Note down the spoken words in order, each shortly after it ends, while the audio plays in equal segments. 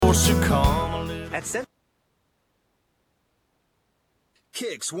won't you come a little?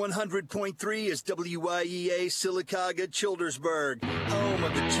 Kicks 100.3 is WIEA Sylacauga Childersburg, home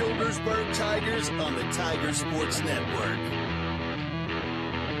of the Childersburg Tigers on the Tiger Sports Network.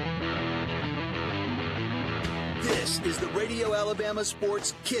 This is the Radio Alabama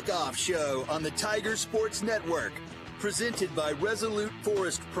Sports Kickoff Show on the Tiger Sports Network, presented by Resolute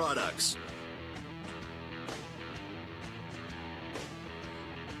Forest Products.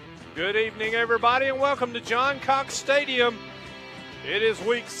 Good evening, everybody, and welcome to John Cox Stadium. It is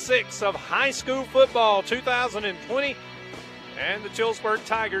week 6 of high school football 2020, and the Childersburg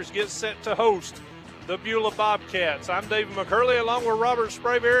Tigers get set to host the Beulah Bobcats. I'm David McCurley along with Robert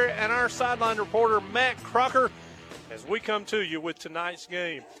Sprayberry and our sideline reporter Matt Crocker as we come to you with tonight's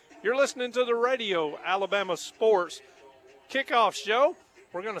game. You're listening to the Radio Alabama Sports Kickoff Show.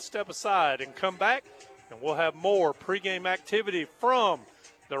 We're going to step aside and come back, and we'll have more pregame activity from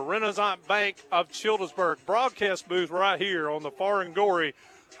the Renaissance Bank of Childersburg broadcast booth right here on the Far and Gory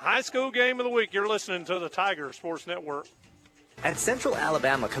High School Game of the Week. You're listening to the Tiger Sports Network. At Central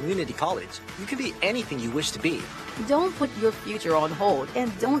Alabama Community College, you can be anything you wish to be. Don't put your future on hold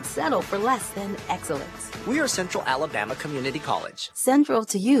and don't settle for less than excellence. We are Central Alabama Community College. Central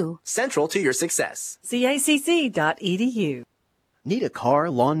to you. Central to your success. CACC.edu. Need a car,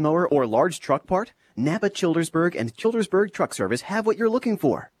 lawnmower, or large truck part? Napa Childersburg and Childersburg Truck Service have what you're looking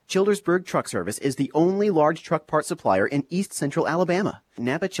for. Childersburg Truck Service is the only large truck part supplier in East Central Alabama.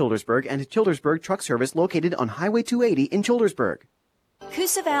 Napa Childersburg and Childersburg Truck Service located on Highway 280 in Childersburg.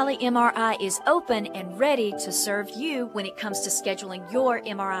 Coosa Valley MRI is open and ready to serve you when it comes to scheduling your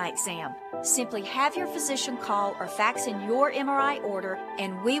MRI exam. Simply have your physician call or fax in your MRI order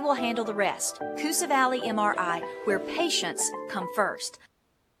and we will handle the rest. Coosa Valley MRI, where patients come first.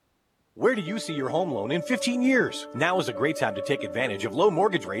 Where do you see your home loan in 15 years? Now is a great time to take advantage of low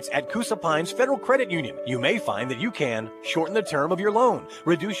mortgage rates at Coosa Pines Federal Credit Union. You may find that you can shorten the term of your loan,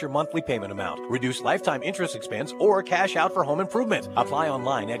 reduce your monthly payment amount, reduce lifetime interest expense, or cash out for home improvement. Apply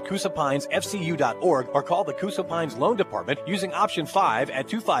online at CoosaPinesFCU.org or call the Coosa Pines Loan Department using option 5 at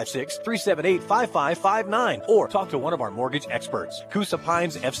 256-378-5559 or talk to one of our mortgage experts. Coosa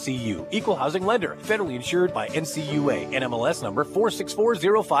Pines FCU, Equal Housing Lender, federally insured by NCUA, NMLS number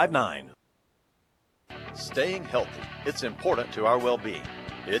 464059. Staying healthy, it's important to our well-being.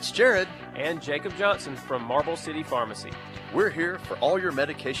 It's Jared and Jacob Johnson from Marble City Pharmacy. We're here for all your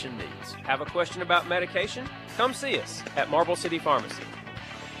medication needs. Have a question about medication? Come see us at Marble City Pharmacy.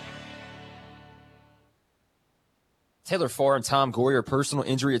 Taylor Farr and Tom Gorey are personal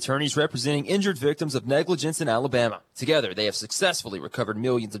injury attorneys representing injured victims of negligence in Alabama. Together, they have successfully recovered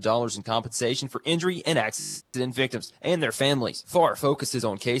millions of dollars in compensation for injury and accident victims and their families. Farr focuses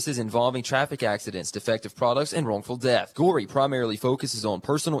on cases involving traffic accidents, defective products, and wrongful death. Gorey primarily focuses on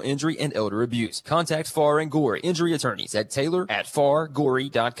personal injury and elder abuse. Contact Farr and Gorey injury attorneys at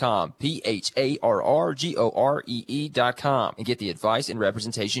taylor@fargorey.com, PHARRGOREE.com, and get the advice and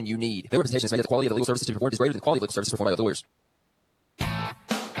representation you need. Their representation is made that the quality of the legal services to be performed is greater than the quality of legal services performed by other lawyers.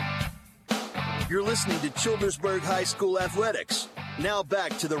 You're listening to Childersburg High School Athletics. Now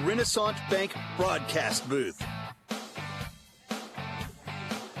back to the Renaissance Bank broadcast booth.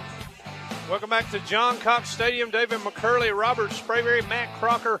 Welcome back to John Cox Stadium. David McCurley, Robert Sprayberry, Matt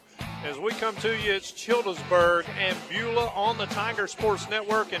Crocker. As we come to you, it's Childersburg and Beulah on the Tiger Sports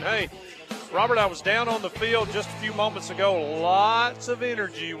Network. And, hey, Robert, I was down on the field just a few moments ago. Lots of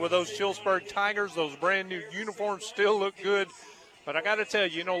energy with those Childersburg Tigers. Those brand-new uniforms still look good. But I got to tell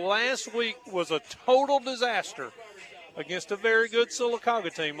you, last week was a total disaster against a very good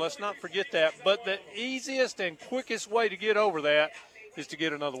Sylacauga team. Let's not forget that. But the easiest and quickest way to get over that is to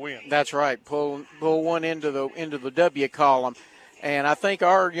get another win. That's right. Pull one into the W column. And I think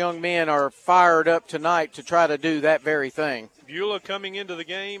our young men are fired up tonight to try to do that very thing. Beulah coming into the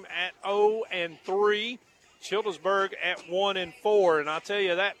game at 0-3. Childersburg at 1-4. And I'll tell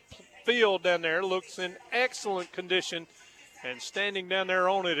you, that field down there looks in excellent condition. And standing down there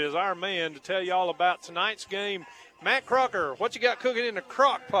on it is our man to tell you all about tonight's game. Matt Crocker, what you got cooking in the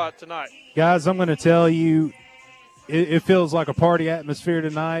crock pot tonight? Guys, I'm going to tell you, it feels like a party atmosphere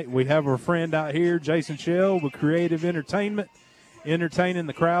tonight. We have our friend out here, Jason Shell, with Creative Entertainment, entertaining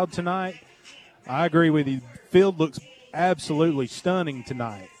the crowd tonight. I agree with you. Field looks absolutely stunning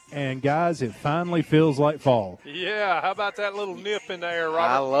tonight. And, guys, it finally feels like fall. Yeah, how about that little nip in there, Robert?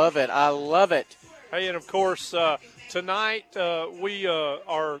 I love it. I love it. Hey, and, of course, tonight we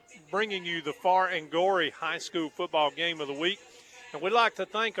are bringing you the Far and Gory High School Football Game of the Week. And we'd like to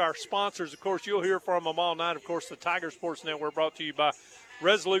thank our sponsors. Of course, you'll hear from them all night. Of course, the Tiger Sports Network brought to you by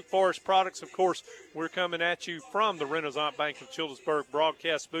Resolute Forest Products. Of course, we're coming at you from the Renaissance Bank of Childersburg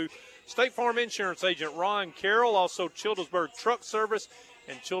broadcast booth. State Farm Insurance Agent Ron Carroll, also Childersburg Truck Service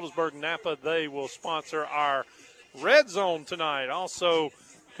and Childersburg Napa. They will sponsor our Red Zone tonight. Also,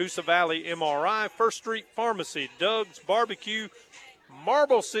 Coosa Valley MRI, First Street Pharmacy, Doug's Barbecue,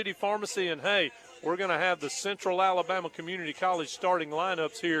 Marble City Pharmacy, and hey, we're going to have the Central Alabama Community College starting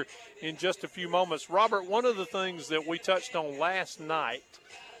lineups here in just a few moments. Robert, one of the things that we touched on last night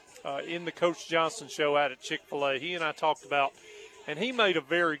in the Coach Johnson show out at Chick-fil-A, he and I talked about, and he made a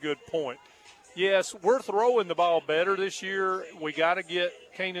very good point. Yes, we're throwing the ball better this year. We got to get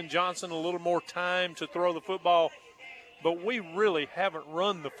Kanan Johnson a little more time to throw the football, but we really haven't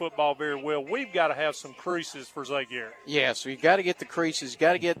run the football very well. We've got to have some creases for Zay Garrett. Yeah, so you got to get the creases. You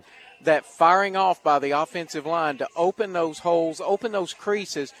got to get that firing off by the offensive line to open those holes, open those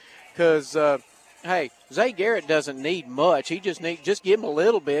creases, because, hey, Zay Garrett doesn't need much. He just give him a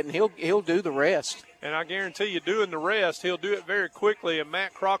little bit, and he'll do the rest. And I guarantee you, doing the rest, he'll do it very quickly. And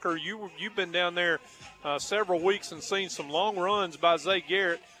Matt Crocker, you've been down there several weeks and seen some long runs by Zay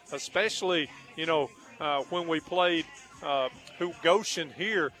Garrett, especially when we played Goshen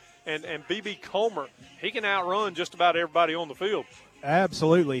here and B.B. Comer. He can outrun just about everybody on the field.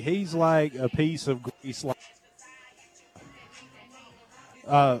 Absolutely. He's like a piece of grease.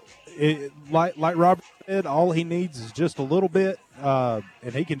 Like Robert said, all he needs is just a little bit,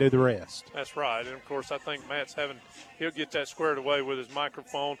 and he can do the rest. That's right. And, of course, I think he'll get that squared away with his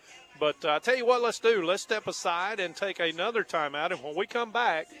microphone. But I tell you what, let's do. Let's step aside and take another timeout. And when we come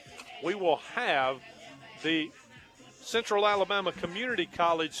back, we will have the Central Alabama Community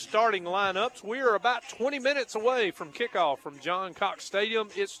College starting lineups. We are about 20 minutes away from kickoff from John Cox Stadium.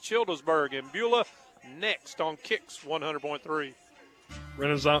 It's Childersburg and Beulah next on Kicks 100.3.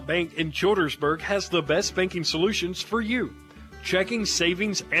 Renaissance Bank in Childersburg has the best banking solutions for you. Checking,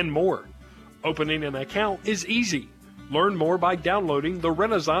 savings, and more. Opening an account is easy. Learn more by downloading the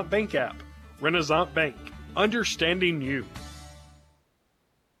Renaissance Bank app. Renaissance Bank, understanding you.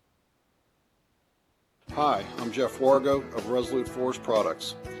 Hi, I'm Jeff Wargo of Resolute Forest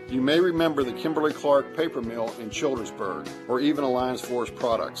Products. You may remember the Kimberly-Clark paper mill in Childersburg, or even Alliance Forest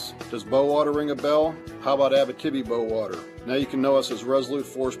Products. Does Bowater ring a bell? How about Abitibi Bowater? Now you can know us as Resolute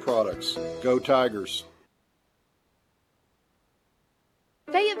Forest Products. Go Tigers!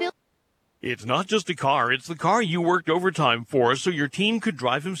 Fayetteville. It's not just a car, it's the car you worked overtime for so your team could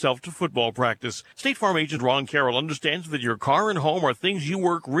drive himself to football practice. State Farm agent Ron Carroll understands that your car and home are things you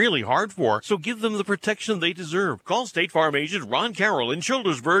work really hard for, so give them the protection they deserve. Call State Farm agent Ron Carroll in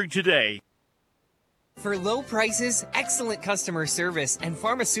Childersburg today. For low prices, excellent customer service, and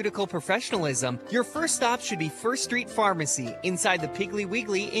pharmaceutical professionalism, your first stop should be First Street Pharmacy inside the Piggly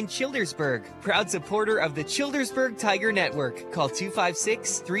Wiggly in Childersburg. Proud supporter of the Childersburg Tiger Network. Call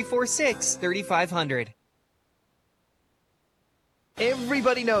 256-346-3500.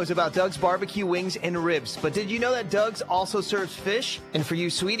 Everybody knows about Doug's barbecue wings and ribs, but did you know that Doug's also serves fish? And for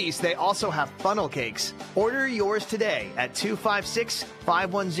you sweeties, they also have funnel cakes. Order yours today at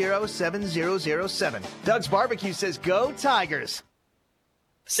 256-510-7007. Doug's Barbecue says go Tigers!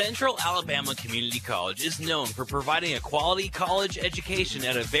 Central Alabama Community College is known for providing a quality college education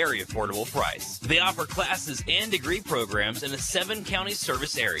at a very affordable price. They offer classes and degree programs in a 7-county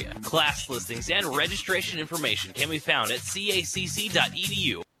service area. Class listings and registration information can be found at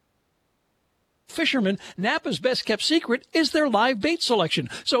cacc.edu. Fishermen, Napa's best kept secret is their live bait selection.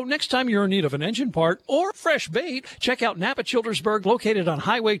 So next time you're in need of an engine part or fresh bait, check out Napa Childersburg, located on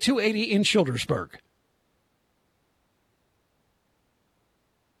Highway 280 in Childersburg.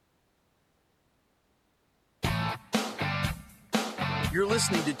 You're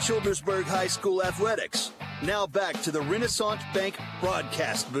listening to Childersburg High School Athletics. Now back to the Renaissance Bank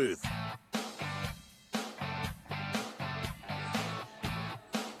broadcast booth.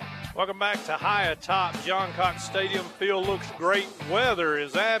 Welcome back to high atop John Cox Stadium. Field looks great. Weather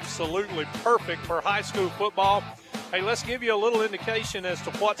is absolutely perfect for high school football. Hey, let's give you a little indication as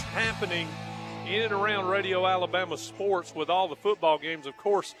to what's happening in and around Radio Alabama sports with all the football games. Of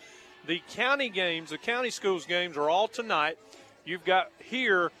course, the county games, the county schools games are all tonight. You've got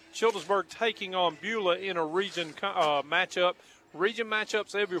here Childersburg taking on Beulah in a region matchup. Region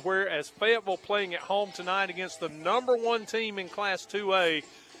matchups everywhere, as Fayetteville playing at home tonight against the number 1 team in Class 2A,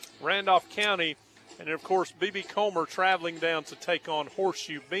 Randolph County. And, of course, B.B. Comer traveling down to take on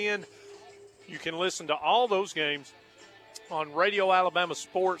Horseshoe Bend. You can listen to all those games on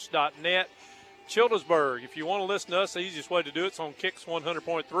RadioAlabamaSports.net. Childersburg, if you want to listen to us, the easiest way to do it is on Kicks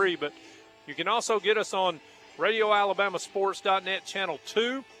 100.3. But you can also get us on RadioAlabamaSports.net Channel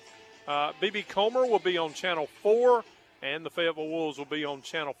 2. B.B. Comer will be on Channel 4. and the Fayetteville Wolves will be on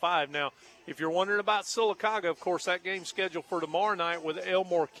Channel 5. Now, if you're wondering about Sylacauga, of course, that game's scheduled for tomorrow night with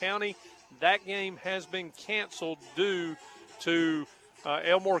Elmore County. That game has been canceled due to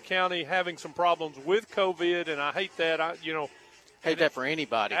Elmore County having some problems with COVID, and I hate that. Hate that for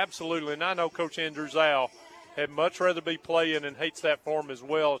anybody. Absolutely, and I know Coach Andrew Zal had much rather be playing and hates that for him as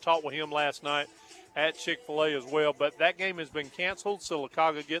well. I talked with him last night at Chick-fil-A as well, but that game has been canceled.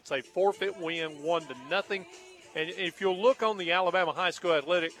 Sylacauga gets a forfeit win, 1-0. And if you'll look on the Alabama High School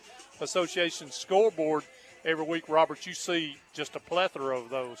Athletic Association scoreboard every week, Robert, you see just a plethora of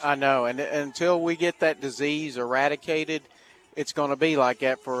those. I know, and until we get that disease eradicated, it's going to be like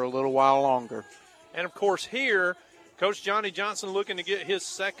that for a little while longer. And, of course, here, Coach Johnny Johnson looking to get his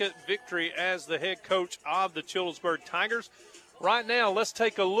second victory as the head coach of the Childersburg Tigers. Right now, let's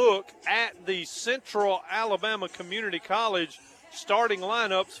take a look at the Central Alabama Community College starting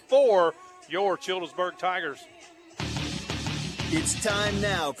lineups for your Childersburg Tigers. It's time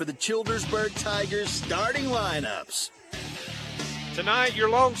now for the Childersburg Tigers starting lineups. Tonight, your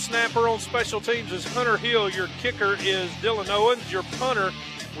long snapper on special teams is Hunter Hill. Your kicker is Dylan Owens. Your punter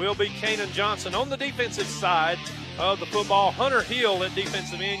will be Kanan Johnson. On the defensive side of the football, Hunter Hill at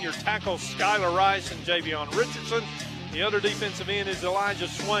defensive end. Your tackles, Skylar Rice and Javion Richardson. The other defensive end is Elijah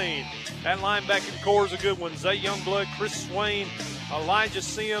Swain. That linebacking core is a good one. Zay Youngblood, Chris Swain, Elijah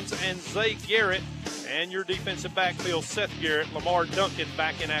Sims, and Zay Garrett. And your defensive backfield, Seth Garrett, Lamar Duncan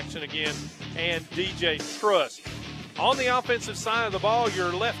back in action again, and DJ Truss. On the offensive side of the ball,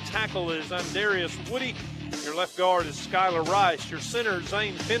 your left tackle is Andarius Woody. Your left guard is Skylar Rice. Your center,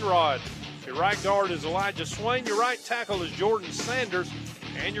 Zane Penrod. Your right guard is Elijah Swain. Your right tackle is Jordan Sanders.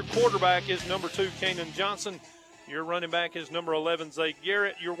 And your quarterback is number 2, Kanan Johnson. Your running back is number 11, Zay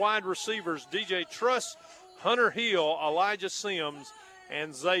Garrett. Your wide receivers, DJ Truss, Hunter Hill, Elijah Sims,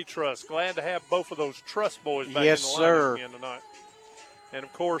 and Zay Truss. Glad to have both of those Truss boys back in the lineup again tonight. And,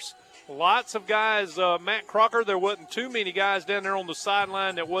 of course, lots of guys. Matt Crocker, there wasn't too many guys down there on the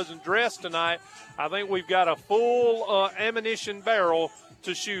sideline that wasn't dressed tonight. I think we've got a full ammunition barrel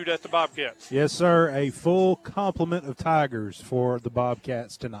to shoot at the Bobcats. Yes, sir. A full complement of Tigers for the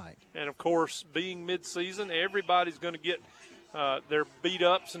Bobcats tonight. And, of course, being midseason, everybody's going to get their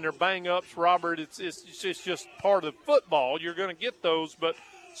beat-ups and their bang-ups. Robert, it's just part of football. You're going to get those, but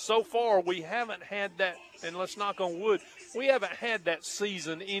so far we haven't had that, and let's knock on wood, we haven't had that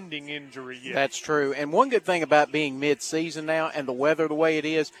season-ending injury yet. That's true. And one good thing about being mid-season now and the weather the way it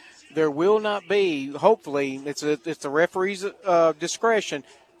is, there will not be, hopefully, it's the referee's discretion,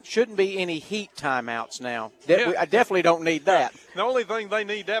 shouldn't be any heat timeouts now. I definitely don't need that. The only thing they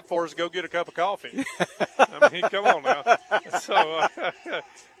need that for is go get a cup of coffee. I mean, come on now. So,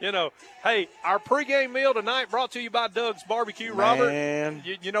 hey, our pregame meal tonight brought to you by Doug's Barbecue. Robert,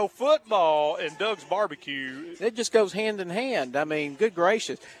 football and Doug's Barbecue. It just goes hand in hand. I mean, good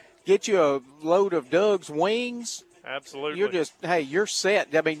gracious. Get you a load of Doug's wings. Absolutely. You're set.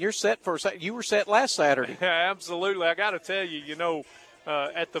 I mean, you're set you were set last Saturday. Absolutely. I got to tell you,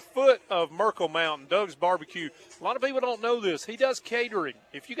 at the foot of Merkle Mountain, Doug's Barbecue, a lot of people don't know this. He does catering.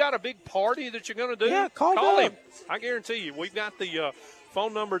 If you got a big party that you're going to do, call him. I guarantee you. We've got the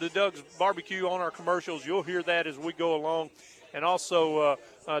phone number to Doug's Barbecue on our commercials. You'll hear that as we go along. And also,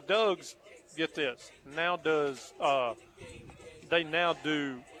 Doug's, get this, they now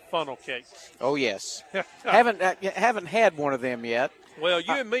do funnel cakes. Oh, yes. haven't had one of them yet. Well,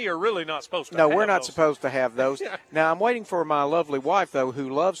 you and me are really not supposed to have those. No, we're not supposed to have those. Now, I'm waiting for my lovely wife, though, who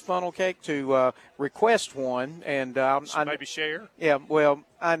loves funnel cake, to request one. And maybe share? Yeah, well,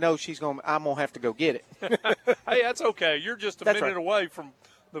 I know I'm going to have to go get it. Hey, that's okay. You're just a minute right. away from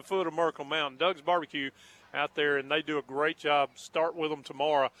the foot of Merkle Mountain. Doug's Barbecue out there, and they do a great job. Start with them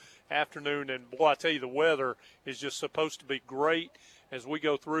tomorrow afternoon. And, boy, I tell you, the weather is just supposed to be great as we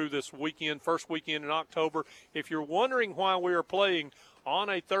go through this weekend, first weekend in October. If you're wondering why we are playing on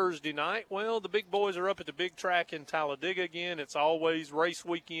a Thursday night, well, the big boys are up at the big track in Talladega again. It's always race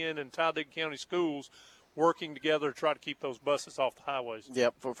weekend, and Talladega County Schools working together to try to keep those buses off the highways.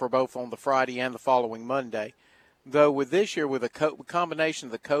 Yep, for both on the Friday and the following Monday. Though with this year, with a combination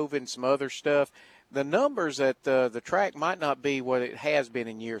of the COVID and some other stuff, the numbers at the track might not be what it has been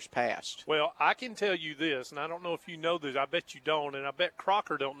in years past. Well, I can tell you this, and I don't know if you know this. I bet you don't, and I bet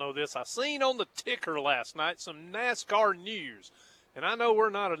Crocker don't know this. I seen on the ticker last night some NASCAR news, and I know we're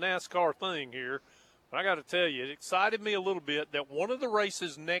not a NASCAR thing here, but I got to tell you, it excited me a little bit that one of the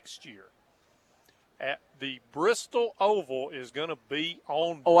races next year at the Bristol Oval is going to be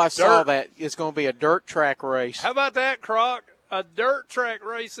on I dirt. saw that. It's going to be a dirt track race. How about that, Croc? A dirt track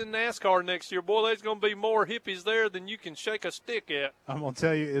race in NASCAR next year. Boy, there's going to be more hippies there than you can shake a stick at. I'm going to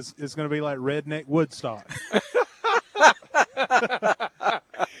tell you, it's going to be like redneck Woodstock.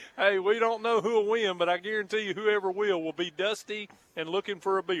 Hey, we don't know who will win, but I guarantee you whoever will be dusty and looking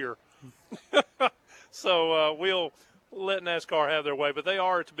for a beer. So we'll let NASCAR have their way. But they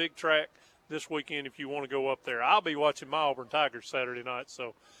are at the big track this weekend if you want to go up there. I'll be watching my Auburn Tigers Saturday night.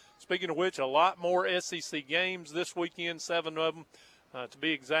 So speaking of which, a lot more SEC games this weekend, 7 of them. To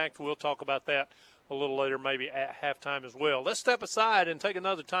be exact, we'll talk about that a little later, maybe at halftime as well. Let's step aside and take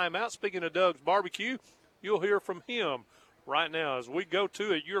another time out. Speaking of Doug's Barbecue, you'll hear from him right now as we go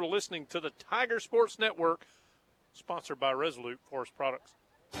to it. You're listening to the Tiger Sports Network, sponsored by Resolute Forest Products.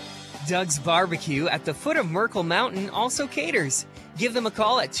 Doug's Barbecue at the foot of Merkle Mountain also caters. Give them a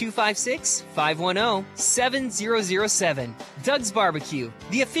call at 256-510-7007. Doug's Barbecue,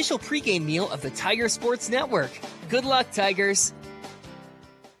 the official pregame meal of the Tiger Sports Network. Good luck, Tigers.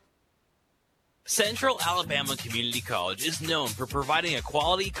 Central Alabama Community College is known for providing a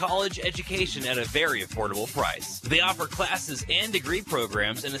quality college education at a very affordable price. They offer classes and degree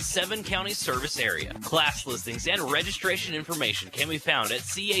programs in a 7-county service area. Class listings and registration information can be found at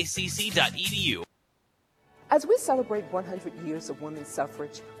cacc.edu. As we celebrate 100 years of women's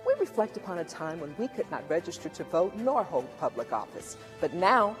suffrage, we reflect upon a time when we could not register to vote nor hold public office. But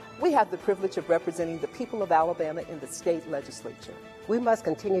now, we have the privilege of representing the people of Alabama in the state legislature. We must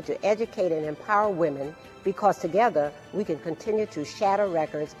continue to educate and empower women because together we can continue to shatter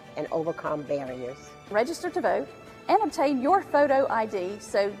records and overcome barriers. Register to vote and obtain your photo ID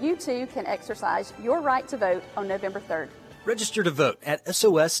so you too can exercise your right to vote on November 3rd. Register to vote at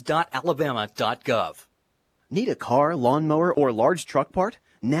sos.alabama.gov. Need a car, lawnmower, or large truck part?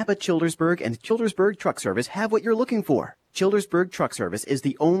 Napa Childersburg and Childersburg Truck Service have what you're looking for. Childersburg Truck Service is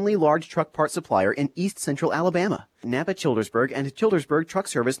the only large truck part supplier in East Central Alabama. Napa Childersburg and Childersburg Truck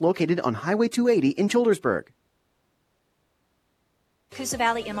Service located on Highway 280 in Childersburg. Coosa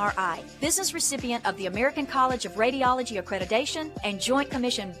Valley MRI, business recipient of the American College of Radiology Accreditation and Joint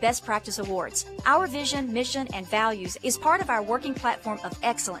Commission Best Practice Awards. Our vision, mission, and values is part of our working platform of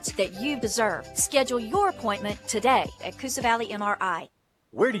excellence that you deserve. Schedule your appointment today at Coosa Valley MRI.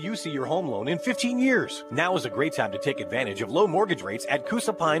 Where do you see your home loan in 15 years? Now is a great time to take advantage of low mortgage rates at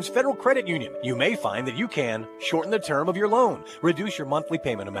Coosa Pines Federal Credit Union. You may find that you can shorten the term of your loan, reduce your monthly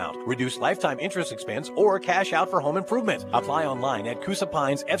payment amount, reduce lifetime interest expense, or cash out for home improvement. Apply online at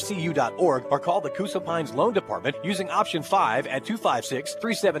CoosaPinesFCU.org or call the Coosa Pines Loan Department using option 5 at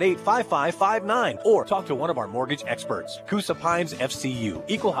 256-378-5559 or talk to one of our mortgage experts. Coosa Pines FCU,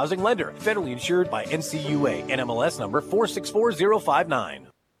 equal housing lender, federally insured by NCUA, NMLS number 464059.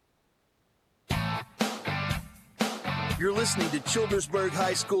 You're listening to Childersburg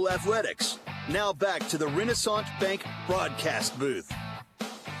High School Athletics. Now back to the Renaissance Bank broadcast booth.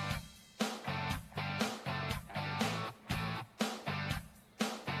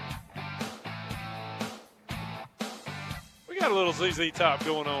 We got a little ZZ Top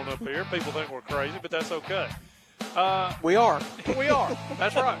going on up here. People think we're crazy, but that's okay. We are. We are.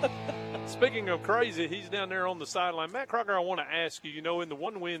 That's right. Speaking of crazy, he's down there on the sideline. Matt Crocker, I want to ask you, in the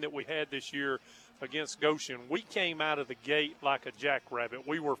one win that we had this year against Goshen, we came out of the gate like a jackrabbit.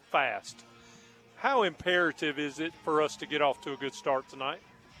 We were fast. How imperative is it for us to get off to a good start tonight?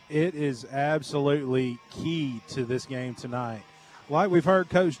 It is absolutely key to this game tonight. Like we've heard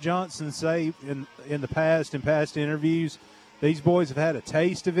Coach Johnson say in the past, in past interviews, these boys have had a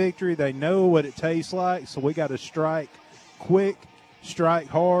taste of victory. They know what it tastes like, so we got to strike quick, strike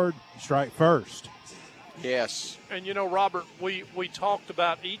hard, strike first. Yes. And, Robert, we talked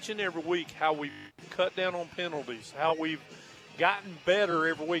about each and every week how we cut down on penalties, how we've gotten better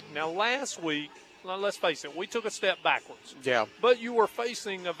every week. Now, last week, let's face it, we took a step backwards. Yeah. But you were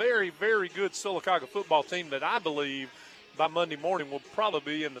facing a very, very good Sylacauga football team that I believe by Monday morning will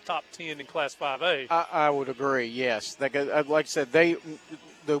probably be in the top 10 in Class 5A. I would agree, yes. Like I said, the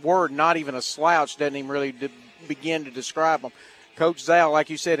word not even a slouch doesn't even really begin to describe them. Coach Zal, like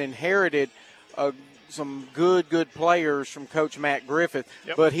you said, inherited some good players from Coach Matt Griffith,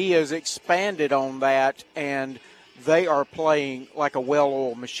 but he has expanded on that, and they are playing like a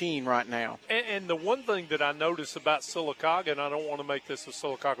well-oiled machine right now. And the one thing that I noticed about Sylacauga, and I don't want to make this a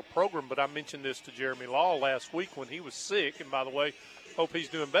Sylacauga program, but I mentioned this to Jeremy Law last week when he was sick, and by the way, hope he's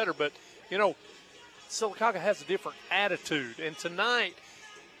doing better. But, Sylacauga has a different attitude, and tonight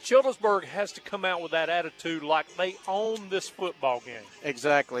Childersburg has to come out with that attitude like they own this football game.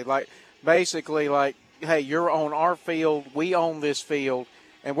 Exactly. Basically, hey, you're on our field, we own this field,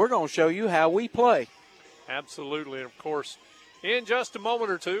 and we're going to show you how we play. Absolutely. And, of course, in just a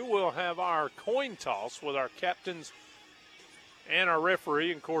moment or two, we'll have our coin toss with our captains and our referee.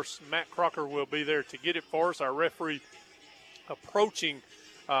 And, of course, Matt Crocker will be there to get it for us. Our referee approaching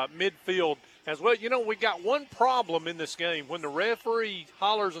midfield as well. You know, we got one problem in this game. When the referee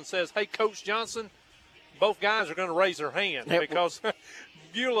hollers and says, hey, Coach Johnson, both guys are going to raise their hand because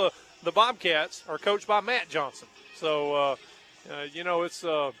Beulah, the Bobcats, are coached by Matt Johnson. So, you know, it's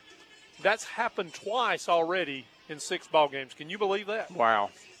that's happened twice already in 6 ball games. Can you believe that? Wow.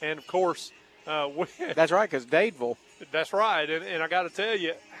 And, of course, that's right, because Dadeville. That's right. And I got to tell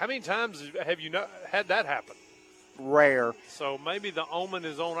you, how many times have you had that happen? Rare. So maybe the omen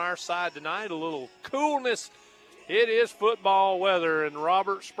is on our side tonight, a little coolness. It is football weather, and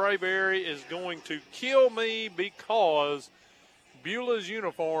Robert Sprayberry is going to kill me because Beulah's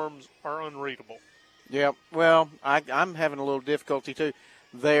uniforms are unreadable. Yeah, well, I'm having a little difficulty too.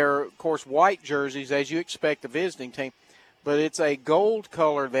 They're, of course, white jerseys, as you expect the visiting team, but it's a gold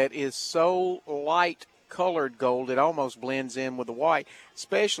color that is so light colored gold it almost blends in with the white.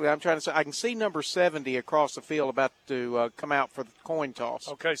 Especially, I'm trying to say, I can see number 70 across the field about to come out for the coin toss.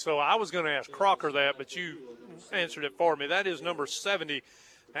 Okay, so I was going to ask Crocker that, but you answered it for me. That is number 70.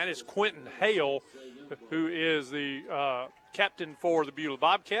 That is Quentin Hale, who is the captain for the Beulah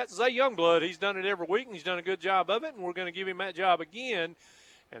Bobcats. Zay Youngblood, he's done it every week, and he's done a good job of it, and we're going to give him that job again.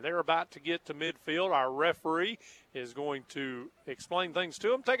 And they're about to get to midfield. Our referee is going to explain things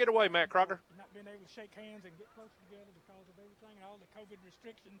to them. Take it away, Matt Crocker. Not being able to shake hands and get closer together because of everything and all the COVID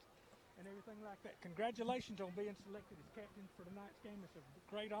restrictions and everything like that. Congratulations on being selected as captain for tonight's game. It's a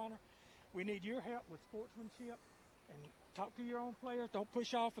great honor. We need your help with sportsmanship and talk to your own players. Don't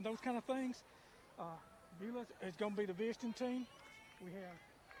push off and those kind of things. Beulah is going to be the visiting team. We have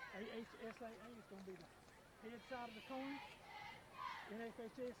AHSAA is going to be the head side of the coin.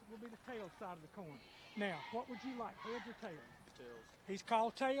 NFHS will be the tail side of the coin. Now, what would you like, heads or tails? Tails. He's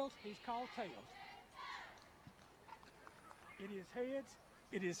called tails. He's called tails. It is heads.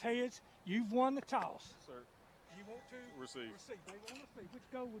 It is heads. You've won the toss. Sir. You want to receive. They want to see. Which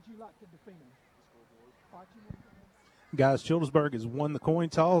goal would you like to defend? All right, you want to Guys, Childersburg has won the coin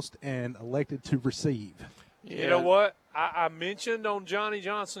toss and elected to receive. You know what? I mentioned on Johnny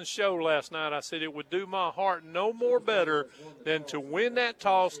Johnson's show last night, I said it would do my heart no more better than to win that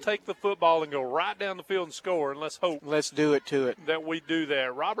toss, take the football, and go right down the field and score. And let's hope. Let's do it to it. That we do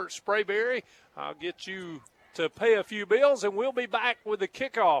that. Robert Sprayberry, I'll get you to pay a few bills, and we'll be back with the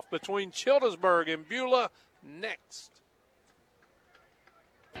kickoff between Childersburg and Beulah next.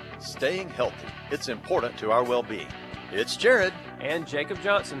 Staying healthy. It's important to our well-being. It's Jared and Jacob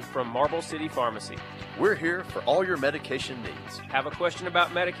Johnson from Marble City Pharmacy. We're here for all your medication needs. Have a question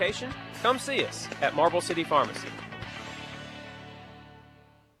about medication? Come see us at Marble City Pharmacy.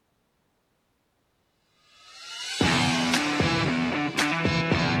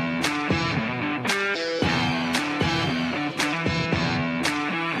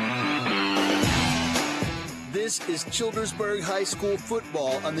 This is Childersburg High School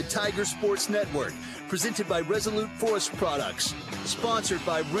football on the Tiger Sports Network, presented by Resolute Forest Products, sponsored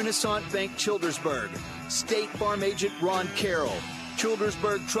by Renaissance Bank Childersburg, State Farm Agent Ron Carroll,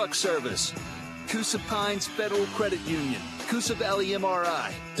 Childersburg Truck Service, Coosa Pines Federal Credit Union, Coosa Valley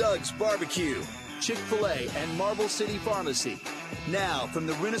MRI, Doug's Barbecue, Chick-fil-A, and Marble City Pharmacy. Now, from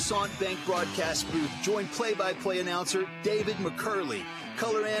the Renaissance Bank broadcast booth, join play-by-play announcer David McCurley,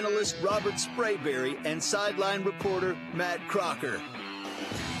 color analyst Robert Sprayberry, and sideline reporter Matt Crocker.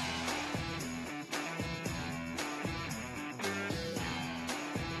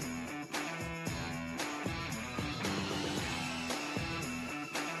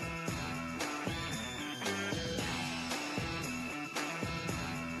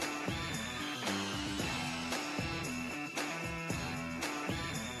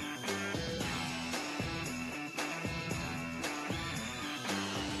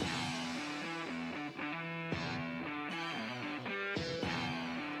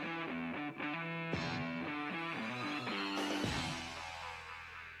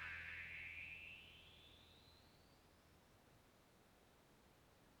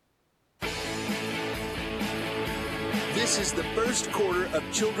 This is the first quarter of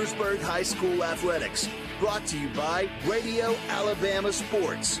Childersburg High School Athletics, brought to you by Radio Alabama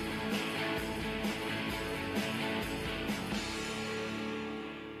Sports.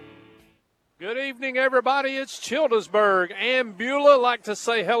 Good evening, everybody. It's Childersburg and Beulah. I'd like to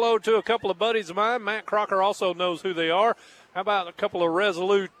say hello to a couple of buddies of mine. Matt Crocker also knows who they are. How about a couple of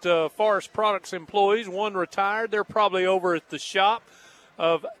Resolute Forest Products employees? One retired. They're probably over at the shop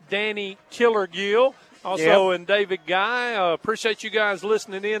of Danny Killergill. Also, and David Guy. Appreciate you guys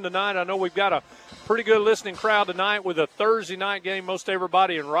listening in tonight. I know we've got a pretty good listening crowd tonight with a Thursday night game, most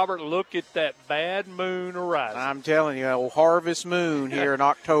everybody. And, Robert, look at that bad moon arising. I'm telling you, a harvest moon here in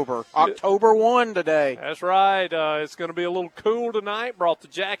October. October 1 today. That's right. It's going to be a little cool tonight. Brought the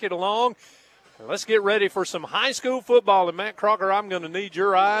jacket along. Let's get ready for some high school football. And, Matt Crocker, I'm going to need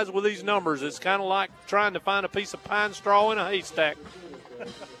your eyes with these numbers. It's kind of like trying to find a piece of pine straw in a haystack.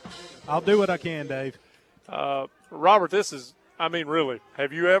 I'll do what I can, Dave. Robert, this is, I mean, really,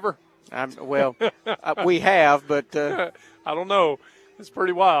 have you ever? We have, but I don't know. It's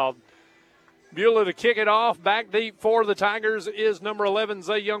pretty wild. Beulah to kick it off. Back deep for the Tigers is number 11,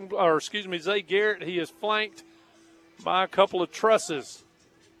 Zay Garrett. He is flanked by a couple of trusses.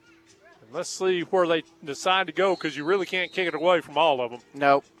 And let's see where they decide to go, because you really can't kick it away from all of them.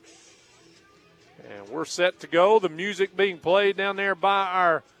 Nope. And we're set to go. The music being played down there by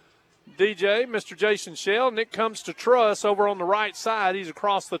our DJ, Mr. Jason Shell. Nick comes to Truss over on the right side. He's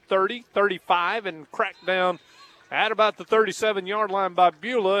across the 30, 35, and cracked down at about the 37-yard line by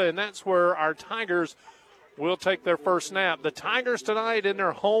Beulah, and that's where our Tigers will take their first snap. The Tigers tonight in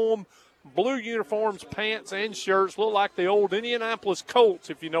their home blue uniforms, pants, and shirts look like the old Indianapolis Colts,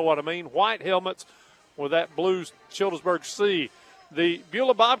 if you know what I mean. White helmets with that blue Childersburg C. The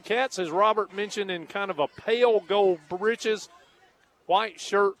Beulah Bobcats, as Robert mentioned, in kind of a pale gold breeches, white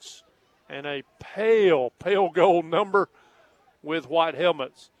shirts, and a pale gold number with white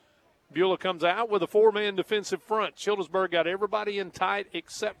helmets. Beulah comes out with a four-man defensive front. Childersburg got everybody in tight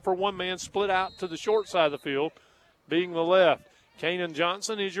except for one man split out to the short side of the field, being the left. Kanan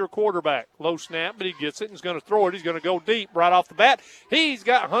Johnson is your quarterback. Low snap, but he gets it and is going to throw it. He's going to go deep right off the bat. He's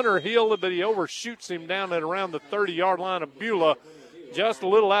got Hunter Hill, but he overshoots him down at around the 30-yard line of Beulah, just a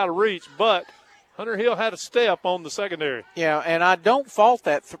little out of reach, but Hunter Hill had a step on the secondary. Yeah, and I don't fault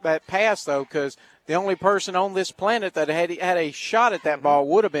that pass, though, because the only person on this planet that had a shot at that ball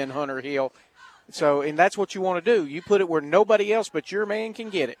would have been Hunter Hill. So, and that's what you want to do. You put it where nobody else but your man can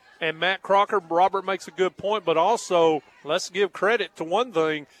get it. And Matt Crocker, Robert makes a good point, but also let's give credit to one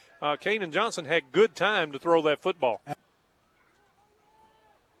thing. Kanan Johnson had good time to throw that football.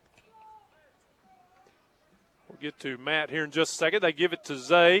 We'll get to Matt here in just a second. They give it to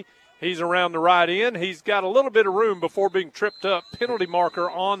Zay. He's around the right end. He's got a little bit of room before being tripped up. Penalty marker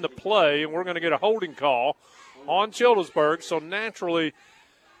on the play, and we're going to get a holding call on Childersburg. So naturally,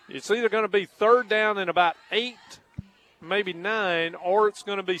 it's either going to be third down and about 8, maybe 9, or it's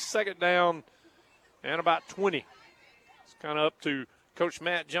going to be second down and about 20. It's kind of up to Coach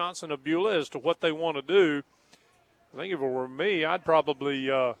Matt Johnson of Beulah as to what they want to do. I think if it were me, I'd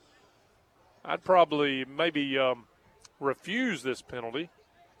probably refuse this penalty.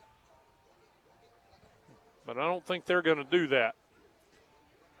 But I don't think they're going to do that.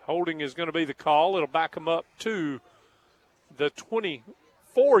 Holding is going to be the call. It'll back them up to the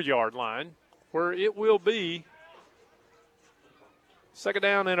 24-yard line, where it will be second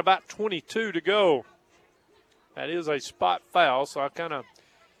down and about 22 to go. That is a spot foul, so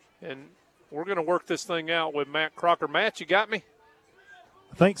and we're going to work this thing out with Matt Crocker. Matt, you got me?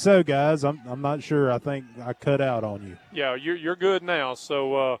 I think so, guys. I'm not sure. I think I cut out on you. Yeah, you're good now.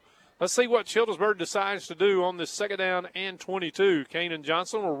 So let's see what Childersburg decides to do on this second down and 22. Kanan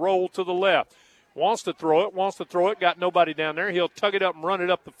Johnson will roll to the left. Wants to throw it. Got nobody down there. He'll tug it up and run it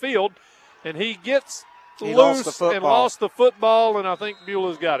up the field. And he gets loose and lost the football, and I think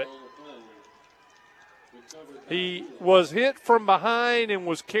Beulah's got it. He was hit from behind and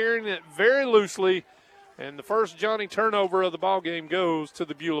was carrying it very loosely. And the first Johnny turnover of the ball game goes to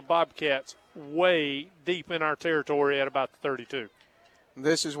the Beulah Bobcats way deep in our territory at about the 32.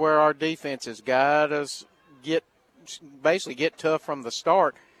 This is where our defense has got us get tough from the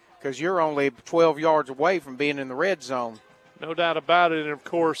start, because you're only 12 yards away from being in the red zone. No doubt about it. And, of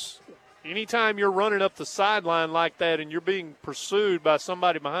course, anytime you're running up the sideline like that and you're being pursued by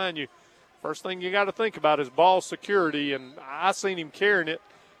somebody behind you, first thing you got to think about is ball security, and I seen him carrying it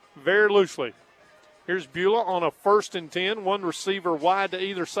very loosely. Here's Beulah on a 1st and 10, one receiver wide to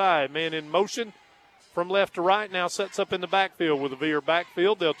either side. Man in motion from left to right, now sets up in the backfield with a veer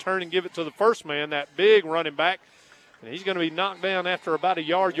backfield. They'll turn and give it to the first man, that big running back, and he's going to be knocked down after about a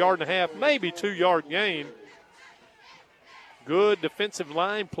yard and a half, maybe 2-yard gain. Good defensive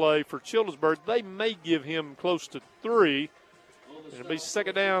line play for Childersburg. They may give him close to 3. It'll be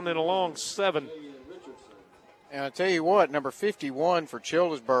second down and a long 7. And I tell you what, number 51 for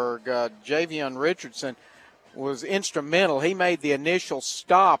Childersburg, Javion Richardson, was instrumental. He made the initial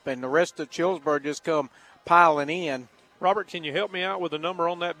stop, and the rest of Childersburg just come piling in. Robert, can you help me out with the number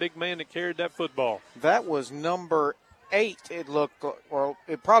on that big man that carried that football? That was number 8. It looked, or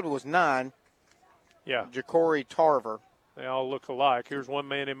it probably was 9. Yeah. Ja'Cory Tarver. They all look alike. Here's one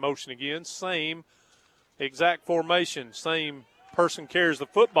man in motion again. Same exact formation. Same person carries the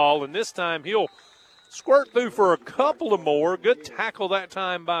football, and this time he'll squirt through for a couple of more. Good tackle that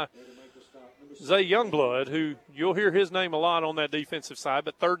time by Zay Youngblood, who you'll hear his name a lot on that defensive side,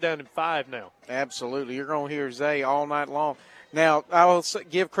 but 3rd down and 5 now. Absolutely. You're going to hear Zay all night long. Now, I will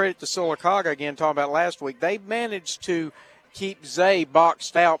give credit to Sylacauga again, talking about last week. They managed to keep Zay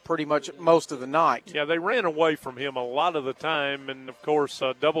boxed out pretty much most of the night. Yeah, they ran away from him a lot of the time, and, of course,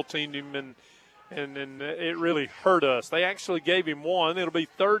 double-teamed him, and it really hurt us. They actually gave him one. It'll be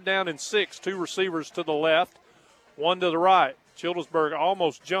 3rd down and 6, 2 receivers to the left, 1 to the right. Childersburg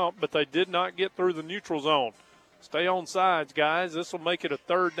almost jumped, but they did not get through the neutral zone. Stay on sides, guys. This will make it a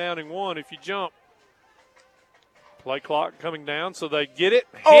 3rd down and 1 if you jump. Play clock coming down, so they get it.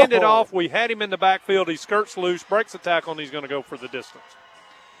 Hand it off. We had him in the backfield. He skirts loose, breaks the tackle, and he's going to go for the distance.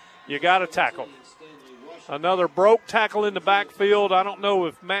 You got to tackle. Another broke tackle in the backfield. I don't know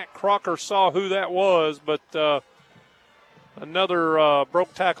if Matt Crocker saw who that was, but another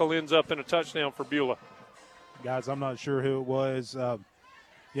broke tackle ends up in a touchdown for Beulah. Guys, I'm not sure who it was.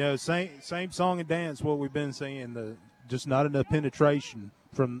 Same song and dance what we've been seeing. Just not enough penetration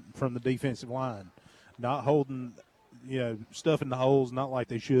from the defensive line. Not holding, stuff in the holes, not like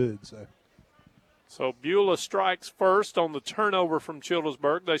they should. So Beulah strikes first on the turnover from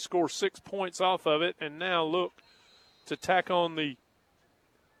Childersburg. They score 6 points off of it, and now look to tack on the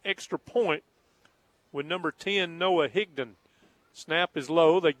extra point with number 10, Noah Higdon. Snap is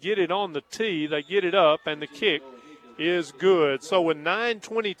low. They get it on the tee. They get it up, and the kick is good. So with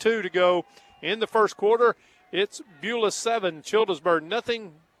 9:22 to go in the first quarter, it's Beulah 7, Childersburg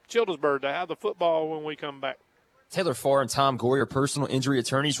nothing. Childersburg to have the football when we come back. Taylor Farr and Tom Gorey are personal injury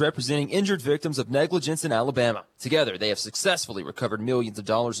attorneys representing injured victims of negligence in Alabama. Together, they have successfully recovered millions of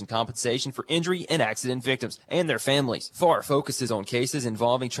dollars in compensation for injury and accident victims and their families. Farr focuses on cases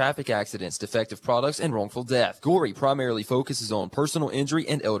involving traffic accidents, defective products, and wrongful death. Gorey primarily focuses on personal injury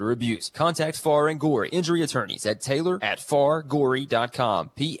and elder abuse. Contact Farr and Gorey injury attorneys at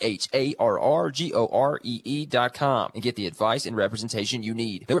taylor@fargorey.com, PHARRGOREE.com, and get the advice and representation you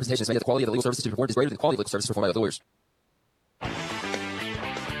need. Their representation is made that the quality of the legal services to be performed is greater than the quality of the legal services performed by other lawyers.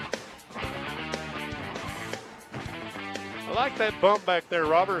 I like that bump back there,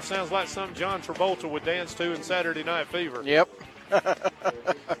 Robert. It sounds like something John Travolta would dance to in Saturday Night Fever. Yep.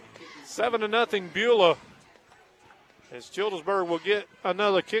 7-0 Beulah, as Childersburg will get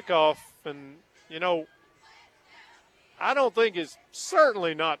another kickoff. And, I don't think it's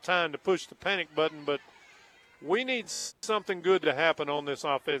certainly not time to push the panic button, but we need something good to happen on this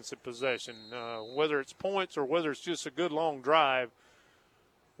offensive possession. Whether it's points or whether it's just a good long drive,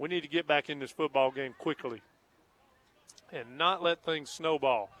 we need to get back in this football game quickly and not let things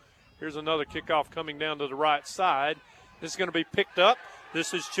snowball. Here's another kickoff coming down to the right side. This is going to be picked up.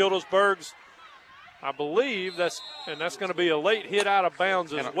 This is Childersburg's, I believe, that's going to be a late hit out of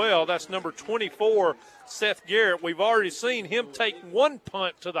bounds as well. That's number 24, Seth Garrett. We've already seen him take one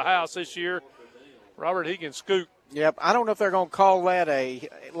punt to the house this year. Robert, he can scoop. Yep, I don't know if they're going to call that a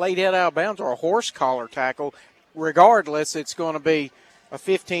late hit out of bounds or a horse collar tackle. Regardless, it's going to be a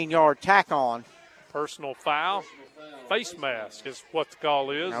 15-yard tack on. Personal foul. Face mask is what the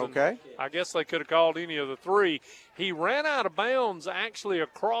call is. Okay. And I guess they could have called any of the three. He ran out of bounds actually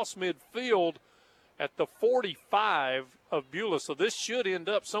across midfield at the 45 of Beulah, so this should end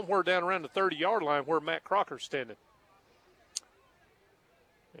up somewhere down around the 30-yard line where Matt Crocker's standing.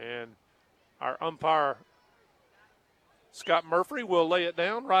 And our umpire, Scott Murphy, will lay it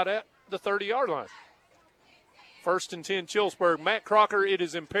down right at the 30-yard line. 1st and 10, Childersburg. Matt Crocker, it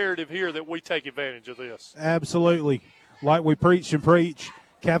is imperative here that we take advantage of this. Absolutely. Like we preach and preach,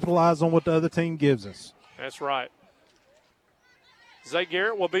 capitalize on what the other team gives us. That's right. Zay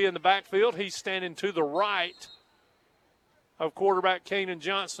Garrett will be in the backfield. He's standing to the right of quarterback Kanan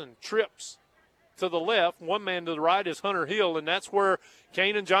Johnson. Trips to the left. One man to the right is Hunter Hill, and that's where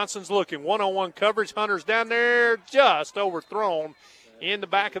Kanan Johnson's looking. One-on-one coverage. Hunter's down there, just overthrown in the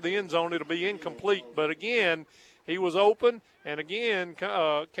back of the end zone. It'll be incomplete, but again, he was open, and again,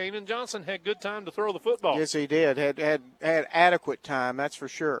 Kanan Johnson had good time to throw the football. Yes, he did. Had adequate time, that's for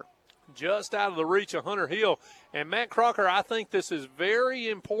sure. Just out of the reach of Hunter Hill. And Matt Crocker, I think this is very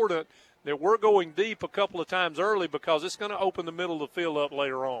important that we're going deep a couple of times early because it's going to open the middle of the field up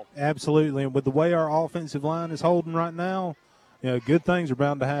later on. Absolutely, and with the way our offensive line is holding right now, good things are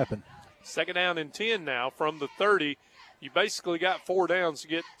bound to happen. 2nd down and 10 now from the 30. You basically got 4 downs to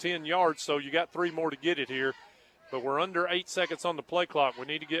get 10 yards, so you got 3 more to get it here. But we're under 8 seconds on the play clock. We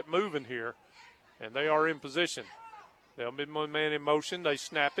need to get moving here, and they are in position. They'll be one man in motion. They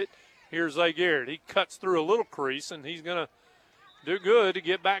snap it. Here's Zay Garrett. He cuts through a little crease, and he's going to do good to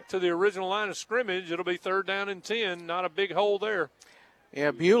get back to the original line of scrimmage. It'll be 3rd down and 10. Not a big hole there.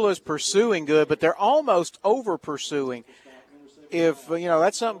 Yeah, Beulah's pursuing good, but they're almost over-pursuing. if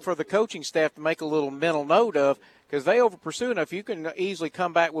that's something for the coaching staff to make a little mental note of, because they over-pursue enough, you can easily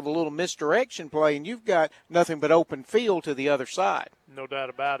come back with a little misdirection play, and you've got nothing but open field to the other side. No doubt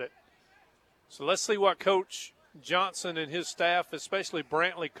about it. So let's see what Coach Johnson and his staff, especially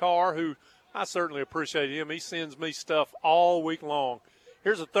Brantley Carr, who I certainly appreciate him. He sends me stuff all week long.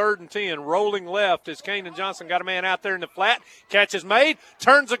 Here's a 3rd and 10, rolling left as Kanan Johnson got a man out there in the flat. Catch is made,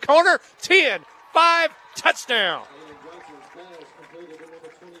 turns the corner, 10, 5, touchdown.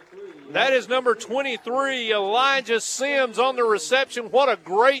 That is number 23, Elijah Sims on the reception. What a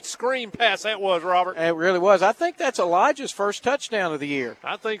great screen pass that was, Robert. It really was. I think that's Elijah's first touchdown of the year.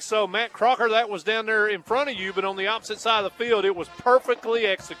 I think so. Matt Crocker, that was down there in front of you, but on the opposite side of the field, it was perfectly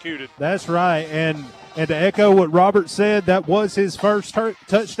executed. That's right. And to echo what Robert said, that was his first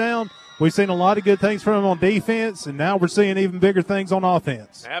touchdown. We've seen a lot of good things from him on defense, and now we're seeing even bigger things on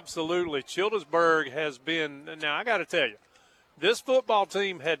offense. Absolutely. Childersburg has been – now, I got to tell you, this football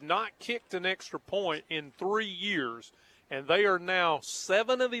team had not kicked an extra point in 3 years, and they are now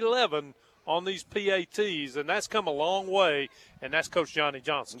 7 of 11 on these PATs, and that's come a long way, and that's Coach Johnny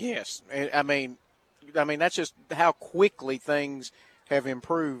Johnson. Yes. I mean that's just how quickly things have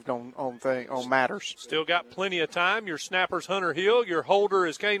improved on matters. Still got plenty of time. Your snapper's Hunter Hill. Your holder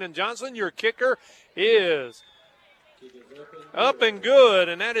is Kanan Johnson. Your kicker is up and good,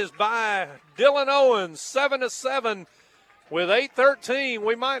 and that is by Dylan Owens, 7-7. With 8:13,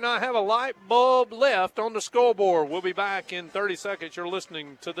 we might not have a light bulb left on the scoreboard. We'll be back in 30 seconds. You're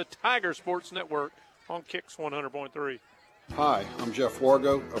listening to the Tiger Sports Network on Kicks 100.3. Hi, I'm Jeff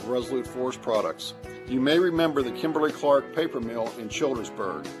Wargo of Resolute Forest Products. You may remember the Kimberly-Clark paper mill in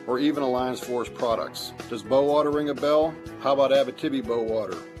Childersburg, or even Alliance Forest Products. Does Bowater ring a bell? How about Abitibi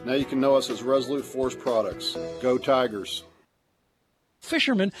Bowater? Now you can know us as Resolute Forest Products. Go Tigers!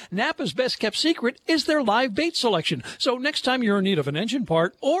 Fishermen, Napa's best kept secret is their live bait selection. So next time you're in need of an engine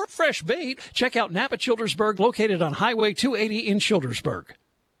part or fresh bait, check out Napa Childersburg, located on Highway 280 in Childersburg.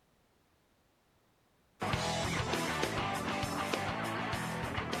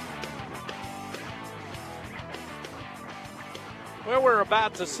 Well, we're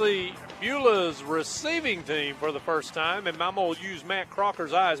about to see Beulah's receiving team for the first time, and I'm going to use Matt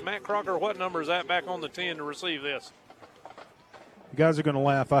Crocker's eyes. Matt Crocker, what number is that back on the 10 to receive this? You guys are going to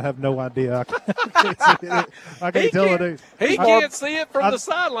laugh. I have no idea. I can't tell it. He can't see it from the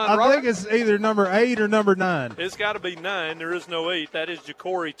sideline, I think it's either number 8 or number 9. It's got to be 9. There is no 8. That is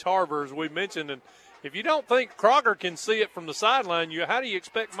Ja'Cory Tarver, as we mentioned. And if you don't think Crocker can see it from the sideline, how do you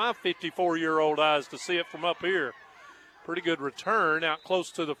expect my 54-year-old eyes to see it from up here? Pretty good return. Out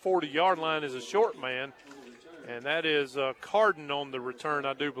close to the 40-yard line is a short man. And that is Carden on the return,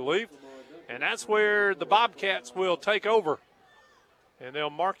 I do believe. And that's where the Bobcats will take over. And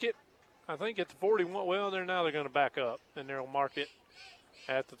they'll mark it, I think, at the 41. Well, they're going to back up, and they'll mark it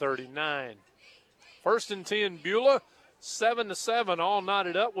at the 39. 1st and 10, Beulah, 7-7, all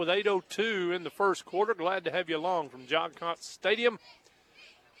knotted up with 8:02 in the first quarter. Glad to have you along from John Cox Stadium.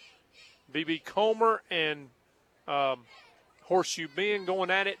 B.B. Comer and Horseshoe Bend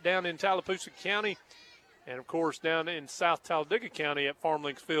going at it down in Tallapoosa County. And, of course, down in South Talladega County at Farm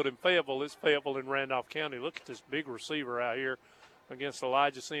Links Field in Fayetteville. It's Fayetteville and Randolph County. Look at this big receiver out here against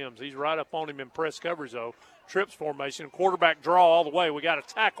Elijah Sims. He's right up on him in press coverage, though. Trips formation, quarterback draw all the way. We got a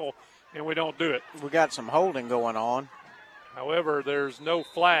tackle, and we don't do it. We got some holding going on. However, there's no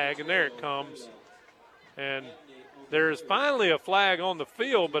flag, and there it comes. And there is finally a flag on the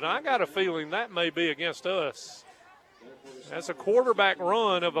field, but I got a feeling that may be against us. That's a quarterback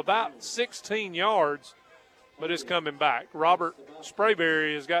run of about 16 yards, but it's coming back. Robert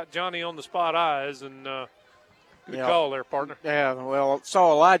Sprayberry has got Johnny on the spot eyes, and good call there, partner. Yeah, well,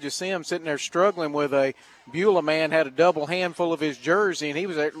 saw Elijah Sims sitting there struggling with a Beulah man, had a double handful of his jersey, and he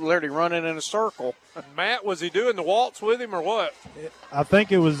was literally running in a circle. Matt, was he doing the waltz with him or what? I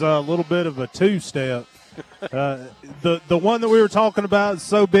think it was a little bit of a two-step. The one that we were talking about is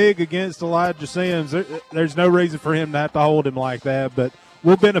so big against Elijah Sims, there's no reason for him to have to hold him like that, but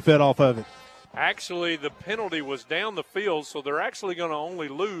we'll benefit off of it. Actually, the penalty was down the field, so they're actually going to only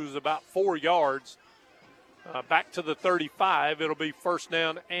lose about 4 yards. Back to the 35. It'll be 1st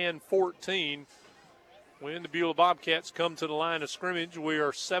down and 14. When the Beulah Bobcats come to the line of scrimmage, we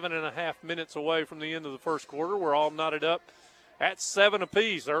are 7.5 minutes away from the end of the first quarter. We're all knotted up at 7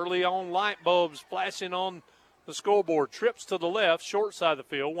 apiece. Early on, light bulbs flashing on the scoreboard. Trips to the left, short side of the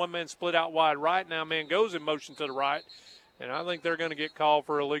field. One man split out wide right. Now man goes in motion to the right. And I think they're going to get called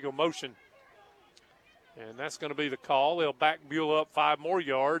for illegal motion. And that's going to be the call. They'll back Beulah up 5 more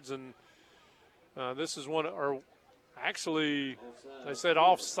yards. And this is one, or actually, they said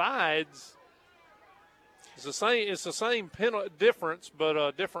offsides. It's the same difference, but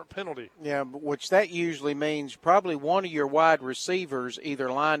a different penalty. Yeah, which that usually means probably one of your wide receivers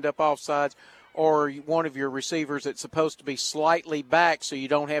either lined up offsides or one of your receivers that's supposed to be slightly back so you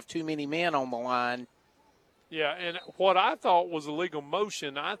don't have too many men on the line. Yeah, and what I thought was illegal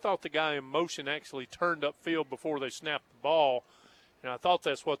motion, I thought the guy in motion actually turned upfield before they snapped the ball, and I thought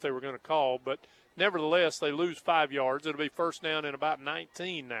that's what they were going to call. But nevertheless, they lose 5 yards. It'll be first down and about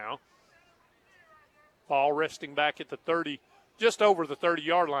 19 now. Ball resting back at the 30, just over the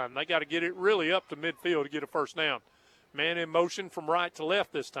 30-yard line. They got to get it really up to midfield to get a first down. Man in motion from right to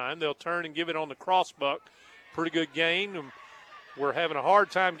left this time. They'll turn and give it on the crossbuck. Pretty good gain. And we're having a hard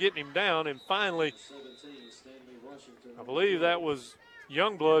time getting him down. And finally, I believe that was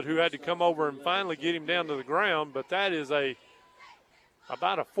Youngblood who had to come over and finally get him down to the ground. But that is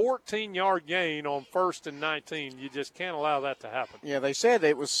about a 14-yard gain on 1st and 19. You just can't allow that to happen. Yeah, they said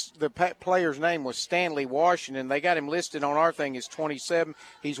it was the player's name was Stanley Washington. They got him listed on our thing as 27.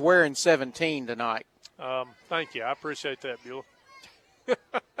 He's wearing 17 tonight. Thank you. I appreciate that, Beulah.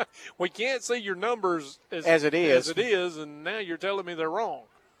 We can't see your numbers as it is, and now you're telling me they're wrong.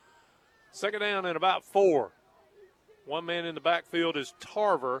 Second down and about 4. One man in the backfield is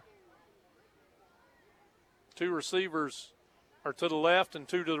Tarver. 2 receivers are to the left and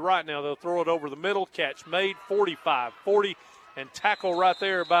 2 to the right now. They'll throw it over the middle. Catch made, 45, 40, and tackle right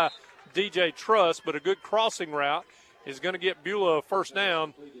there by DJ Truss. But a good crossing route is going to get Beulah a first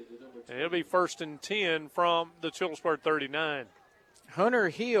down. And it'll be 1st and 10 from the Childersburg 39. Hunter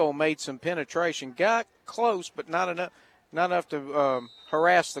Hill made some penetration. Got close, but not enough to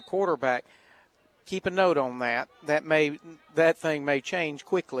harass the quarterback. Keep a note on that. That thing may change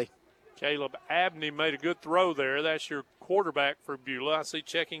quickly. Caleb Abney made a good throw there. That's your quarterback for Beulah. I see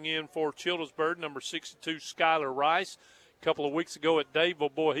checking in for Childersburg, number 62, Skylar Rice. A couple of weeks ago at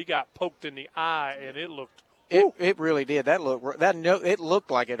Dadeville, boy, he got poked in the eye, and it looked. It really did. It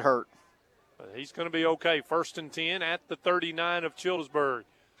looked like it hurt. But he's going to be okay. 1st and 10 at the 39 of Childersburg.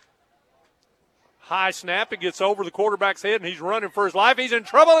 High snap. It gets over the quarterback's head, and he's running for his life. He's in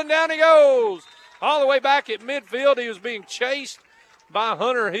trouble, and down he goes. All the way back at midfield. He was being chased by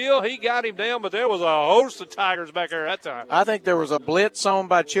Hunter Hill. He got him down, but there was a host of Tigers back there at that time. I think there was a blitz on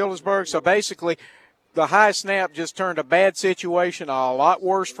by Childersburg, so basically the high snap just turned a bad situation a lot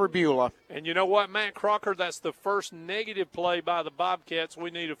worse for Beulah. And you know what, Matt Crocker, that's the first negative play by the Bobcats.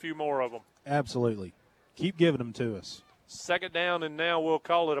 We need a few more of them. Absolutely. Keep giving them to us. Second down, and now we'll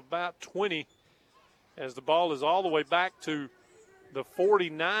call it about 20 as the ball is all the way back to the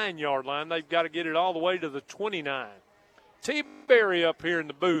 49-yard line. They've got to get it all the way to the 29. T. Berry up here in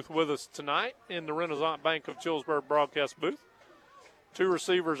the booth with us tonight in the Renaissance Bank of Childersburg broadcast booth. 2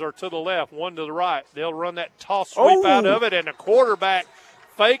 receivers are to the left, 1 to the right. They'll run that toss sweep out of it, and the quarterback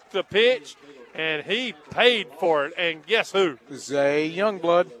faked the pitch, and he paid for it. And guess who? Zay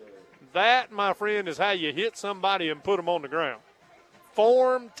Youngblood. That, my friend, is how you hit somebody and put them on the ground.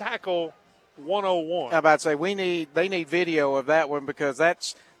 Form tackle 101. I'm about to say they need video of that one because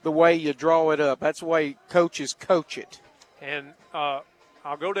that's the way you draw it up. That's the way coaches coach it. And I'll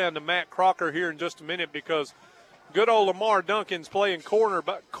go down to Matt Crocker here in just a minute because good old Lamar Duncan's playing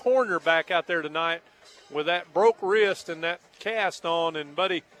cornerback out there tonight with that broke wrist and that cast on. And,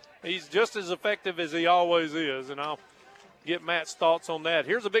 buddy, he's just as effective as he always is. And I'll get Matt's thoughts on that.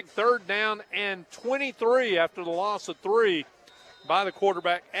 Here's a big 3rd down and 23 after the loss of 3 by the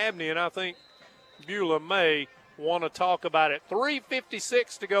quarterback, Abney. And I think Beulah may want to talk about it.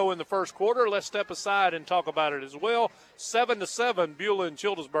 3:56 to go in the first quarter. Let's step aside and talk about it as well. 7-7, Beulah and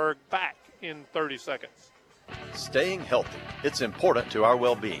Childersburg back in 30 seconds. Staying healthy, it's important to our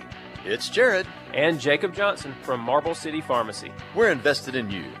well-being. It's Jared. And Jacob Johnson from Marble City Pharmacy. We're invested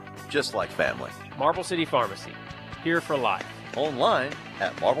in you, just like family. Marble City Pharmacy, here for life. Online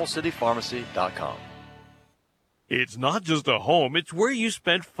at MarbleCityPharmacy.com. It's not just a home, it's where you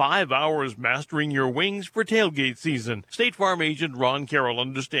spent 5 hours mastering your wings for tailgate season. State Farm agent Ron Carroll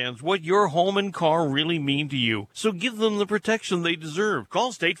understands what your home and car really mean to you, so give them the protection they deserve.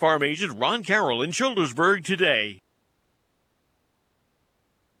 Call State Farm agent Ron Carroll in Childersburg today.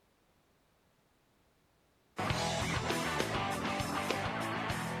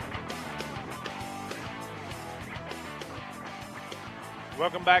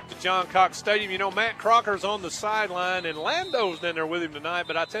 Welcome back to John Cox Stadium. You know, Matt Crocker's on the sideline, and Lando's in there with him tonight.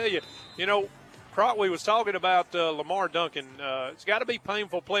 But I tell you, Croc, we was talking about Lamar Duncan. It's got to be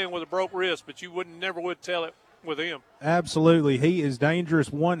painful playing with a broke wrist, but you never would tell it with him. Absolutely. He is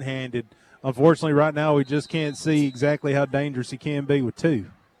dangerous one-handed. Unfortunately, right now we just can't see exactly how dangerous he can be with 2.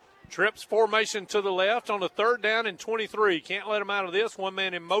 Trips formation to the left on the 3rd down and 23. Can't let him out of this. One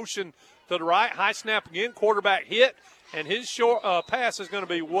man in motion to the right. High snap again. Quarterback hit, and his short pass is going to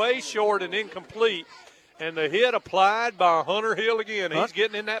be way short and incomplete. And the hit applied by Hunter Hill again. He's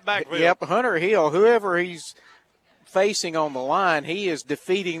getting in that backfield. Yep, Hunter Hill, whoever he's facing on the line, he is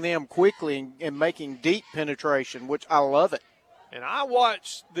defeating them quickly and making deep penetration, which I love it. And I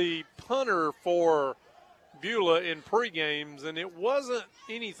watched the punter for Beulah in pre-games, and it wasn't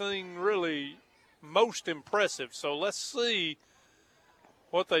anything really most impressive. So let's see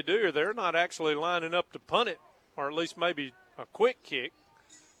what they do. They're not actually lining up to punt it, or at least maybe a quick kick,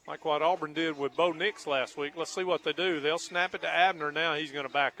 like what Auburn did with Bo Nix last week. Let's see what they do. They'll snap it to Abner. Now he's going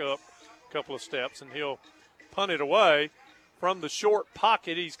to back up a couple of steps, and he'll punt it away from the short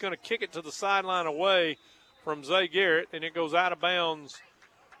pocket. He's going to kick it to the sideline away from Zay Garrett, and it goes out of bounds.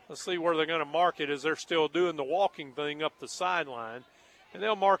 Let's see where they're going to mark it as they're still doing the walking thing up the sideline. And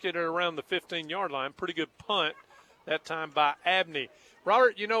they'll mark it at around the 15-yard line. Pretty good punt that time by Abney.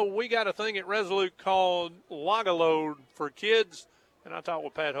 Robert, you know, we got a thing at Resolute called Log-A-Load for kids, and I talked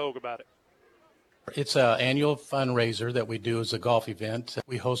with Pat Hogue about it. It's an annual fundraiser that we do as a golf event.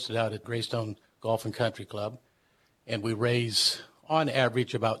 We host it out at Greystone Golf and Country Club, and we raise, on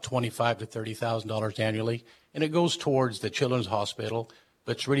average, about $25,000 to $30,000 annually, and it goes towards the Children's Hospital,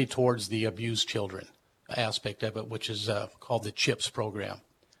 but it's really towards the abused children aspect of it, which is called the CHIPS program.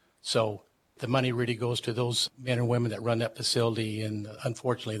 So the money really goes to those men and women that run that facility, and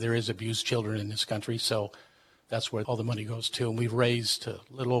unfortunately there is abused children in this country, so that's where all the money goes to. And we've raised a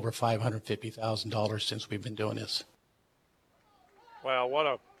little over $550,000 since we've been doing this. Wow,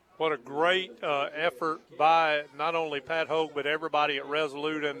 what a great effort by not only Pat Hogue, but everybody at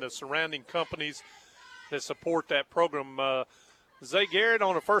Resolute and the surrounding companies that support that program. Zay Garrett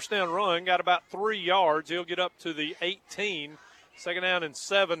on a first down run got about 3 yards. He'll get up to the 18, second down and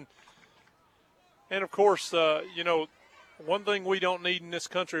 7. And, of course, you know, one thing we don't need in this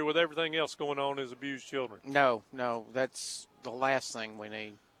country with everything else going on is abused children. No, that's the last thing we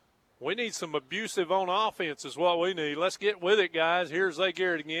need. We need some abusive on offense is what we need. Let's get with it, guys. Here's Zay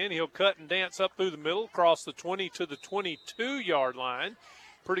Garrett again. He'll cut and dance up through the middle, across the 20 to the 22-yard line.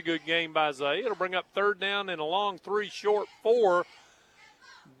 Pretty good game by Zay. It'll bring up third down and a long 3, short 4.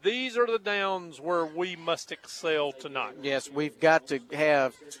 These are the downs where we must excel tonight. Yes, we've got to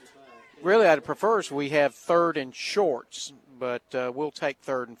have – really, I'd prefer we have third and shorts, but we'll take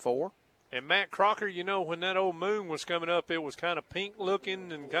 3rd and 4. And Matt Crocker, you know, when that old moon was coming up, it was kind of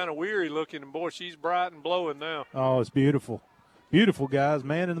pink-looking and kind of weary-looking, and, boy, she's bright and blowing now. Oh, it's beautiful. Beautiful, guys.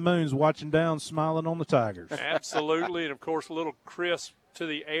 Man in the moon's watching down, smiling on the Tigers. Absolutely, and, of course, a little crisp to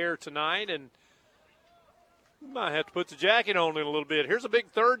the air tonight, and we might have to put the jacket on in a little bit. Here's a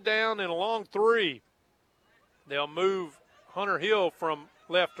big third down and a long 3. They'll move Hunter Hill from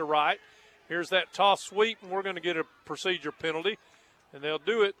left to right. Here's that toss sweep, and we're going to get a procedure penalty, and they'll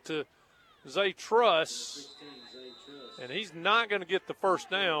do it to Zay Truss, and he's not going to get the first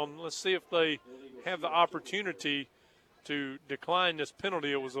down. Let's see if they have the opportunity to decline this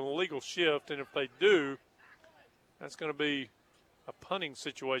penalty. It was an illegal shift, and if they do, that's going to be a punting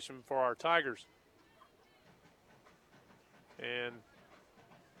situation for our Tigers. And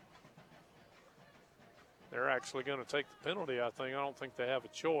they're actually going to take the penalty, I think. I don't think they have a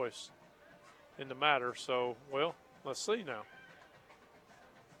choice in the matter. So, well, let's see now.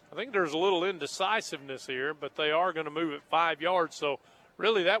 I think there's a little indecisiveness here, but they are going to move it 5 yards. So,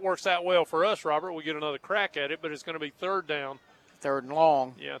 really, that works out well for us, Robert. We get another crack at it, but it's going to be third down. 3rd and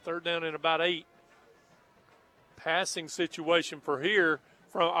long. Yeah, third down and about 8. Passing situation for here,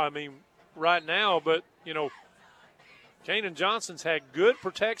 right now, but, you know, Kanan Johnson's had good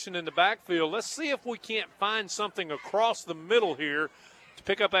protection in the backfield. Let's see if we can't find something across the middle here to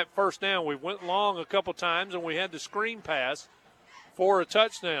pick up that first down. We went long a couple times, and we had the screen pass for a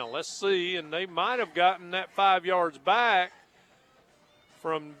touchdown. Let's see, and they might have gotten that 5 yards back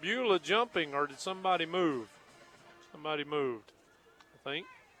from Beulah jumping, or did somebody move? Somebody moved, I think.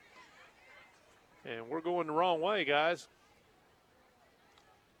 And we're going the wrong way, guys.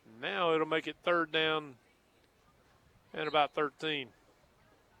 Now it'll make it third down and about 13.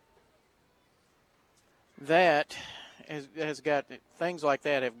 That has got – things like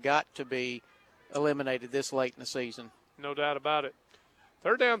that have got to be eliminated this late in the season. No doubt about it.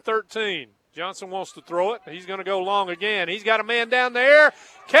 Third down, 13. Johnson wants to throw it. He's going to go long again. He's got a man down there.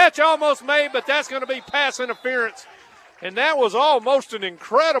 Catch almost made, but that's going to be pass interference. And that was almost an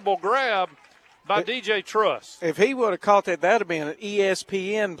incredible grab by DJ Truss. If he would have caught that, that would have been an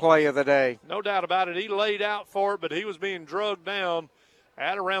ESPN play of the day. No doubt about it. He laid out for it, but he was being drugged down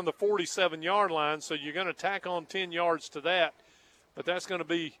at around the 47-yard line, so you're going to tack on 10 yards to that. But that's going to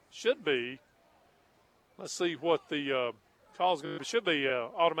be, should be, let's see what the Call's should be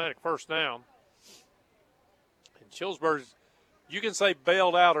automatic first down. And Childersburg, you can say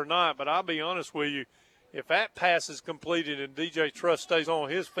bailed out or not, but I'll be honest with you, if that pass is completed and DJ Truss stays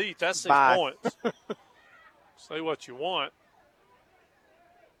on his feet, that's 6 points. Say what you want.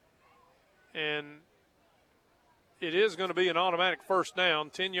 And it is going to be an automatic first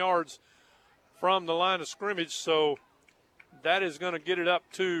down, 10 yards from the line of scrimmage, so that is going to get it up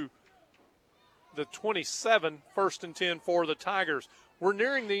to the 27, 1st and 10 for the Tigers. We're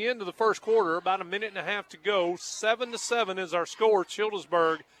nearing the end of the first quarter, about a minute and a half to go. 7-7 is our score,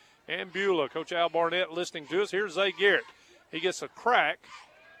 Childersburg and Beulah. Coach Al Barnett listening to us. Here's Zay Garrett. He gets a crack,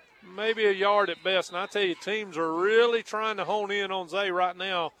 maybe a yard at best. And I tell you, teams are really trying to hone in on Zay right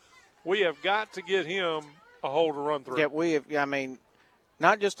now. We have got to get him a hole to run through. Yeah, I mean,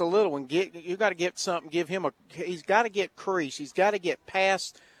 not just a little one. You got to get something. Give him he's got to get crease. He's got to get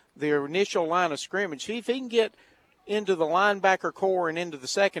past the initial line of scrimmage. If he can get into the linebacker core and into the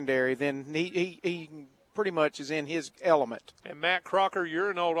secondary, then he pretty much is in his element. And Matt Crocker,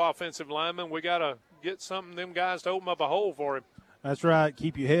 you're an old offensive lineman. We got to get some of them guys to open up a hole for him. That's right.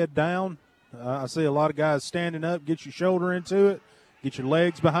 Keep your head down. I see a lot of guys standing up. Get your shoulder into it. Get your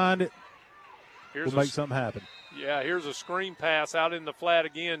legs behind it. We'll make something happen. Yeah, here's a screen pass out in the flat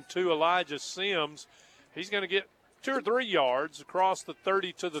again to Elijah Sims. He's going to get 2 or 3 yards across the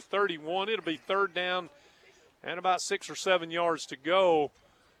 30 to the 31. It'll be third down and about 6 or 7 yards to go.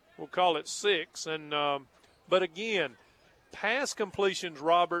 We'll call it 6. And but again, pass completions,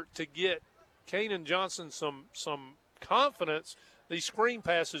 Robert, to get Kanan Johnson some confidence. These screen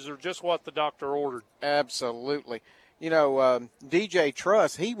passes are just what the doctor ordered. Absolutely. You know, DJ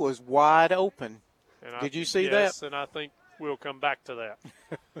Truss, he was wide open. Did you see that? Yes, and I think we'll come back to that.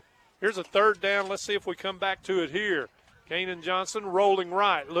 Here's a third down. Let's see if we come back to it here. Kanan Johnson rolling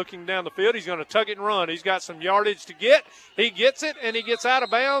right, looking down the field. He's going to tuck it and run. He's got some yardage to get. He gets it, and he gets out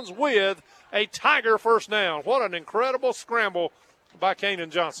of bounds with a Tiger first down. What an incredible scramble by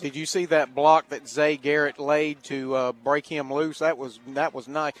Kanan Johnson. Did you see that block that Zay Garrett laid to break him loose? That was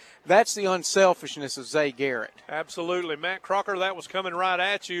nice. That's the unselfishness of Zay Garrett. Absolutely. Matt Crocker, that was coming right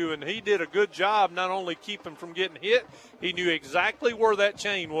at you, and he did a good job not only keeping from getting hit, he knew exactly where that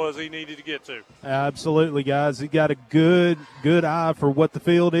chain was he needed to get to. Absolutely, guys. He got a good eye for what the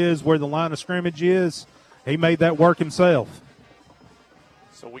field is, where the line of scrimmage is. He made that work himself.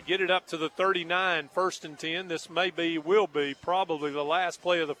 So we get it up to the 39, 1st and 10. This will be probably the last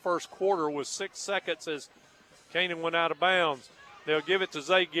play of the first quarter with 6 seconds as Kanan went out of bounds. They'll give it to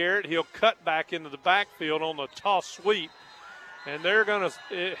Zay Garrett. He'll cut back into the backfield on the toss sweep. And they're going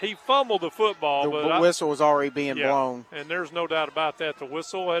to – he fumbled the football. The whistle was already being blown. And there's no doubt about that. The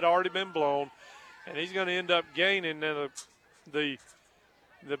whistle had already been blown. And he's going to end up gaining. And the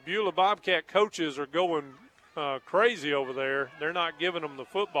Beulah Bobcat coaches are going crazy over there. They're not giving them the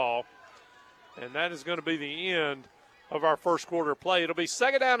football. And that is going to be the end of our first quarter play. It'll be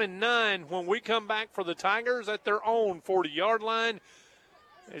 2nd down and 9 when we come back for the Tigers at their own 40-yard line.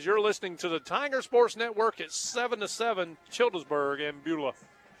 As you're listening to the Tiger Sports Network at 7-7, Childersburg and Beulah.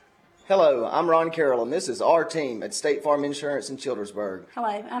 Hello, I'm Ron Carroll, and this is our team at State Farm Insurance in Childersburg. Hello,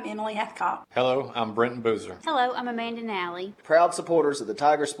 I'm Emily Hathcock. Hello, I'm Brenton Boozer. Hello, I'm Amanda Nally. Proud supporters of the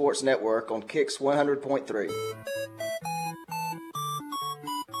Tiger Sports Network on Kicks 100.3.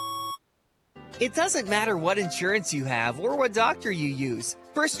 It doesn't matter what insurance you have or what doctor you use.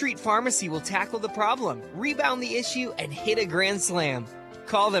 First Street Pharmacy will tackle the problem, rebound the issue, and hit a grand slam.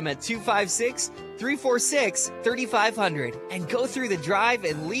 Call them at 256-346-3500 and go through the drive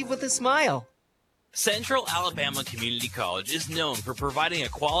and leave with a smile. Central Alabama Community College is known for providing a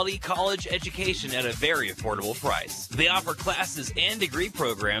quality college education at a very affordable price. They offer classes and degree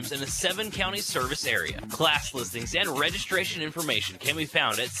programs in a 7-county service area. Class listings and registration information can be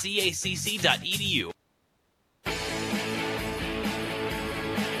found at cacc.edu.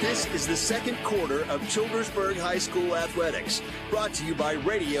 This is the second quarter of Childersburg High School Athletics, brought to you by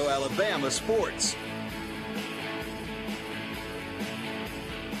Radio Alabama Sports.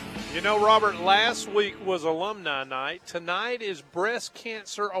 You know, Robert, last week was Alumni Night. Tonight is Breast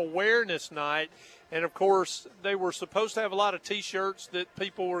Cancer Awareness Night. And, of course, they were supposed to have a lot of T-shirts that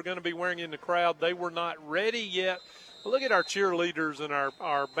people were going to be wearing in the crowd. They were not ready yet. But look at our cheerleaders and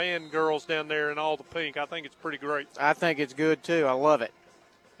our band girls down there in all the pink. I think it's pretty great. I think it's good, too. I love it.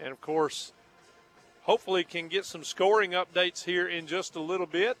 And, of course, hopefully can get some scoring updates here in just a little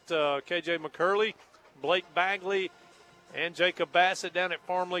bit. KJ McCurley, Blake Bagley, and Jacob Bassett down at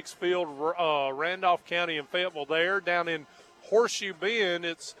Farm Leagues Field, Randolph County and Fayetteville there. Down in Horseshoe Bend,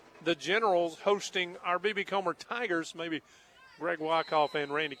 it's the Generals hosting our B.B. Comer Tigers. Maybe Greg Wyckoff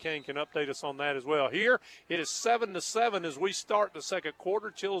and Randy Kane can update us on that as well. Here, it is 7-7 as we start the second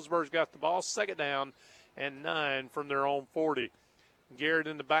quarter. Childersburg's got the ball, second down and 9 from their own 40. Garrett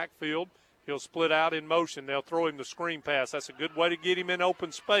in the backfield. He'll split out in motion. They'll throw him the screen pass. That's a good way to get him in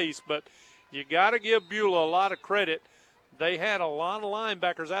open space, but you got to give Beulah a lot of credit. They had a lot of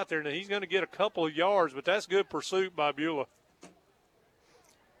linebackers out there, and he's going to get a couple of yards, but that's good pursuit by Beulah.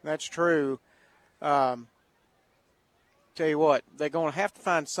 That's true. Tell you what, they're going to have to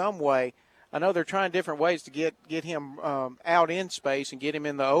find some way. I know they're trying different ways to get him out in space and get him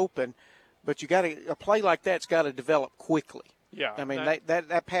in the open, but a play like that's got to develop quickly. Yeah, I mean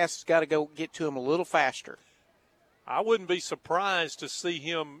that pass has got to go get to him a little faster. I wouldn't be surprised to see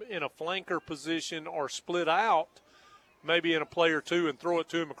him in a flanker position or split out, maybe in a play or two, and throw it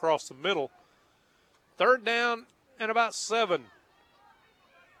to him across the middle. Third down and about 7.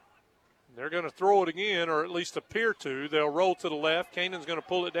 They're going to throw it again, or at least appear to. They'll roll to the left. Canaan's going to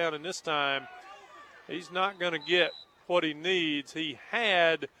pull it down, and this time he's not going to get what he needs. He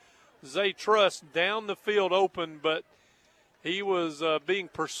had Zay Truss down the field open, but he was being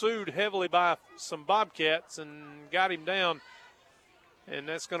pursued heavily by some Bobcats and got him down, and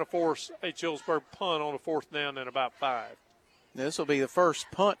that's going to force a Childersburg punt on a 4th down and about 5. This will be the first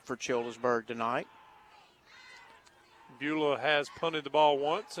punt for Childersburg tonight. Beulah has punted the ball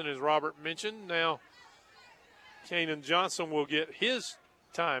once, and as Robert mentioned, now Kanan Johnson will get his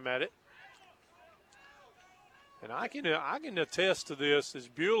time at it. And I can attest to this, as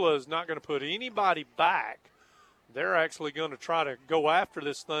Beulah is not going to put anybody back. They're actually going to try to go after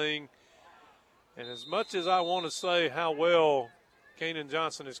this thing. And as much as I want to say how well Kanan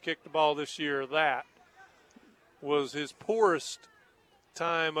Johnson has kicked the ball this year, that was his poorest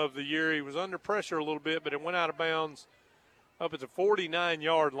time of the year. He was under pressure a little bit, but it went out of bounds up at the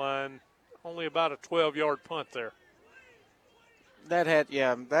 49-yard line, only about a 12-yard punt there.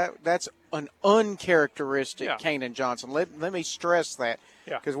 That's an uncharacteristic Kanan Johnson. Let me stress that,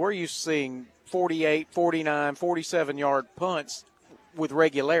 because we're used to seeing 48, 49, 47-yard punts with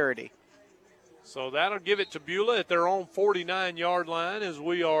regularity. So that'll give it to Beulah at their own 49-yard line as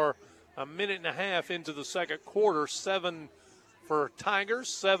we are a minute and a half into the second quarter. 7 for Tigers,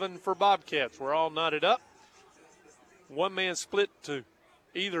 7 for Bobcats. We're all knotted up. One man split to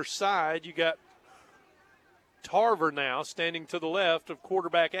either side. You got Tarver now standing to the left of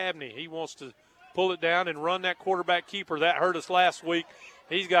quarterback Abney. He wants to pull it down and run that quarterback keeper. That hurt us last week.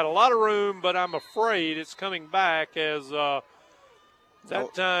 He's got a lot of room, but I'm afraid it's coming back as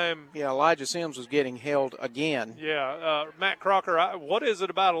time. Yeah, Elijah Sims was getting held again. Yeah, Matt Crocker, what is it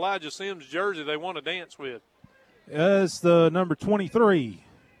about Elijah Sims' jersey they want to dance with? It's the number 23,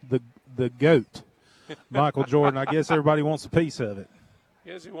 the GOAT, Michael Jordan. I guess everybody wants a piece of it.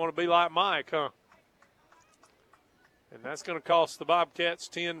 Guess you want to be like Mike, huh? And that's going to cost the Bobcats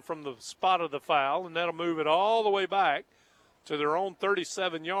 10 from the spot of the foul, and that'll move it all the way back to their own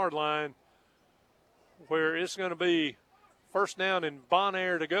 37-yard line, where it's going to be first down and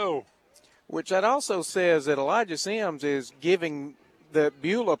Bonaire to go. Which that also says that Elijah Sims is giving the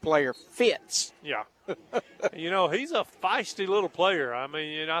Beulah player fits. Yeah. He's a feisty little player. I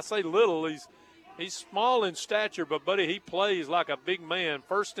mean, I say little, he's small in stature, but, buddy, he plays like a big man.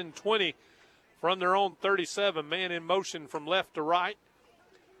 1st and 20 from their own 37, man in motion from left to right.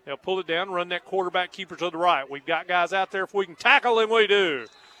 They'll pull it down, run that quarterback keeper to the right. We've got guys out there. If we can tackle him, we do.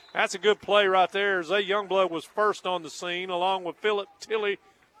 That's a good play right there. Zay Youngblood was first on the scene along with Philip Tilley,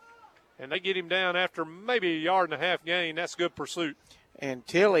 and they get him down after maybe a yard and a half gain. That's good pursuit. And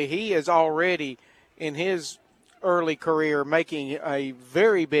Tilley, he is already in his early career making a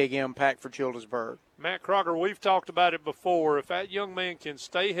very big impact for Childersburg. Matt Crocker, we've talked about it before. If that young man can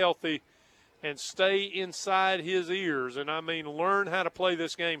stay healthy and stay inside his ears, and I mean learn how to play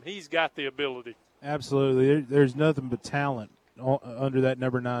this game, he's got the ability. Absolutely. There's nothing but talent under that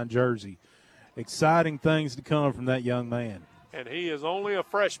number 9 jersey. Exciting things to come from that young man. And he is only a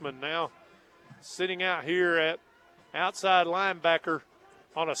freshman now, sitting out here at outside linebacker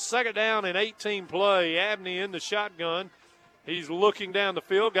on a 2nd down and 18 play. Abney in the shotgun. He's looking down the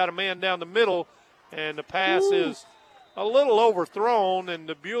field, got a man down the middle, and the pass is a little overthrown, and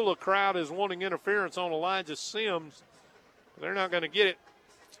the Beulah crowd is wanting interference on Elijah Sims. They're not going to get it.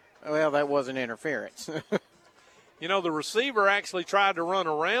 Well, that wasn't interference. The receiver actually tried to run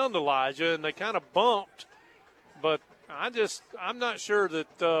around Elijah, and they kind of bumped. But I'm not sure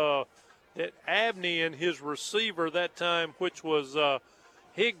that that Abney and his receiver that time, which was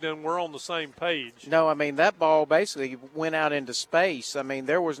Higdon, were on the same page. No, I mean, that ball basically went out into space. I mean,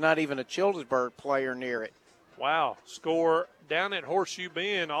 there was not even a Childersburg player near it. Wow. Score down at Horseshoe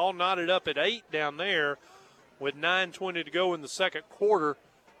Bend, all knotted up at 8 down there. with 9:20 to go in the second quarter.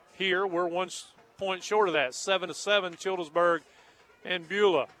 Here, we're 1 point short of that, 7-7, Childersburg and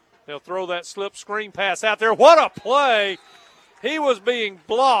Beulah. They'll throw that slip screen pass out there. What a play! He was being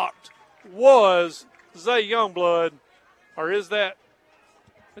blocked. Was Zay Youngblood, or is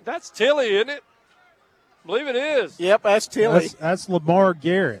that's Tilly, isn't it? I believe it is. Yep, that's Tilly. That's Lamar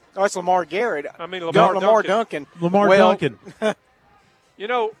Garrett. Oh, it's Lamar Garrett. I mean, Lamar Duncan. Lamar Duncan. You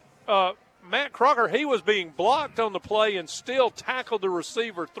know, Matt Crocker, he was being blocked on the play and still tackled the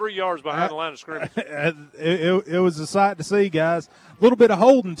receiver 3 yards behind the line of scrimmage. It was a sight to see, guys. A little bit of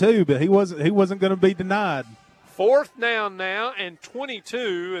holding too, but he wasn't going to be denied. 4th down now and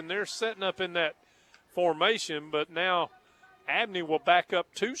 22, and they're setting up in that formation. But now Abney will back up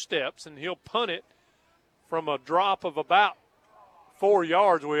 2 steps, and he'll punt it from a drop of about 4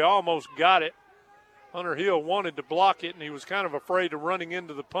 yards. We almost got it. Hunter Hill wanted to block it, and he was kind of afraid of running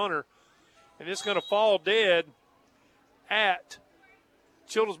into the punter. And it's going to fall dead at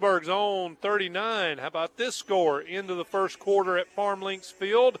Childersburg's own 39. How about this score? Into the first quarter at Farm Links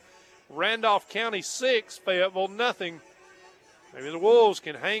Field. Randolph County 6, Fayetteville nothing. Maybe the Wolves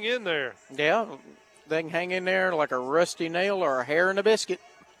can hang in there. Yeah, they can hang in there like a rusty nail or a hair in a biscuit.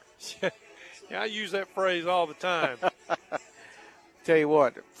 Yeah, I use that phrase all the time. Tell you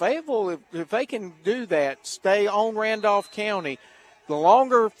what, Fayetteville, if they can do that, stay on Randolph County, the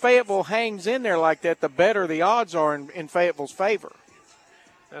longer Fayetteville hangs in there like that, the better the odds are in Fayetteville's favor.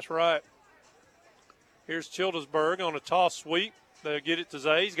 That's right. Here's Childersburg on a toss sweep. They'll get it to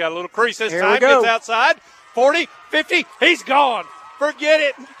Zay. He's got a little crease this time. Gets outside. 40, 50. He's gone. Forget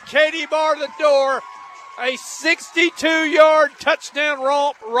it. Katie barred the door. A 62-yard touchdown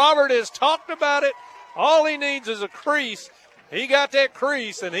romp. Robert has talked about it. All he needs is a crease. He got that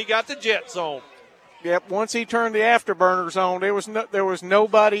crease, and he got the jet zone. Yep, once he turned the afterburners on, there was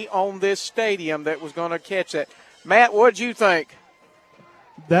nobody on this stadium that was going to catch that. Matt, what'd you think?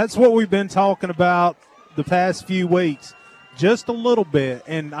 That's what we've been talking about the past few weeks, just a little bit.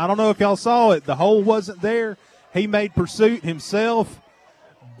 And I don't know if y'all saw it. The hole wasn't there. He made pursuit himself.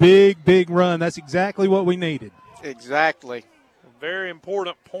 Big run. That's exactly what we needed. Exactly. A very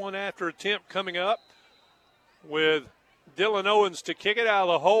important point after attempt coming up with Dylan Owens to kick it out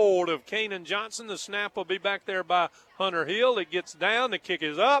of the hold of Kanan Johnson. The snap will be back there by Hunter Hill. It gets down. The kick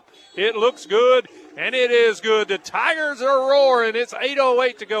is up. It looks good, and it is good. The Tigers are roaring. It's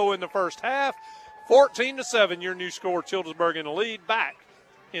 8:08 to go in the first half. 14-7, your new score. Childersburg in the lead. Back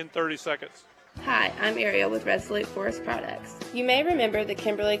in 30 seconds. Hi, I'm Ariel with Resolute Forest Products. You may remember the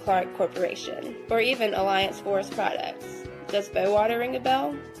Kimberly-Clark Corporation, or even Alliance Forest Products. Does Bowater ring a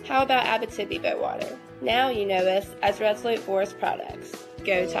bell? How about Abitibi Bowater? Now you know us as Resolute Forest Products.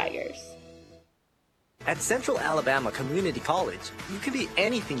 Go Tigers. At Central Alabama Community College, you can be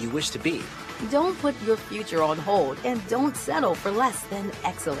anything you wish to be. Don't put your future on hold and don't settle for less than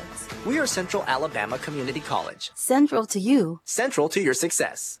excellence. We are Central Alabama Community College. Central to you. Central to your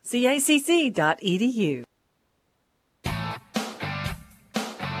success. CACC.edu.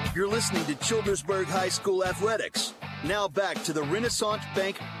 You're listening to Childersburg High School Athletics. Now back to the Renaissance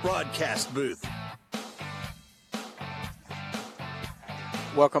Bank broadcast booth.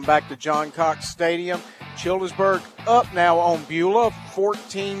 Welcome back to John Cox Stadium. Childersburg up now on Beulah,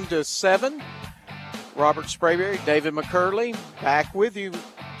 14-7. Robert Sprayberry, David McCurley, back with you.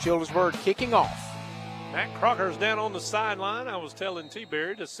 Childersburg kicking off. Matt Crocker's down on the sideline. I was telling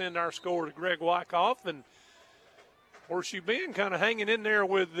T-Berry to send our score to Greg Wyckoff, and Horseshoe Bend kind of hanging in there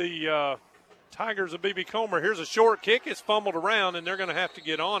with the Tigers of B.B. Comer. Here's a short kick. It's fumbled around, and they're going to have to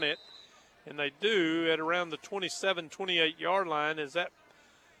get on it. And they do at around the 27, 28-yard line as that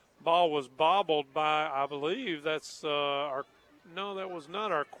ball was bobbled by, I believe that's that was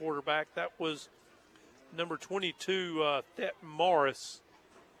not our quarterback. That was number 22, Thet Morris,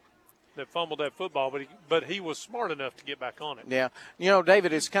 that fumbled that football, but he was smart enough to get back on it. Yeah. You know,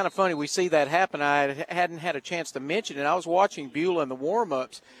 David, it's kind of funny. We see that happen. I hadn't had a chance to mention it. I was watching Beulah in the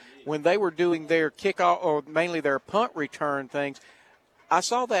warm-ups when they were doing their kickoff, or mainly their punt return things. I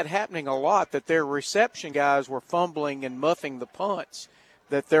saw that happening a lot, that their reception guys were fumbling and muffing the punts,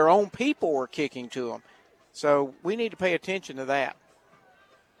 that their own people were kicking to them. So we need to pay attention to that.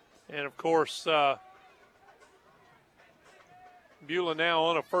 And, of course, Beulah now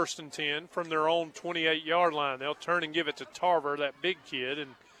on a 1st and 10 from their own 28-yard line. They'll turn and give it to Tarver, that big kid,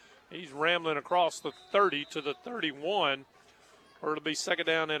 and he's rambling across the 30 to the 31, or it'll be second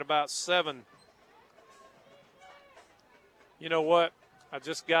down at about 7. You know what? I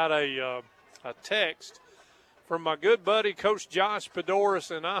just got a text from my good buddy, Coach Josh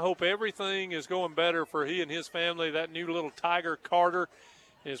Padoris, and I hope everything is going better for he and his family. That new little Tiger, Carter,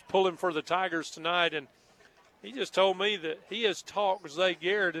 is pulling for the Tigers tonight. And He just told me that he has talked Zay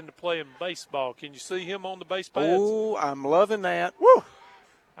Garrett into playing baseball. Can you see him on the base paths? Oh, I'm loving that. Woo!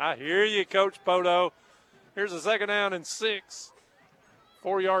 I hear you, Coach Poto. Here's a 2nd down and 6.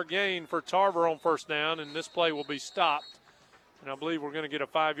 4-yard gain for Tarver on 1st down, and this play will be stopped. And I believe we're going to get a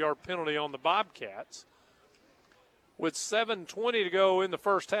 5-yard penalty on the Bobcats. With 7:20 to go in the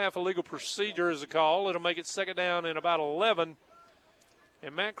first half, illegal procedure is a call. It'll make it 2nd down and about 11.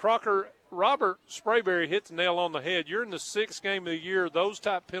 And Matt Crocker, Robert Sprayberry hit the nail on the head. You're in the 6th game of the year. Those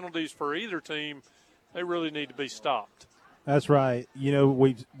type penalties for either team, they really need to be stopped. That's right. You know,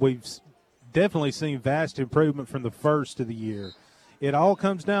 we've definitely seen vast improvement from the first of the year. It all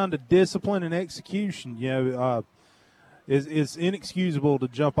comes down to discipline and execution. You know, it's inexcusable to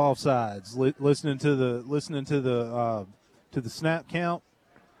jump off sides. Listening to the snap count,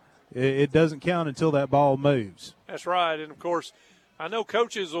 it doesn't count until that ball moves. That's right. And of course, I know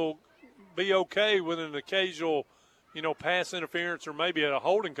coaches will be okay with an occasional, pass interference or maybe a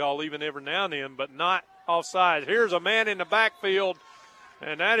holding call even every now and then, but not offside. Here's a man in the backfield,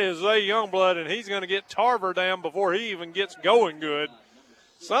 and that is Zay Youngblood, and he's going to get Tarver down before he even gets going good.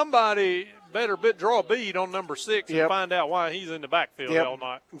 Somebody better draw a bead on number 6 and find out why he's in the backfield all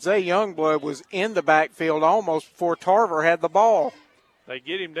night. Zay Youngblood was in the backfield almost before Tarver had the ball. They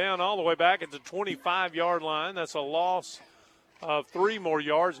get him down all the way back at the 25-yard line. That's a loss of 3 more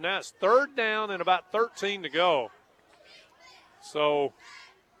yards. Now it's 3rd down and about 13 to go. So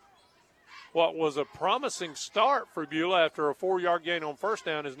what was a promising start for Beulah after a 4-yard gain on 1st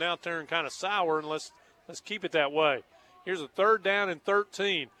down is now turned kind of sour, and let's keep it that way. Here's a 3rd down and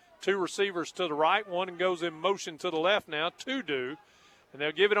 13. 2 receivers to the right. One goes in motion to the left now. 2 do. And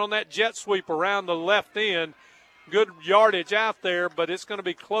they'll give it on that jet sweep around the left end. Good yardage out there, but it's going to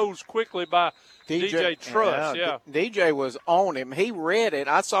be closed quickly by DJ Truss. Yeah. DJ was on him. He read it.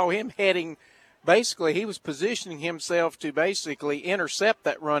 I saw him heading. Basically, he was positioning himself to basically intercept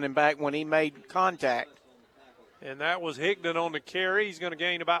that running back when he made contact. And that was Higdon on the carry. He's going to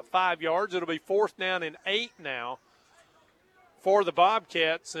gain about 5 yards. It'll be 4th down and 8 now for the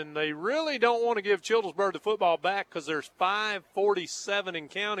Bobcats, and they really don't want to give Childersburg the football back because there's 5:47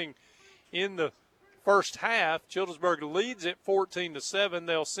 and counting in the first half. Childersburg leads it 14-7.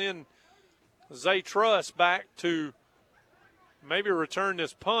 They'll send Zay Truss back to maybe return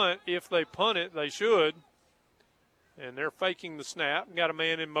this punt. If they punt it, they should. And they're faking the snap. Got a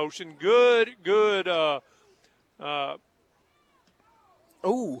man in motion. Good. Childersburg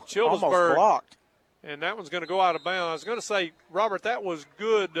almost blocked. And that one's going to go out of bounds. I was going to say, Robert, that was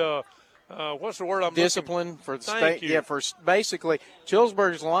good. What's the word I'm discipline looking for Thank you. Yeah, for basically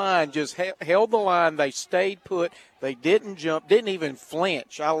Childersburg's line just held the line. They stayed put. They didn't jump, didn't even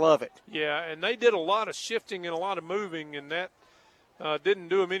flinch. I love it. Yeah, and they did a lot of shifting and a lot of moving, and that didn't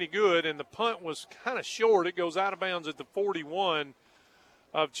do them any good. And the punt was kind of short. It goes out of bounds at the 41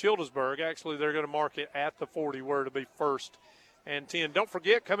 of Childersburg. Actually, they're going to mark it at the 40 where it'll be 1st and 10. Don't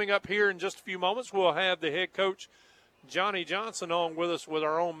forget, coming up here in just a few moments, we'll have the head coach, Johnny Johnson, on with us with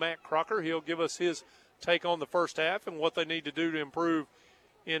our own Matt Crocker. He'll give us his take on the first half and what they need to do to improve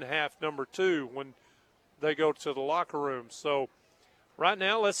in half number 2 when they go to the locker room. So right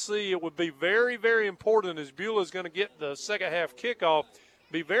now, let's see. It would be very, very important as Beulah is going to get the second half kickoff.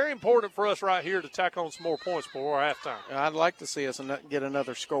 Be very important for us right here to tack on some more points before halftime. I'd like to see us get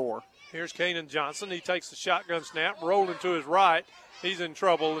another score. Here's Kanan Johnson. He takes the shotgun snap, rolling to his right. He's in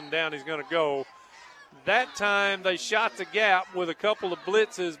trouble, and down he's going to go. That time they shot the gap with a couple of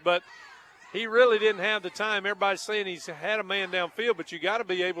blitzes, but he really didn't have the time. Everybody's saying he's had a man downfield, but you got to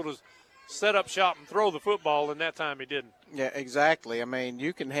be able to set up shop and throw the football, and that time he didn't. Yeah, exactly. I mean,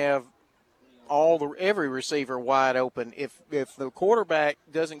 you can have every receiver wide open. If the quarterback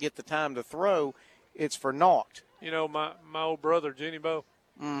doesn't get the time to throw, it's for naught. You know, my old brother, Jenny Bo,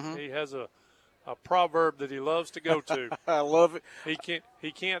 he has a proverb that he loves to go to. I love it.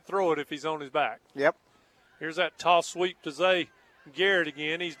 He can't throw it if he's on his back. Yep. Here's that toss sweep to Zay Garrett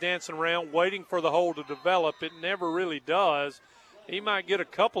again. He's dancing around waiting for the hole to develop. It never really does. He might get a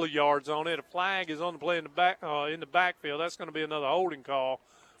couple of yards on it. A flag is on the play in the backfield. That's going to be another holding call,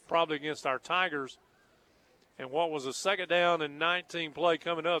 probably against our Tigers. And what was a 2nd down and 19 play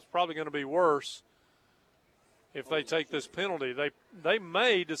coming up is probably going to be worse if they take this penalty. They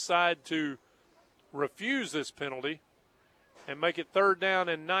may decide to refuse this penalty and make it 3rd down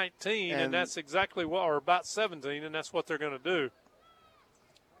and 19, and that's exactly what, or about 17, and that's what they're going to do.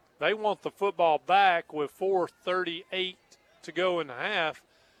 They want the football back with 4:38 to go in the half.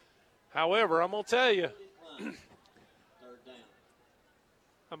 However, I'm going to tell you,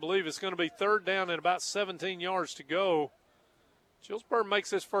 I believe it's going to be 3rd down and about 17 yards to go. Childersburg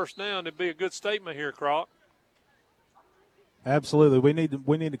makes this 1st down. It'd be a good statement here, Croc. Absolutely.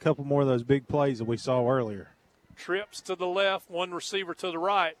 We need a couple more of those big plays that we saw earlier. Trips to the left, one receiver to the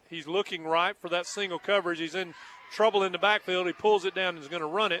right. He's looking right for that single coverage. He's in trouble in the backfield. He pulls it down and is going to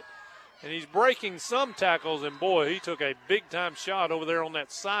run it. And he's breaking some tackles, and, boy, he took a big-time shot over there on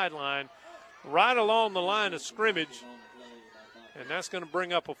that sideline right along the line of scrimmage. And that's going to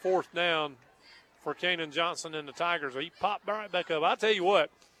bring up a 4th down for Kanan Johnson and the Tigers. He popped right back up. I tell you what,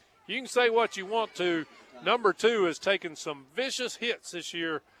 you can say what you want to. Number 2 has taken some vicious hits this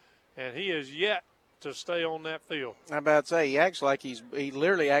year, and he is yet to stay on that field. I'm about to say, he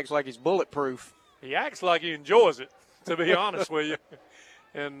literally acts like he's bulletproof. He acts like he enjoys it, to be honest with you.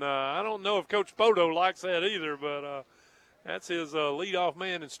 And I don't know if Coach Bodo likes that either, but that's his leadoff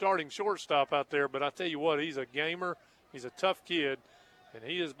man and starting shortstop out there. But I tell you what, he's a gamer. He's a tough kid, and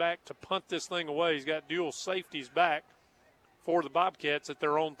he is back to punt this thing away. He's got dual safeties back for the Bobcats at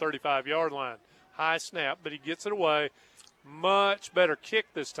their own 35-yard line. High snap, but he gets it away. Much better kick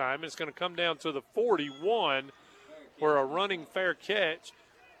this time. It's going to come down to the 41 where a running fair catch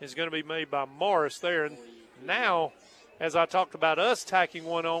is going to be made by Morris there. And now, as I talked about us tacking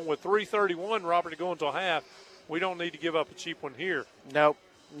one on with 3:31, Robert, to go until half, we don't need to give up a cheap one here. Nope.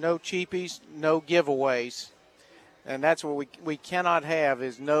 No cheapies, no giveaways. And that's what we cannot have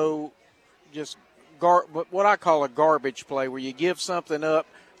is no just what I call a garbage play where you give something up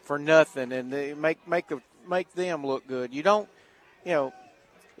for nothing and they make them look good. You don't,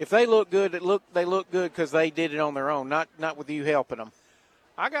 if they look good, they look good because they did it on their own, not with you helping them.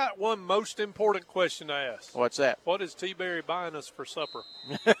 I got one most important question to ask. What's that? What is T-Berry buying us for supper?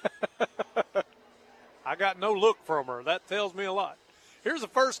 I got no look from her. That tells me a lot. Here's a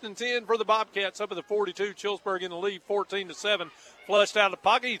 1st and 10 for the Bobcats up at the 42. Chillsburg in the lead, 14-7. Flushed out of the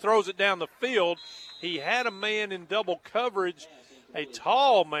pocket. He throws it down the field. He had a man in double coverage, a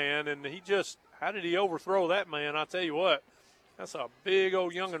tall man, and how did he overthrow that man? I tell you what, that's a big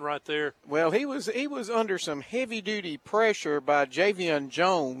old youngin right there. Well, he was under some heavy-duty pressure by Javion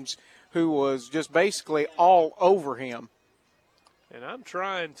Jones, who was just basically all over him. And I'm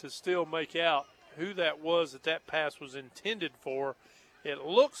trying to still make out who that was that pass was intended for. It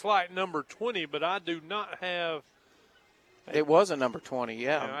looks like number 20, but I do not have. It was a number 20,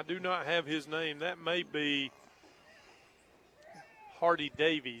 yeah. I do not have his name. That may be Hardy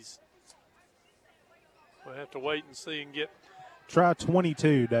Davies. We'll have to wait and see and get. Try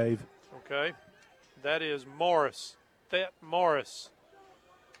 22, Dave. Okay. That is Morris. Thet Morris.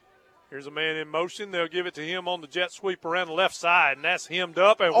 Here's a man in motion. They'll give it to him on the jet sweep around the left side, and that's hemmed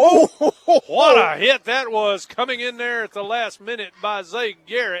up. And what a hit that was coming in there at the last minute by Zay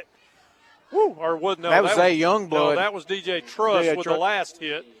Garrett. That was Zay Youngblood. No, that was DJ Truss with the last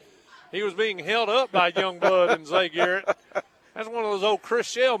hit. He was being held up by Youngblood and Zay Garrett. That's one of those old Chris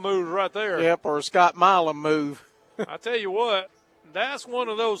Shell moves right there. Yep, or a Scott Milam move. I tell you what, that's one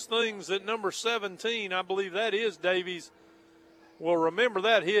of those things that number 17, I believe that is Davies, will remember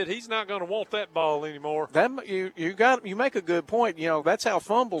that hit. He's not going to want that ball anymore. You make a good point. That's how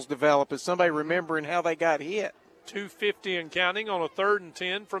fumbles develop, is somebody remembering how they got hit. 2:50 and counting on a 3rd and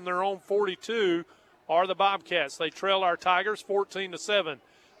 10 from their own 42 are the Bobcats. They trail our Tigers 14-7.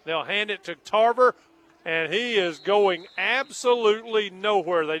 They'll hand it to Tarver, and he is going absolutely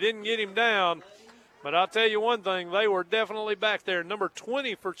nowhere. They didn't get him down, but I'll tell you one thing, they were definitely back there. Number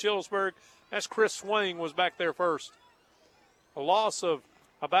 20 for Chillsburg, that's Chris Swain, was back there first. A loss of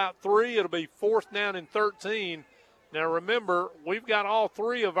about 3. It'll be 4th down and 13. Now remember, we've got all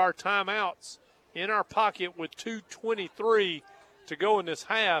 3 of our timeouts in our pocket with 2:23 to go in this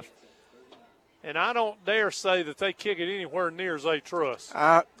half. And I don't dare say that they kick it anywhere near Zay Truss.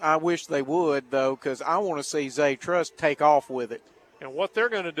 I wish they would, though, because I want to see Zay Truss take off with it. And what they're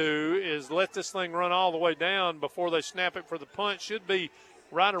going to do is let this thing run all the way down before they snap it for the punt. Should be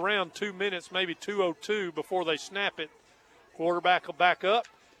right around 2 minutes, maybe 2:02 before they snap it. Quarterback will back up,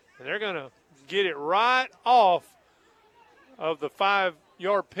 and they're going to get it right off of the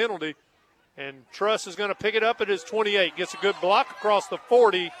 5-yard penalty. And Truss is going to pick it up at his 28. Gets a good block across the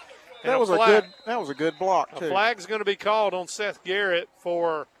 40. That was a good block, too. A flag's going to be called on Seth Garrett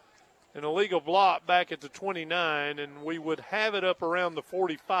for an illegal block back at the 29, and we would have it up around the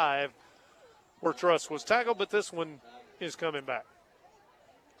 45 where Truss was tackled, but this one is coming back.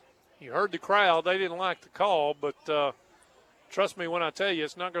 You heard the crowd. They didn't like the call, but trust me when I tell you,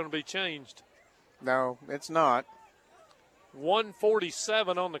 it's not going to be changed. No, it's not.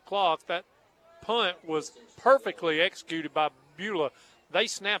 1:47 on the clock. That punt was perfectly executed by Beulah. They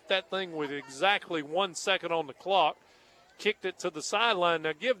snapped that thing with exactly 1 second on the clock, kicked it to the sideline.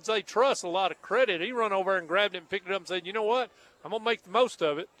 Now, give Zay Truss a lot of credit. He run over and grabbed it and picked it up and said, you know what, I'm going to make the most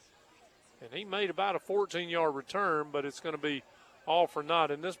of it. And he made about a 14-yard return, but it's going to be all for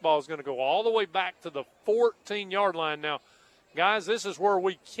naught. And this ball is going to go all the way back to the 14-yard line. Now, guys, this is where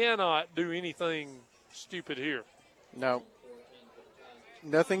we cannot do anything stupid here. No.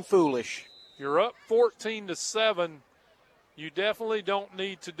 Nothing foolish. You're up 14-7. You definitely don't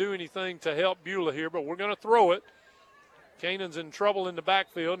need to do anything to help Beulah here, but we're going to throw it. Canaan's in trouble in the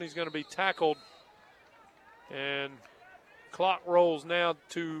backfield, and he's going to be tackled. And clock rolls now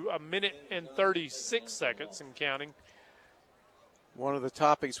to 1 minute and 36 seconds and counting. One of the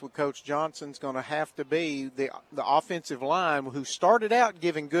topics with Coach Johnson's going to have to be the offensive line, who started out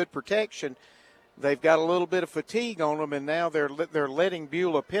giving good protection. They've got a little bit of fatigue on them, and now they're letting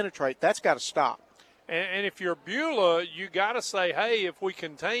Beulah penetrate. That's got to stop. And if you're Beulah, you got to say, hey, if we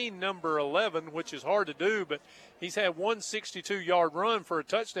contain number 11, which is hard to do, but he's had one 62-yard run for a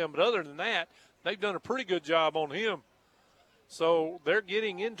touchdown. But other than that, they've done a pretty good job on him. So they're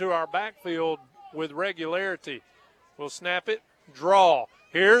getting into our backfield with regularity. We'll snap it, draw.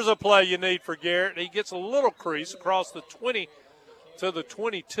 Here's a play you need for Garrett. He gets a little crease across the 20 to the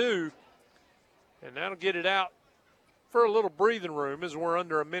 22, and that'll get it out for a little breathing room as we're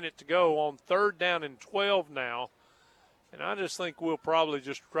under a minute to go on 3rd down and 12 now. And I just think we'll probably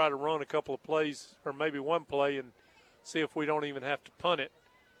just try to run a couple of plays or maybe one play and see if we don't even have to punt it.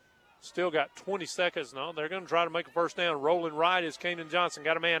 Still got 20 seconds now. They're going to try to make a first down. Rolling right is Kanan Johnson.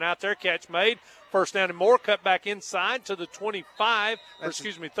 Got a man out there. Catch made. First down and more. Cut back inside to the 25,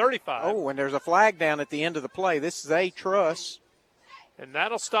 35. Oh, and there's a flag down at the end of the play. This is a truss. And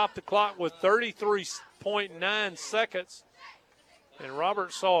that'll stop the clock with 33.9 seconds. And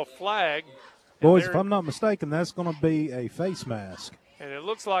Robert saw a flag. Boys, if I'm not mistaken, that's going to be a face mask. And it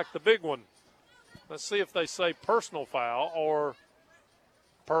looks like the big one. Let's see if they say personal foul or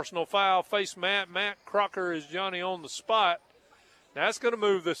personal foul. Face Matt Crocker is Johnny on the spot. That's going to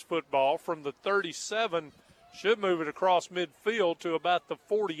move this football from the 37. Should move it across midfield to about the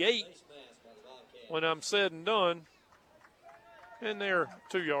 48 when I'm said and done. And they're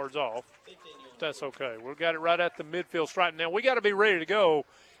 2 yards off. That's okay. We've got it right at the midfield stripe. Now, we got to be ready to go,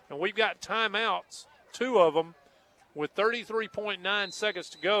 and we've got timeouts, 2 of them, with 33.9 seconds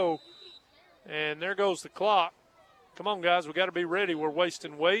to go. And there goes the clock. Come on, guys. We got to be ready. We're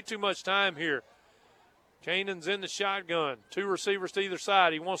wasting way too much time here. Canaan's in the shotgun. 2 receivers to either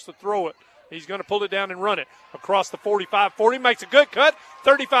side. He wants to throw it. He's going to pull it down and run it across the 45-40. Makes a good cut.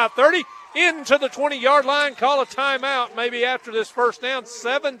 35-30. Into the 20-yard line. Call a timeout maybe after this first down.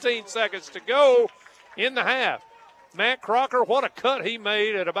 17 seconds to go in the half. Matt Crocker, what a cut he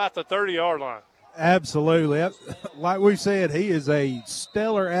made at about the 30-yard line. Absolutely. Like we said, he is a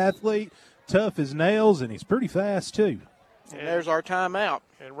stellar athlete, tough as nails, and he's pretty fast too. And there's our timeout.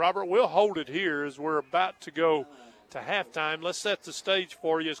 And, Robert, we'll hold it here as we're about to go to halftime. Let's set the stage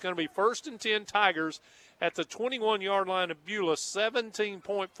for you. It's going to be 1st and 10 Tigers at the 21-yard line of Beulah,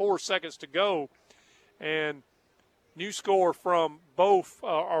 17.4 seconds to go. And new score from both,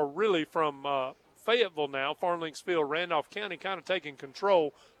 are really from Fayetteville now, Farmlinks Field, Randolph County kind of taking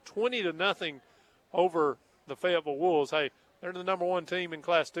control, 20-0 over the Fayetteville Wolves. Hey, they're the number 1 team in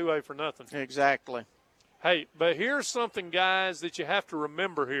Class 2A for nothing. Exactly. Hey, but here's something, guys, that you have to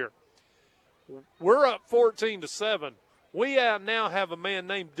remember here. We're up 14-7. We now have a man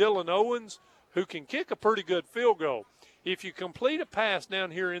named Dylan Owens who can kick a pretty good field goal. If you complete a pass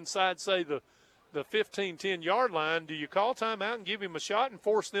down here inside, say, the 15-10-yard line, do you call timeout and give him a shot and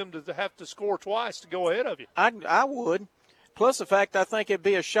force them to have to score twice to go ahead of you? I would. Plus the fact I think it'd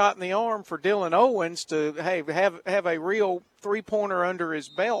be a shot in the arm for Dylan Owens to have a real three-pointer under his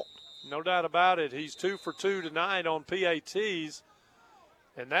belt. No doubt about it. He's 2 for 2 tonight on PATs,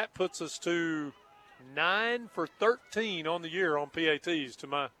 and that puts us to 9 for 13 on the year on PATs to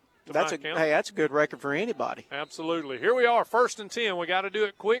my count. Hey, that's a good record for anybody. Absolutely. Here we are, 1st and 10. We got to do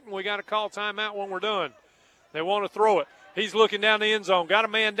it quick, and we got to call timeout when we're done. They want to throw it. He's looking down the end zone. Got a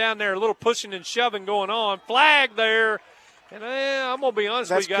man down there, a little pushing and shoving going on. Flag there. And I'm going to be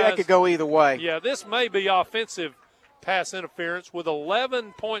honest with you guys. That could go either way. Yeah, this may be offensive pass interference with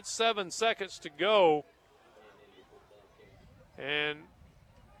 11.7 seconds to go. And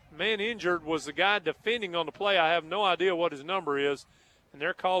man injured was the guy defending on the play. I have no idea what his number is. And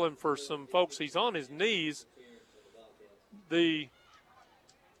they're calling for some folks. He's on his knees. I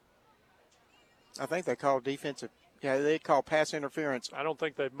think they call defensive. Yeah, they call pass interference. I don't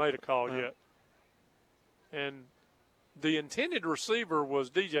think they've made a call yet. And the intended receiver was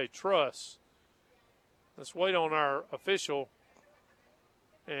DJ Truss. Let's wait on our official.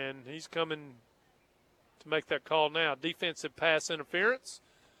 And he's coming to make that call now. Defensive pass interference.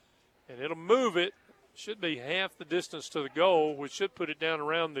 And it'll move it. Should be half the distance to the goal, which should put it down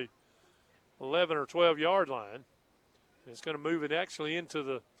around the 11 or 12-yard line. It's going to move it actually into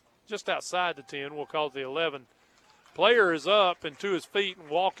the just outside the 10. We'll call it the 11. Player is up and to his feet and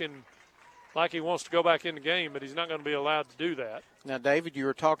walking like he wants to go back in the game, but he's not going to be allowed to do that. Now, David, you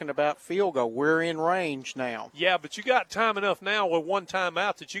were talking about field goal. We're in range now. Yeah, but you got time enough now with one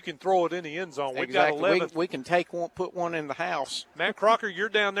timeout that you can throw it in the end zone. We've got 11. We can take one, put one in the house. Matt Crocker, you're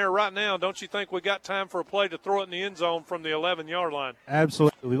down there right now. Don't you think we got time for a play to throw it in the end zone from the 11-yard line?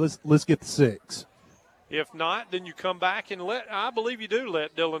 Absolutely. Let's get the 6. If not, then you come back and I believe you do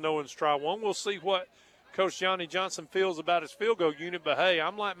let Dylan Owens try one. We'll see what Coach Johnny Johnson feels about his field goal unit. But, hey,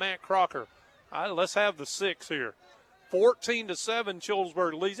 I'm like Matt Crocker. Let's have the 6 here. 14-7,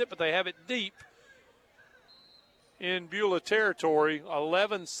 Childersburg leads it, but they have it deep in Beulah territory.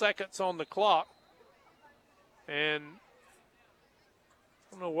 11 seconds on the clock. And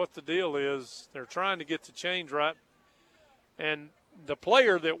I don't know what the deal is. They're trying to get the change right. And the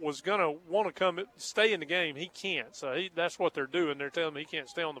player that was going to want to stay in the game, he can't. So that's what they're doing. They're telling him he can't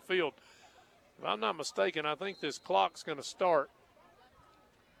stay on the field. If I'm not mistaken, I think this clock's going to start.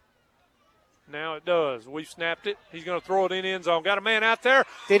 Now it does. We've snapped it. He's going to throw it in end zone. Got a man out there.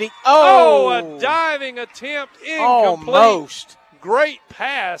 Did he? Oh, a diving attempt. Incomplete. Almost. Great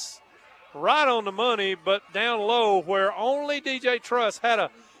pass. Right on the money, but down low where only DJ Truss had a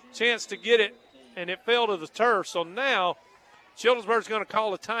chance to get it, and it fell to the turf. So now Childersburg's going to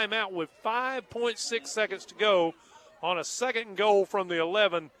call a timeout with 5.6 seconds to go on a 2nd and goal from the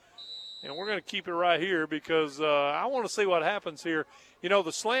 11. And we're going to keep it right here because I want to see what happens here. You know,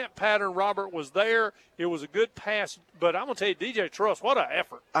 the slant pattern, Robert, was there. It was a good pass. But I'm going to tell you, DJ Truss, what an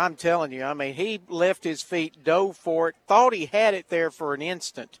effort. I'm telling you. I mean, he left his feet, dove for it, thought he had it there for an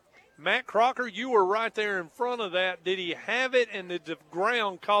instant. Matt Crocker, you were right there in front of that. Did he have it, and did the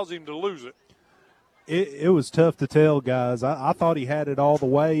ground cause him to lose it? It was tough to tell, guys. I thought he had it all the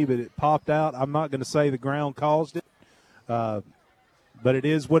way, but it popped out. I'm not going to say the ground caused it, but it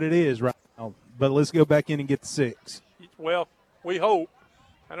is what it is right now. But let's go back in and get the 6. Well, we hope.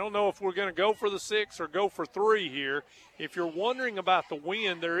 I don't know if we're going to go for the 6 or go for 3 here. If you're wondering about the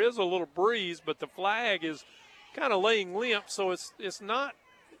wind, there is a little breeze, but the flag is kind of laying limp, so it's not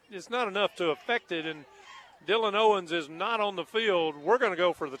enough to affect it. And Dylan Owens is not on the field. We're going to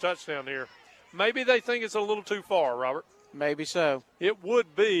go for the touchdown here. Maybe they think it's a little too far, Robert. Maybe so. It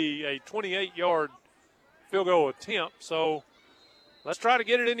would be a 28-yard field goal attempt, so let's try to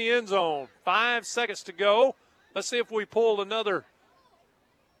get it in the end zone. 5 seconds to go. Let's see if we pull another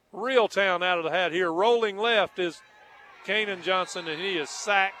real town out of the hat here. Rolling left is Kanan Johnson, and he is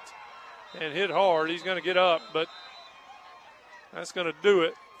sacked and hit hard. He's going to get up, but that's going to do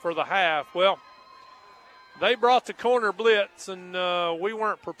it for the half. Well, they brought the corner blitz, and we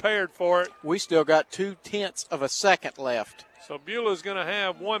weren't prepared for it. We still got 0.2 of a second left. So Beulah's going to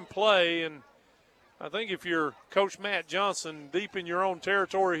have one play, and I think if you're Coach Matt Johnson deep in your own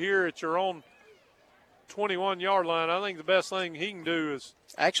territory here at your own 21-yard line, I think the best thing he can do is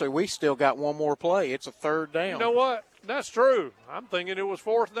 – Actually, we still got one more play. It's a 3rd down. You know what? That's true. I'm thinking it was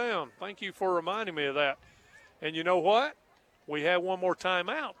 4th down. Thank you for reminding me of that. And you know what? We had one more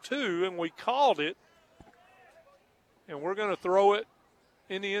timeout, too, and we called it. And we're going to throw it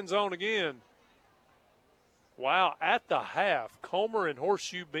in the end zone again. Wow, at the half, Comer and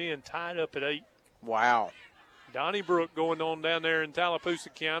Horseshoe Bend tied up at 8. Wow. Donnybrook going on down there in Tallapoosa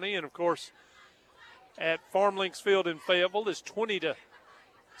County. And, of course, at Farm Links Field in Fayetteville is 20-6.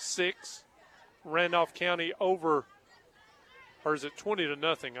 Randolph County over, or is it 20-0?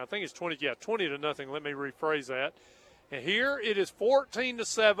 I think it's 20-0. Let me rephrase that. And here it is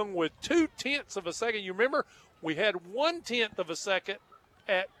 14-7 with 0.2 of a second. You remember we had 0.1 of a second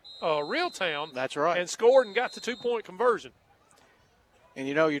at Reeltown. That's right. And scored and got the 2-point conversion. And,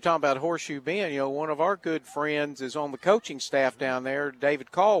 you know, you're talking about Horseshoe Bend. You know, one of our good friends is on the coaching staff down there,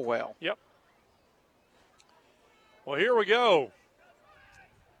 David Caldwell. Yep. Well, here we go.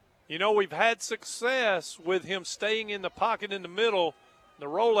 You know, we've had success with him staying in the pocket in the middle. The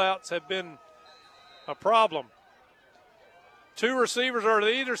rollouts have been a problem. 2 receivers are to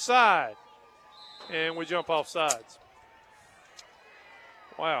either side, and we jump off sides.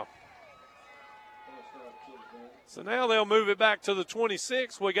 Wow. So now they'll move it back to the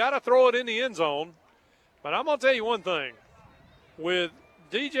 26. We got to throw it in the end zone. But I'm going to tell you one thing. With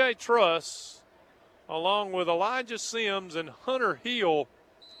DJ Truss, along with Elijah Sims and Hunter Hill,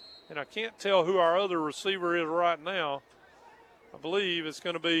 and I can't tell who our other receiver is right now. I believe it's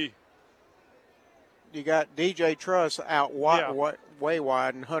going to be. You got DJ Truss out wide, way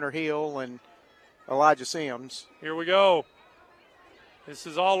wide, and Hunter Hill and Elijah Sims. Here we go. This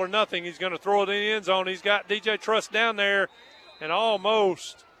is all or nothing. He's going to throw it in the end zone. He's got DJ Truss down there and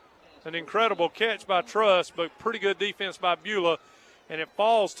almost An incredible catch by Truss, but pretty good defense by Beulah. And it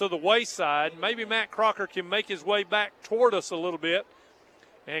falls to the wayside. Maybe Matt Crocker can make his way back toward us a little bit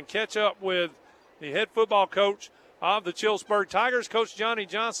and catch up with the head football coach of the Childersburg Tigers. Coach Johnny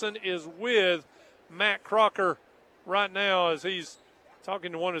Johnson is with Matt Crocker right now as he's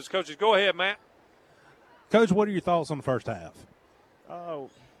talking to one of his coaches. Go ahead, Matt. Coach, what are your thoughts on the first half?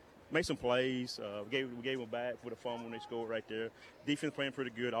 Made some plays. We gave them back with a fumble when they scored right there. Defense playing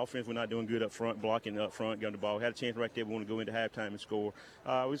pretty good. Offense, we're not doing good up front, blocking up front, getting the ball. Had a chance right there. We want to go into halftime and score.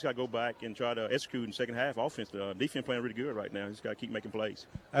 We just got to go back and try to execute in the second half. Offense, defense playing really good right now. Just got to keep making plays.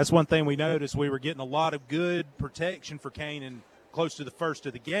 That's one thing we noticed. We were getting a lot of good protection for Canaan close to the first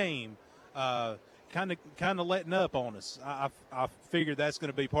of the game. Kind of letting up on us. I figured that's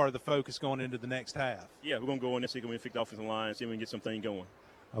going to be part of the focus going into the next half. Yeah, we're going to go in there, see if we can fix the offensive line, see if we can get something going.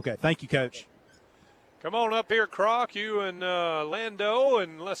 Okay, thank you, Coach. Come on up here, Croc, you and Lando,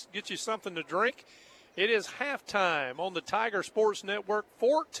 and let's get you something to drink. It is halftime on the Tiger Sports Network,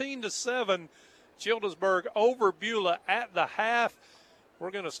 14-7, Childersburg over Beulah at the half.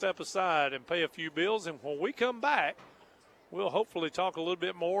 We're going to step aside and pay a few bills, and when we come back, we'll hopefully talk a little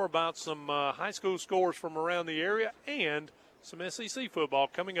bit more about some high school scores from around the area and some SEC football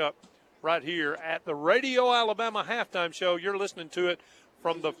coming up right here at the Radio Alabama Halftime Show. You're listening to it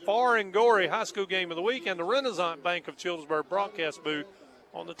from the Far and Gory High School Game of the Week and the Renaissance Bank of Childersburg broadcast booth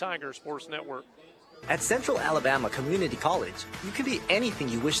on the Tiger Sports Network. At Central Alabama Community College, you can be anything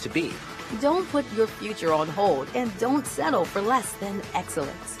you wish to be. Don't put your future on hold and don't settle for less than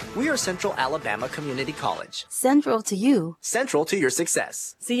excellence. We are Central Alabama Community College. Central to you. Central to your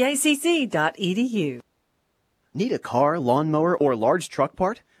success. CACC.edu. Need a car, lawnmower, or large truck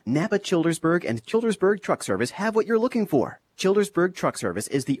part? Napa Childersburg and Childersburg Truck Service have what you're looking for. Childersburg Truck Service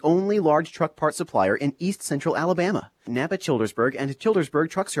is the only large truck part supplier in East Central Alabama. Napa Childersburg and Childersburg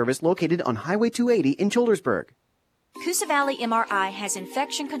Truck Service located on Highway 280 in Childersburg. Coosa Valley MRI has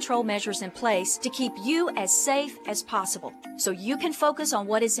infection control measures in place to keep you as safe as possible, so you can focus on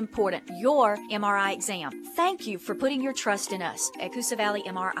what is important, your MRI exam. Thank you for putting your trust in us at Coosa Valley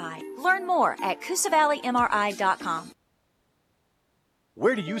MRI. Learn more at CoosaValleyMRI.com.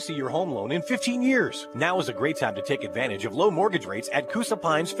 Where do you see your home loan in 15 years? Now is a great time to take advantage of low mortgage rates at Coosa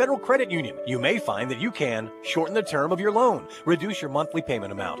Pines Federal Credit Union. You may find that you can shorten the term of your loan, reduce your monthly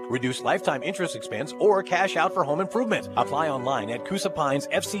payment amount, reduce lifetime interest expense, or cash out for home improvement. Apply online at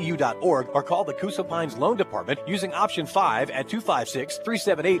CoosaPinesFCU.org or call the Coosa Pines Loan Department using option 5 at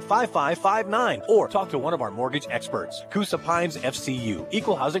 256-378-5559 or talk to one of our mortgage experts. Coosa Pines FCU,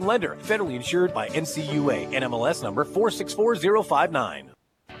 Equal Housing Lender, federally insured by NCUA, NMLS number 464059.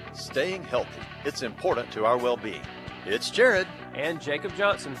 Staying healthy, it's important to our well-being. It's Jared and Jacob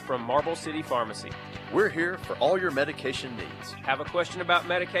Johnson from Marble City Pharmacy. We're here for all your medication needs. Have a question about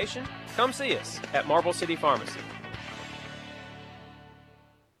medication? Come see us at Marble City Pharmacy.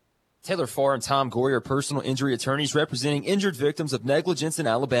 Taylor Farr and Tom Gorey are personal injury attorneys representing injured victims of negligence in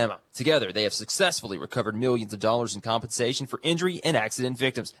Alabama. Together, they have successfully recovered millions of dollars in compensation for injury and accident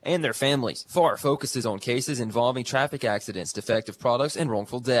victims and their families. Farr focuses on cases involving traffic accidents, defective products, and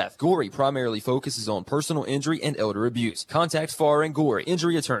wrongful death. Gorey primarily focuses on personal injury and elder abuse. Contact Farr and Gorey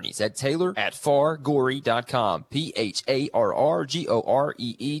injury attorneys at Taylor@FarGorey.com,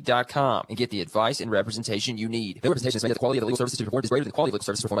 PHARRGOREE.com, and get the advice and representation you need. The representation is made that the quality of the legal services to be performed is greater than the quality of legal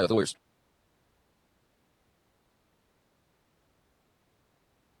services performed by other lawyers.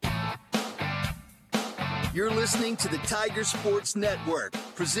 You're listening to the Tiger Sports Network,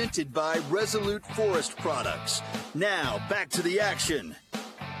 presented by Resolute Forest Products. Now, back to the action.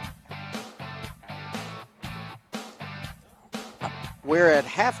 We're at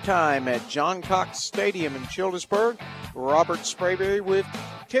halftime at John Cox Stadium in Childersburg. Robert Sprayberry with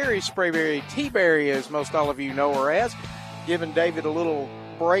Terry Sprayberry, T-Berry, as most all of you know her as, giving David a little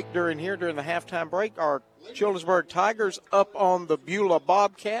break during the halftime break. Our Childersburg Tigers up on the Beulah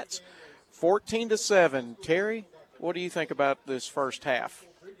Bobcats, 14-7. Terry, what do you think about this first half?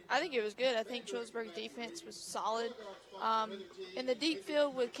 I think it was good. I think Childersburg's defense was solid. In the deep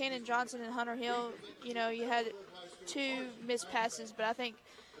field with Cannon Johnson and Hunter Hill, you had 2 missed passes, but I think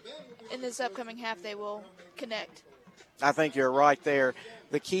in this upcoming half they will connect. I think you're right there.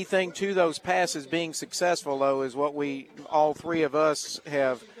 The key thing to those passes being successful, though, is what all three of us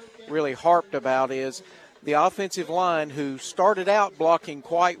have really harped about is the offensive line, who started out blocking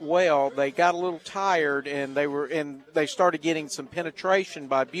quite well. They got a little tired, and they started getting some penetration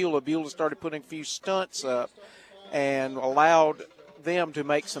by Beulah. Beulah started putting a few stunts up and allowed them to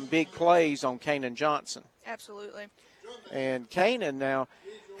make some big plays on Canaan Johnson. Absolutely. And Canaan now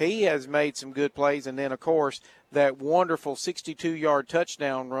he has made some good plays. And then, of course, that wonderful 62-yard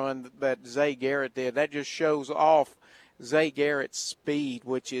touchdown run that Zay Garrett did, that just shows off Zay Garrett's speed,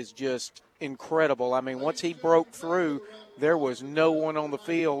 which is just incredible. I mean, once he broke through, there was no one on the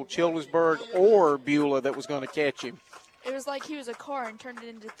field, Childersburg or Beulah, that was going to catch him. It was like he was a car and turned it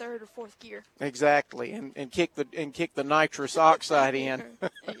into third or fourth gear. Exactly, and kicked the nitrous oxide in.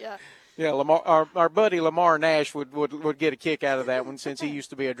 Yeah. Yeah, Lamar, our buddy Lamar Nash would get a kick out of that one since he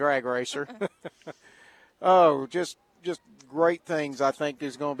used to be a drag racer. Oh, just great things I think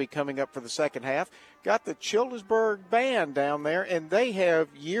is going to be coming up for the second half. Got the Childersburg band down there, and they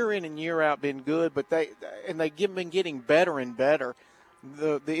have year in and year out been good, but they've been getting better and better.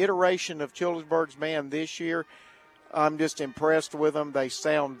 The iteration of Childersburg's band this year, I'm just impressed with them. They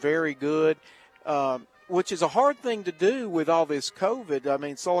sound very good, which is a hard thing to do with all this COVID. I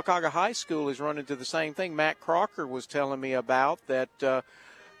mean, Sylacauga High School is running into the same thing. Matt Crocker was telling me about that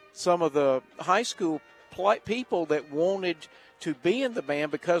some of the high school people that wanted to be in the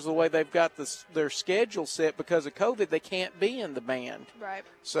band because of the way they've got their schedule set because of COVID, they can't be in the band. Right.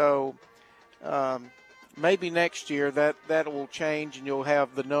 So maybe next year that will change, and you'll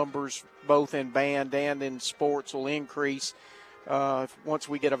have the numbers both in band and in sports will increase once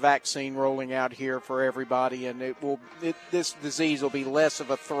we get a vaccine rolling out here for everybody, and this disease will be less of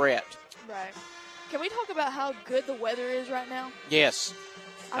a threat. Right. Can we talk about how good the weather is right now? Yes.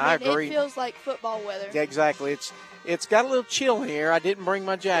 I agree. It feels like football weather. Yeah, exactly. It's got a little chill here. I didn't bring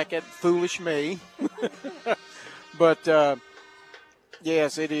my jacket. Foolish me. But,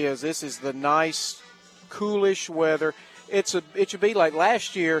 yes, it is. This is the nice, coolish weather. It should be like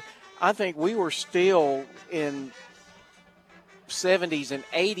last year. I think we were still in 70s and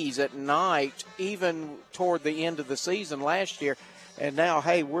 80s at night, even toward the end of the season last year. And now,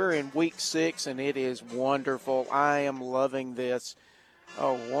 hey, we're in week 6, and it is wonderful. I am loving this.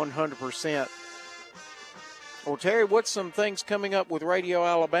 Oh, 100%. Well, Terry, what's some things coming up with Radio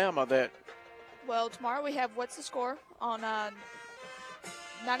Alabama that? Well, tomorrow we have What's the Score on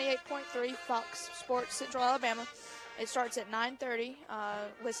 98.3 Fox Sports Central Alabama. It starts at 9:30.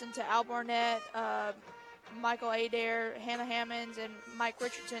 Listen to Al Barnett, Michael Adair, Hannah Hammonds, and Mike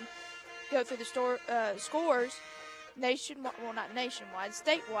Richardson go through the scores nationwide, well, not nationwide,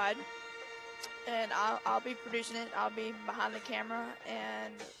 statewide. And I'll be producing it. I'll be behind the camera.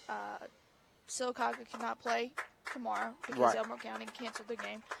 And Sylacauga cannot play tomorrow because Elmore County canceled the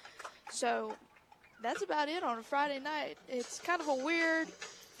game. So that's about it on a Friday night. It's kind of a weird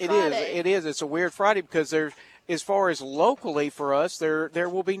Friday. It is. It's a weird Friday because there, as far as locally for us, there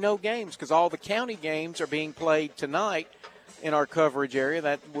will be no games because all the county games are being played tonight in our coverage area.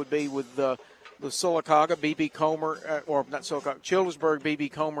 That would be with the Sylacauga, B.B. Comer, or not Sylacauga, Childersburg, B.B.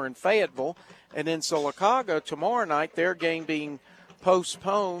 Comer, and Fayetteville. And then Sylacauga tomorrow night, their game being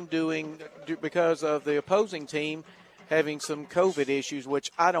postponed because of the opposing team having some COVID issues,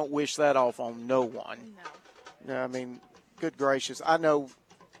 which I don't wish that off on no one. No. I mean, good gracious. I know,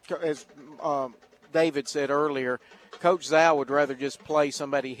 as David said earlier, Coach Zal would rather just play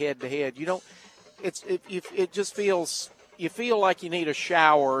somebody head-to-head. You don't – it just feels – you feel like you need a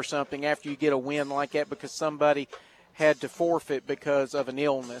shower or something after you get a win like that because somebody had to forfeit because of an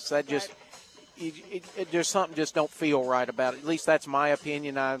illness. That just – there's something just don't feel right about it. At least that's my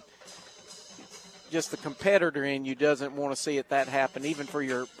opinion. Just the competitor in you doesn't want to see that happen, even for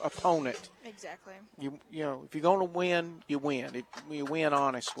your opponent. Exactly. You know, if you're going to win, you win. If you win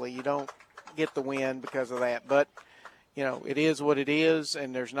honestly, you don't get the win because of that. But, you know, it is what it is,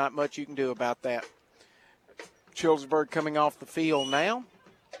 and there's not much you can do about that. Childersburg coming off the field now.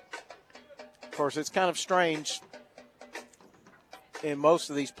 Of course, it's kind of strange in most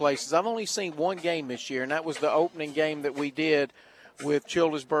of these places. I've only seen one game this year, and that was the opening game that we did with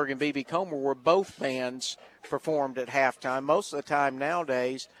Childersburg and B.B. Comer, where both bands performed at halftime. Most of the time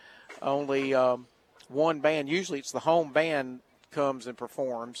nowadays, only one band, usually it's the home band, comes and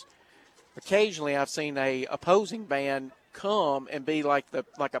performs. Occasionally I've seen a opposing band come and be like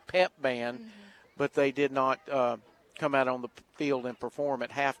a pep band, but they did not come out on the field and perform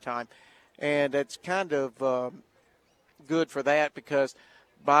at halftime. And it's kind of good for that because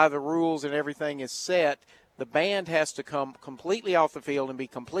by the rules and everything is set, the band has to come completely off the field and be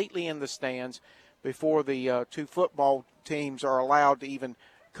completely in the stands before the two football teams are allowed to even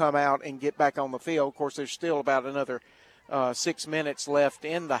come out and get back on the field. Of course, there's still about another 6 minutes left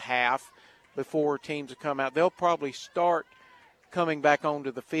in the half before teams come out. They'll probably start coming back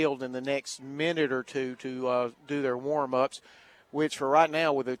onto the field in the next minute or two to do their warm-ups, which for right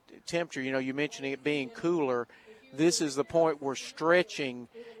now with the temperature, you mentioned it being cooler, this is the point where stretching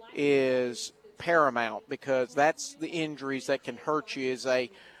is paramount because that's the injuries that can hurt you is a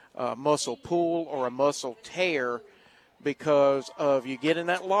muscle pull or a muscle tear because of you get in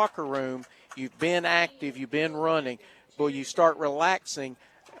that locker room, you've been active, you've been running, but you start relaxing,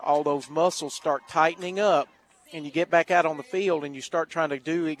 all those muscles start tightening up, and you get back out on the field and you start trying to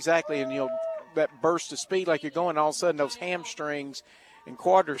do exactly, and that burst of speed like you're going, all of a sudden those hamstrings and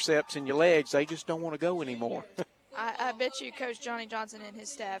quadriceps in your legs, they just don't want to go anymore. I bet you Coach Johnny Johnson and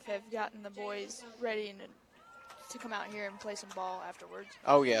his staff have gotten the boys ready to come out here and play some ball afterwards.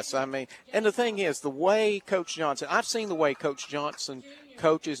 Oh, yes. I mean, and the thing is, the way Coach Johnson, I've seen the way Coach Johnson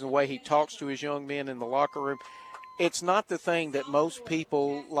coaches and the way he talks to his young men in the locker room. It's not the thing that most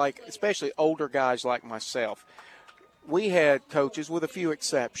people like, especially older guys like myself. We had coaches, with a few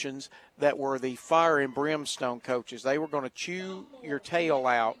exceptions, that were the fire and brimstone coaches. They were going to chew your tail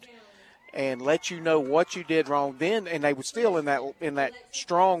out and let you know what you did wrong then, and they would still in that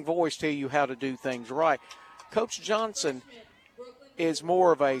strong voice tell you how to do things right. Coach Johnson is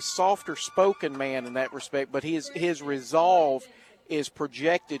more of a softer spoken man in that respect, but his resolve is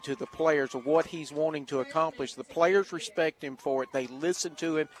projected to the players of what he's wanting to accomplish. The players respect him for it. They listen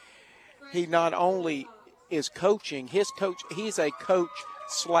to him. He not only is coaching, he's a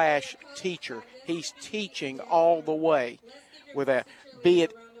coach/teacher. He's teaching all the way with that, be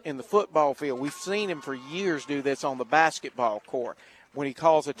it in the football field. We've seen him for years do this on the basketball court. When he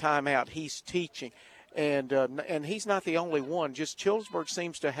calls a timeout, he's teaching. And he's not the only one. Just Childersburg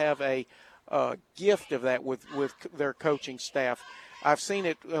seems to have a gift of that with their coaching staff. I've seen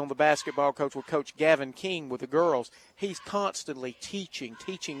it on the basketball coach with Coach Gavin King with the girls. He's constantly teaching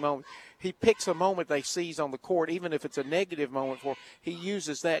moments. He picks a moment they sees on the court, even if it's a negative moment for him. He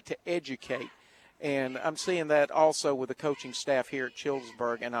uses that to educate. And I'm seeing that also with the coaching staff here at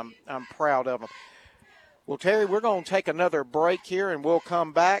Childersburg, and I'm proud of them. Well, Terry, we're going to take another break here, and we'll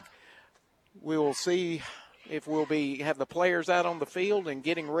come back. We will see if we'll have the players out on the field and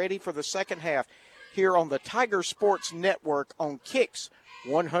getting ready for the second half here on the Tiger Sports Network on Kicks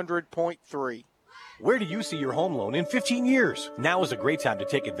 100.3. Where do you see your home loan in 15 years? Now is a great time to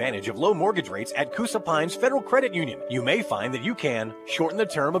take advantage of low mortgage rates at Coosa Pines Federal Credit Union. You may find that you can shorten the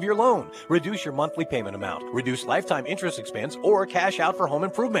term of your loan, reduce your monthly payment amount, reduce lifetime interest expense, or cash out for home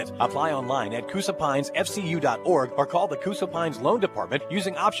improvement. Apply online at CoosaPinesFCU.org or call the Coosa Pines Loan Department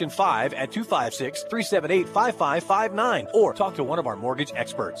using option 5 at 256-378-5559 or talk to one of our mortgage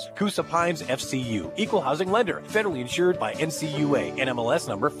experts. Coosa Pines FCU, equal housing lender, federally insured by NCUA, NMLS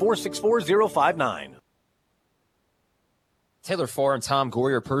number 464059. Taylor Farr and Tom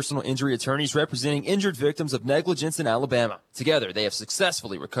Gorey are personal injury attorneys representing injured victims of negligence in Alabama. Together, they have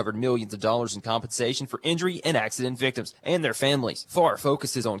successfully recovered millions of dollars in compensation for injury and accident victims and their families. Farr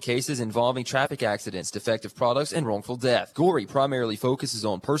focuses on cases involving traffic accidents, defective products, and wrongful death. Gorey primarily focuses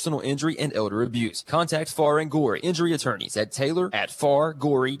on personal injury and elder abuse. Contact Farr and Gorey injury attorneys at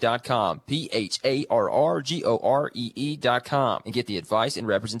taylor@fargorey.com, PHARGOREE.com, and get the advice and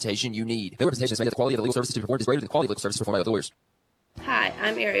representation you need. The representation is made that the quality of the legal services to perform is greater than the quality of legal services performed by other lawyers. Hi,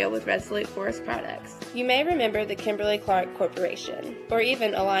 I'm Ariel with Resolute Forest Products. You may remember the Kimberly-Clark Corporation, or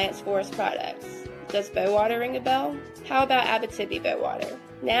even Alliance Forest Products. Does Bowater ring a bell? How about Abitibi Bowater?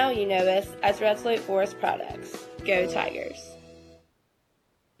 Now you know us as Resolute Forest Products. Go Tigers!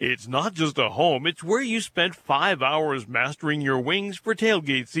 It's not just a home, it's where you spent 5 hours mastering your wings for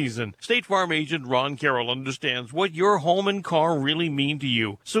tailgate season. State Farm agent Ron Carroll understands what your home and car really mean to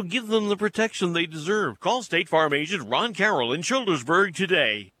you, so give them the protection they deserve. Call State Farm agent Ron Carroll in Childersburg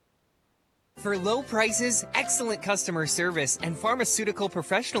today. For low prices, excellent customer service, and pharmaceutical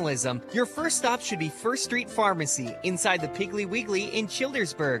professionalism, your first stop should be First Street Pharmacy inside the Piggly Wiggly in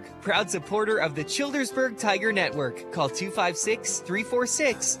Childersburg. Proud supporter of the Childersburg Tiger Network. Call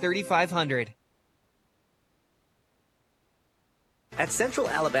 256-346-3500. At Central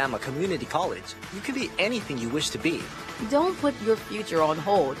Alabama Community College, you can be anything you wish to be. Don't put your future on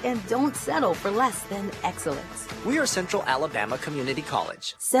hold and don't settle for less than excellence. We are Central Alabama Community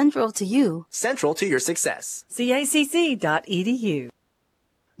College. Central to you. Central to your success. CACC.edu.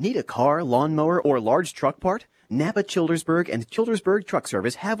 Need a car, lawnmower, or large truck part? Napa Childersburg and Childersburg Truck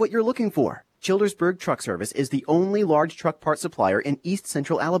Service have what you're looking for. Childersburg Truck Service is the only large truck part supplier in East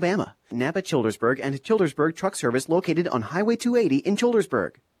Central Alabama. Napa Childersburg and Childersburg Truck Service located on Highway 280 in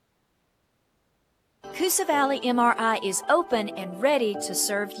Childersburg. Coosa Valley MRI is open and ready to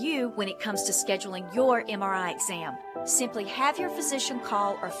serve you when it comes to scheduling your MRI exam. Simply have your physician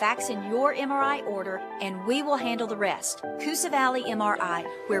call or fax in your MRI order and we will handle the rest. Coosa Valley MRI,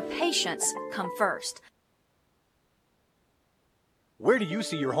 where patients come first. Where do you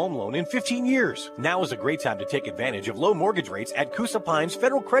see your home loan in 15 years? Now is a great time to take advantage of low mortgage rates at Coosa Pines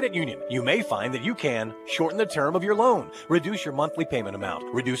Federal Credit Union. You may find that you can shorten the term of your loan, reduce your monthly payment amount,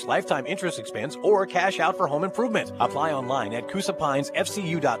 reduce lifetime interest expense, or cash out for home improvement. Apply online at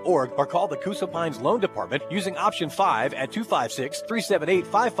CoosaPinesFCU.org or call the Coosa Pines Loan Department using option 5 at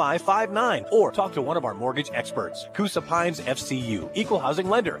 256-378-5559 or talk to one of our mortgage experts. Coosa Pines FCU, Equal Housing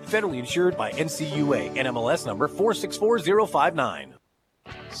Lender, federally insured by NCUA, NMLS number 464059.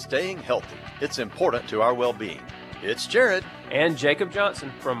 Staying healthy. It's important to our well-being. It's Jared. And Jacob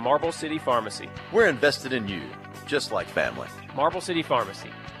Johnson from Marble City Pharmacy. We're invested in you, just like family. Marble City Pharmacy.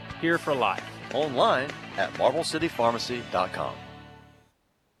 Here for life. Online at MarbleCityPharmacy.com.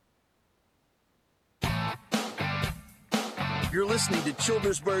 You're listening to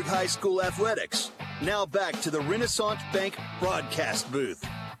Childersburg High School Athletics. Now back to the Renaissance Bank broadcast booth.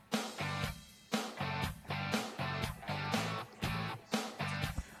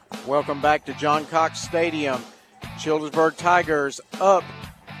 Welcome back to John Cox Stadium. Childersburg Tigers up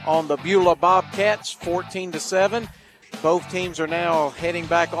on the Beulah Bobcats 14-7. Both teams are now heading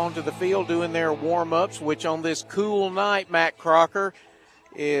back onto the field doing their warm-ups, which on this cool night, Matt Crocker,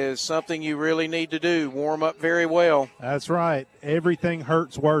 is something you really need to do. Warm up very well. That's right. Everything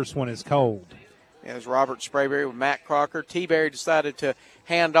hurts worse when it's cold. As Robert Sprayberry with Matt Crocker. T-Berry decided to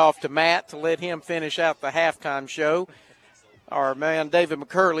hand off to Matt to let him finish out the halftime show. Our man David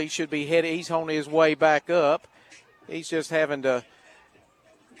McCurley should be headed. He's on his way back up. He's just having to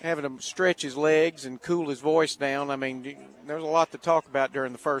stretch his legs and cool his voice down. I mean, there's a lot to talk about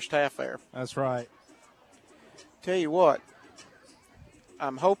during the first half there. That's right. Tell you what,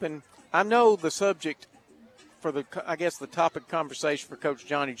 I'm hoping – I know the subject for the topic conversation for Coach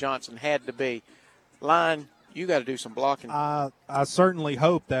Johnny Johnson had to be, line, you got to do some blocking. I certainly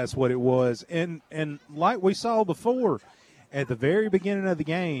hope that's what it was. And like we saw before – at the very beginning of the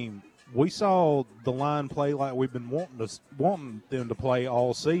game, we saw the line play like we've been wanting them to play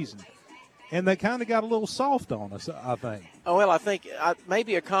all season. And they kind of got a little soft on us, I think. Oh, well, I think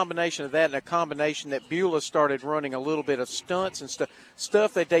maybe a combination of that and a combination that Beulah started running a little bit of stunts and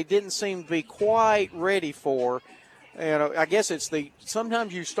stuff that they didn't seem to be quite ready for. I guess it's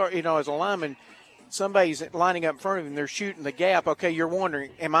sometimes you start, as a lineman, somebody's lining up in front of him, they're shooting the gap. Okay, you're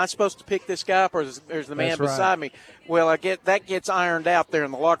wondering, am I supposed to pick this guy up or is the man beside me? Well, that gets ironed out there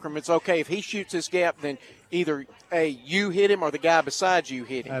in the locker room. It's okay if he shoots this gap, then either you hit him or the guy beside you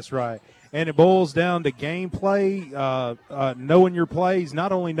hit him. That's right. And it boils down to gameplay, knowing your plays,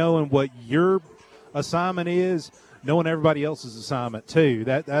 not only knowing what your assignment is, knowing everybody else's assignment too.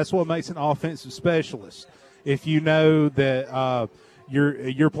 That's what makes an offensive specialist. If you know that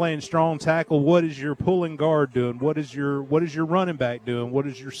you're playing strong tackle, what is your pulling guard doing? What is your running back doing? What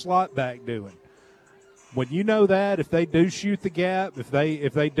is your slot back doing? When you know that, if they do shoot the gap, if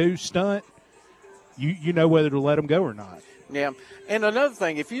they do stunt, you know whether to let them go or not. Yeah, and another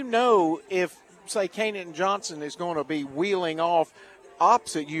thing, if you know say Kanan Johnson is going to be wheeling off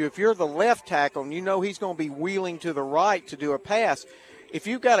opposite you, if you're the left tackle and you know he's going to be wheeling to the right to do a pass, if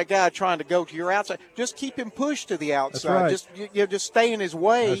you've got a guy trying to go to your outside, just keep him pushed to the outside. That's right. Just stay in his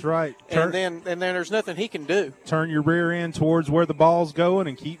way. That's right. And then there's nothing he can do. Turn your rear end towards where the ball's going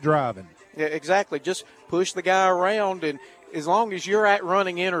and keep driving. Yeah, exactly. Just push the guy around, and as long as you're at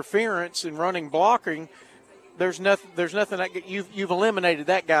running interference and running blocking, there's nothing that you've eliminated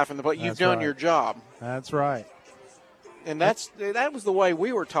that guy from the play. You've done your job. That's right. And that was the way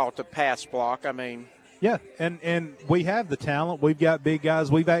we were taught to pass block. I mean. Yeah, and we have the talent. We've got big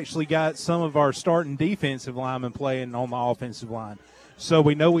guys. We've actually got some of our starting defensive linemen playing on the offensive line. So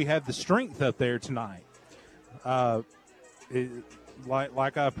we know we have the strength up there tonight.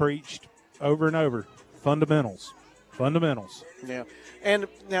 Like I preached over and over, fundamentals. Yeah, and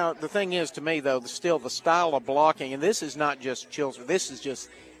now the thing is, to me, though, still the style of blocking, and this is not just Childersburg, this is just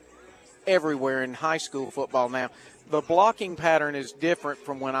everywhere in high school football now. The blocking pattern is different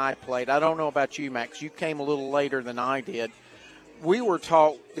from when I played. I don't know about you, Max. You came a little later than I did. We were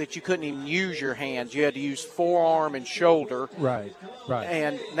taught that you couldn't even use your hands. You had to use forearm and shoulder. Right.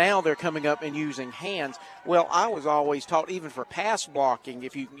 And now they're coming up and using hands. Well, I was always taught, even for pass blocking,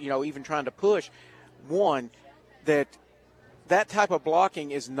 if you even trying to push, that type of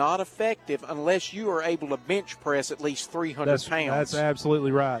blocking is not effective unless you are able to bench press at least 300 pounds. That's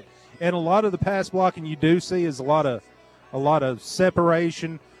absolutely right. And a lot of the pass blocking you do see is a lot of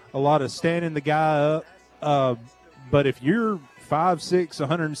separation, a lot of standing the guy up. But if you're 5'6",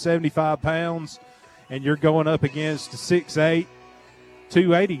 175 pounds, and you're going up against a 6'8",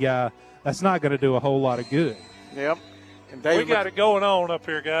 280 guy, that's not going to do a whole lot of good. Yep. And we got it going on up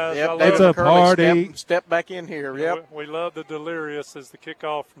here, guys. Yep, It's a party. Step back in here. Yep. We love the Delirious as the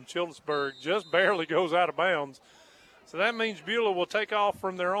kickoff from Childersburg just barely goes out of bounds. So that means Beulah will take off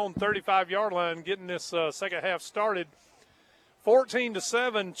from their own 35-yard line, getting this second half started.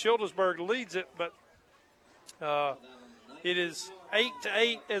 14-7, Childersburg leads it, but it is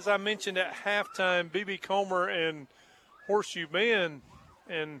 8-8, as I mentioned at halftime. B.B. Comer and Horseshoe Bend,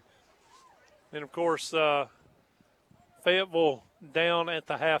 and then of course Fayetteville down at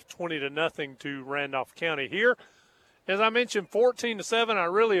the half, 20-0 to Randolph County. Here, as I mentioned, 14-7. I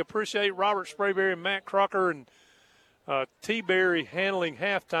really appreciate Robert Sprayberry and Matt Crocker and T. handling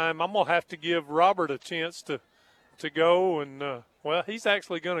halftime. I'm gonna have to give Robert a chance to go, and well, he's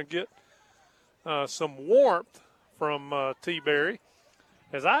actually gonna get some warmth from T. Berry,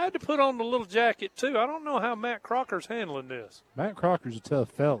 as I had to put on the little jacket too. I don't know how Matt Crocker's handling this. Matt Crocker's a tough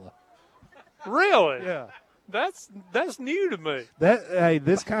fella. Really? Yeah. That's new to me. Hey,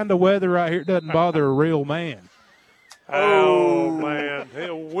 this kind of weather right here doesn't bother a real man. Oh,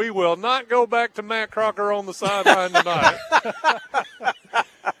 man. We will not go back to Matt Crocker on the sideline tonight.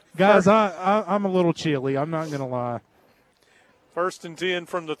 Guys, I'm a little chilly. I'm not going to lie. 1st and 10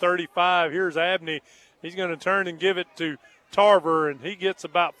 from the 35. Here's Abney. He's going to turn and give it to Tarver, and he gets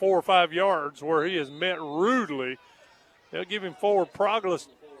about 4 or 5 yards where he is met rudely. They'll give him forward progress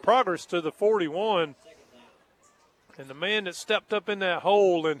to the 41. And the man that stepped up in that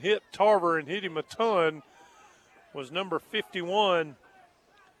hole and hit Tarver and hit him a ton was number 51, and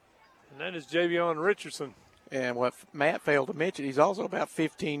that is Javion Richardson. And what Matt failed to mention, he's also about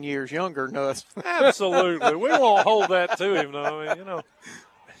 15 years younger than us. Absolutely. We won't hold that to him, though. I mean,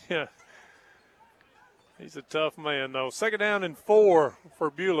 yeah. He's a tough man, though. 2nd down and 4 for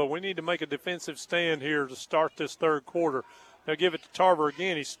Beulah. We need to make a defensive stand here to start this third quarter. They'll give it to Tarver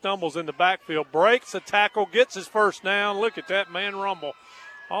again. He stumbles in the backfield, breaks a tackle, gets his first down. Look at that man rumble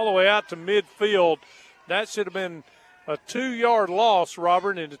all the way out to midfield. That should have been a 2-yard loss,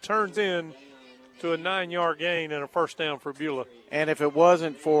 Robert, and it turns in to a 9-yard gain and a first down for Beulah. And if it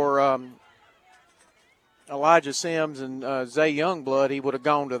wasn't for Elijah Sims and Zay Youngblood, he would have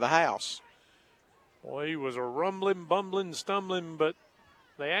gone to the house. Well, he was a rumbling, bumbling, stumbling, but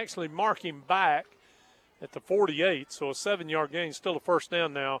they actually mark him back at the 48, so a 7-yard gain, still a first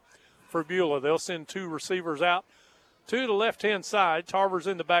down now for Beulah. They'll send 2 receivers out to the left-hand side. Tarver's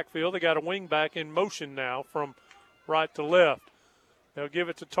in the backfield. They got a wing back in motion now from right to left. They'll give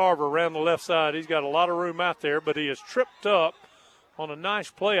it to Tarver around the left side. He's got a lot of room out there, but he is tripped up on a nice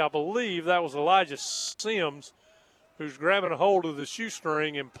play. I believe that was Elijah Sims who's grabbing a hold of the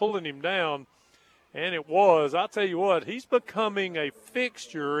shoestring and pulling him down. And it was. I'll tell you what, he's becoming a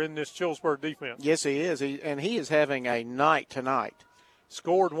fixture in this Childersburg defense. Yes, he is. He is having a night tonight.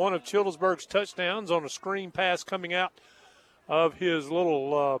 Scored one of Childersburg's touchdowns on a screen pass coming out of his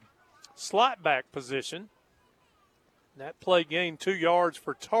little slot back position. That play gained 2 yards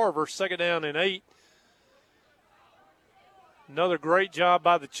for Tarver, 2nd down and 8. Another great job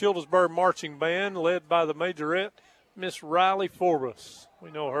by the Childersburg Marching Band, led by the majorette, Miss Riley Forbes. We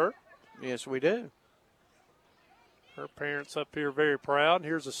know her. Yes, we do. Her parents up here very proud.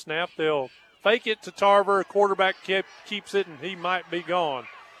 Here's a snap. They'll fake it to Tarver. Quarterback keeps it, and he might be gone.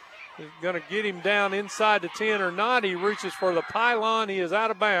 He's going to get him down inside the 10 or not. He reaches for the pylon. He is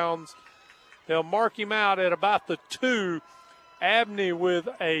out of bounds. They'll mark him out at about the 2. Abney with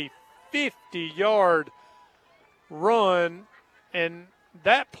a 50-yard run, and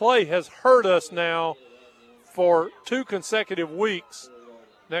that play has hurt us now for 2 consecutive weeks.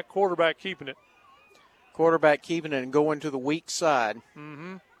 That quarterback keeping it. Quarterback keeping it and going to the weak side.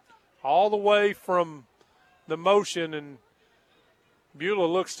 Mm-hmm. All the way from the motion, and Beulah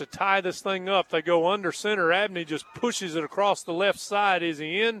looks to tie this thing up. They go under center. Abney just pushes it across the left side. Is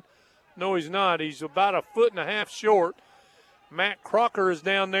he in? No, he's not. He's about 1.5 feet short. Matt Crocker is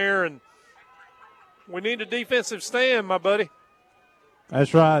down there, and we need a defensive stand, my buddy.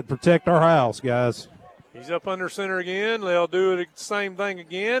 That's right. Protect our house, guys. He's up under center again. They'll do the same thing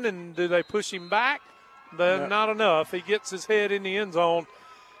again, and do they push him back? Not enough. He gets his head in the end zone,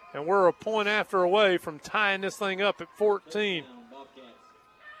 and we're a point after away from tying this thing up at 14.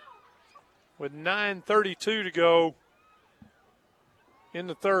 With 9:32 to go in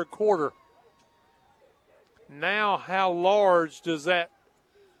the third quarter. Now, how large does that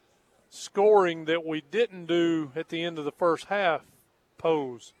scoring that we didn't do at the end of the first half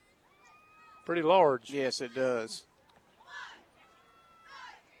pose? Pretty large. Yes, it does.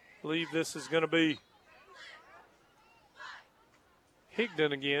 I believe this is going to be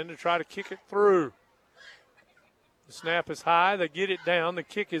Higdon again to try to kick it through. The snap is high. They get it down. The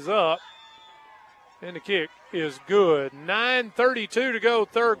kick is up. And the kick is good. 9:32 to go,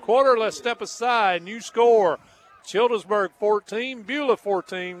 third quarter. Let's step aside. New score, Childersburg 14, Beulah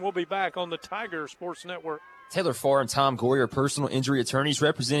 14. We'll be back on the Tiger Sports Network. Taylor Farr and Tom Gorey are personal injury attorneys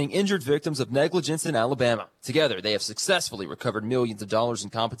representing injured victims of negligence in Alabama. Together, they have successfully recovered millions of dollars in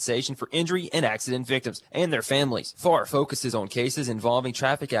compensation for injury and accident victims and their families. Farr focuses on cases involving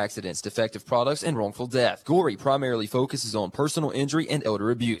traffic accidents, defective products, and wrongful death. Gorey primarily focuses on personal injury and elder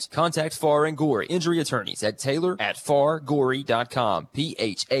abuse. Contact Farr and Gorey injury attorneys at taylor@fargorey.com,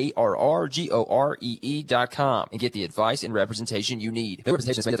 PHARRGOREE.com, and get the advice and representation you need. No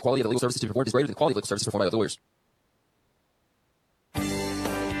representation is made that the quality of the legal services to be performed is greater than the quality of legal services performed by other lawyers.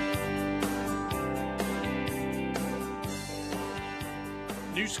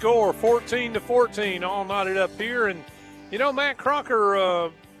 New score, 14-14, all knotted up here. And, Matt Crocker,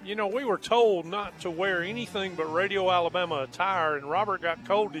 we were told not to wear anything but Radio Alabama attire, and Robert got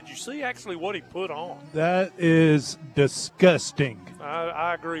cold. Did you see actually what he put on? That is disgusting.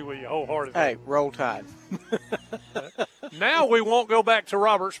 I agree with you wholeheartedly. Hey, roll Tide. Now we won't go back to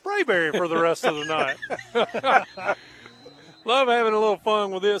Robert Sprayberry for the rest of the night. Love having a little fun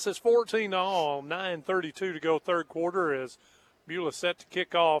with this. It's 14-all, 9:32 to go, third quarter, as Beulah set to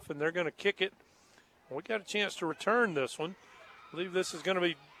kick off, and they're going to kick it. We got a chance to return this one. I believe this is going to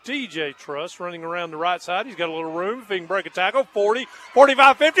be DJ Truss running around the right side. He's got a little room if he can break a tackle. 40,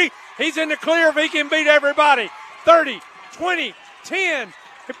 45, 50. He's in the clear if he can beat everybody. 30, 20, 10.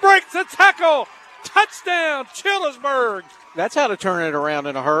 He breaks the tackle. Touchdown, Childersburg. That's how to turn it around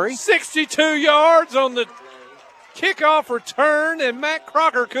in a hurry. 62 yards on the kickoff return, and Matt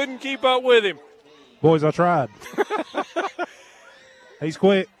Crocker couldn't keep up with him. Boys, I tried. He's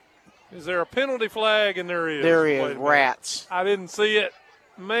quick. Is there a penalty flag? And there is. There is. Rats. I didn't see it.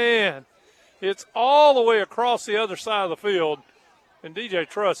 Man, it's all the way across the other side of the field, and DJ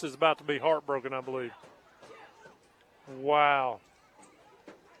Truss is about to be heartbroken, I believe. Wow.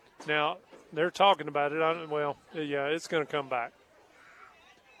 Now, they're talking about it. It's going to come back.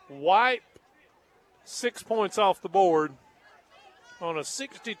 Wipe 6 points off the board on a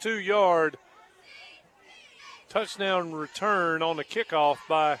 62-yard touchdown return on the kickoff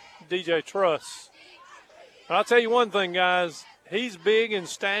by DJ Truss. And I'll tell you one thing, guys. He's big in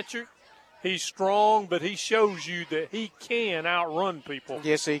stature. He's strong, but he shows you that he can outrun people.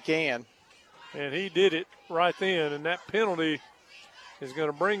 Yes, he can. And he did it right then. And that penalty is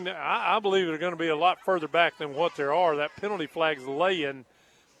going to bring I believe they're going to be a lot further back than what there are. That penalty flag's laying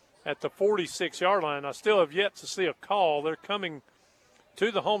at the 46-yard line. I still have yet to see a call. They're coming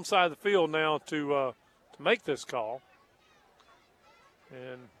to the home side of the field now to make this call.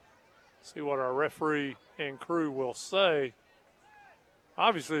 And see what our referee and crew will say.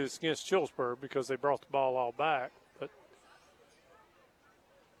 Obviously, it's against Childersburg because they brought the ball all back. And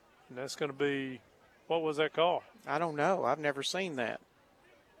that's going to be, what was that call? I don't know. I've never seen that.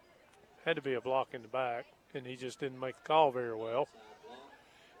 Had to be a block in the back, and he just didn't make the call very well.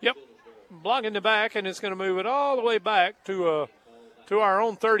 Yep, block in the back, and it's going to move it all the way back to our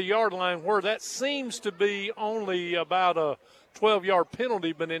own 30-yard line, where that seems to be only about a 12-yard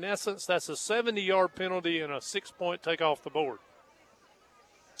penalty, but in essence, that's a 70-yard penalty and a 6-point take off the board.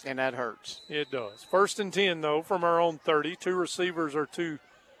 And that hurts. It does. 1st and 10, though, from our own 30. 2 receivers are to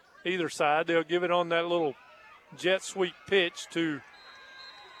either side. They'll give it on that little jet sweep pitch to,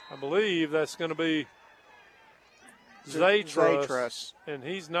 I believe that's going to be Zay Truss. And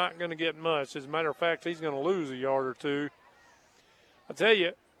he's not going to get much. As a matter of fact, he's going to lose a yard or two. I tell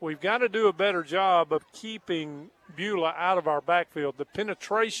you, we've got to do a better job of keeping Beulah out of our backfield. The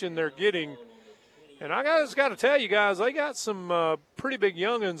penetration they're getting, and I just got to tell you guys, they got some pretty big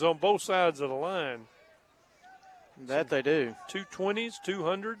youngins on both sides of the line. That they do. 220s,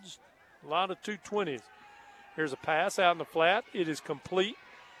 200s, a lot of 220s. Here's a pass out in the flat. It is complete.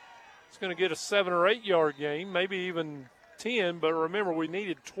 It's going to get a 7 or 8 yard gain, maybe even 10, but remember we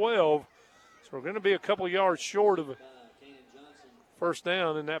needed 12, so we're going to be a couple yards short of a first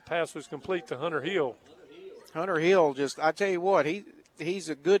down, and that pass was complete to Hunter Hill. Hunter Hill, I tell you what, he's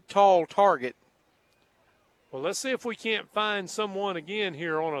a good tall target. Well, let's see if we can't find someone again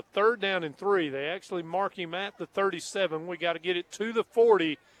here on a 3rd down and 3. They actually mark him at the 37. We got to get it to the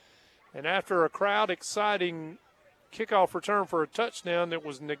 40. And after a crowd exciting kickoff return for a touchdown that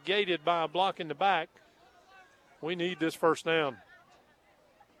was negated by a block in the back, we need this first down.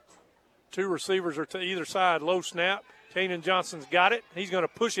 2 receivers are to either side. Low snap. Kanan Johnson's got it. He's going to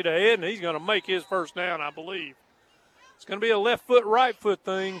push it ahead, and he's going to make his first down, I believe. It's going to be a left foot, right foot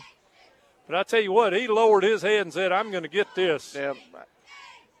thing. But I tell you what, he lowered his head and said, I'm going to get this. Yeah.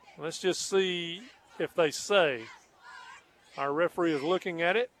 Let's just see if they say. Our referee is looking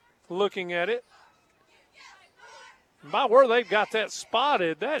at it. By where they've got that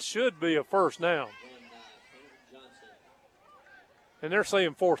spotted, that should be a first down. And they're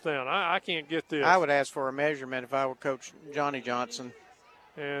saying fourth down. I can't get this. I would ask for a measurement if I were Coach Johnny Johnson.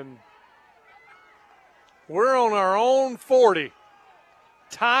 And we're on our own 40.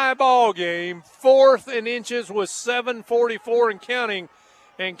 Tie ball game, 4th and inches with 7:44 and counting.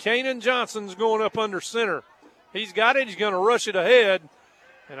 And Kanan Johnson's going up under center. He's got it. He's going to rush it ahead.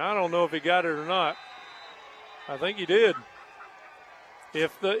 And I don't know if he got it or not. I think he did.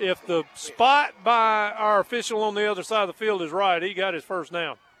 If the spot by our official on the other side of the field is right, he got his first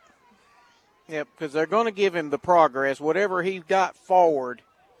down. Yep, because they're going to give him the progress, whatever he got forward.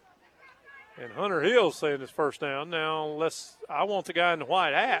 And Hunter Hill's saying it's first down. Now, I want the guy in the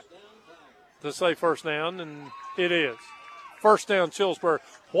white hat to say first down, and it is. First down, Childersburg.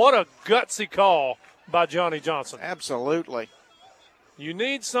 What a gutsy call by Johnny Johnson. Absolutely. You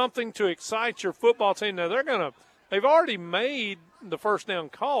need something to excite your football team. Now, they've already made the first down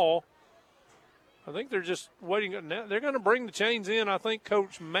call. I think they're just waiting. Now they're going to bring the chains in. I think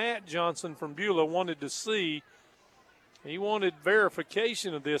Coach Matt Johnson from Beulah wanted to see. He wanted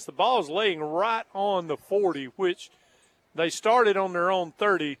verification of this. The ball is laying right on the 40, which they started on their own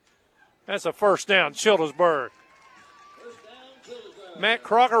 30. That's a first down, Childersburg. Matt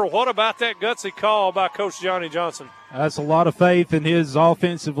Crocker, what about that gutsy call by Coach Johnny Johnson? That's a lot of faith in his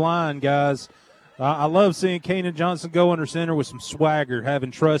offensive line, guys. I love seeing Kanan Johnson go under center with some swagger,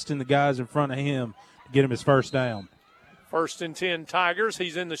 having trust in the guys in front of him to get him his first down. 1st and 10 Tigers.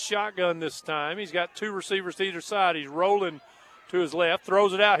 He's in the shotgun this time. He's got 2 receivers to either side. He's rolling to his left,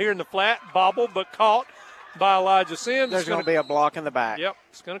 throws it out here in the flat, bobbled but caught by Elijah Sims. There's going to be a block in the back. Yep,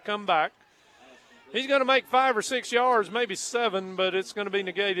 it's going to come back. He's going to make 5 or 6 yards, maybe 7, but it's going to be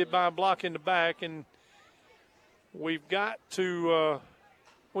negated by a block in the back. And we've just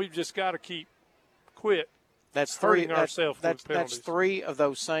got to quit. That's hurting ourselves with penalties. That's 3 of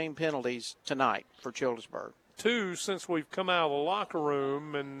those same penalties tonight for Childersburg. 2 since we've come out of the locker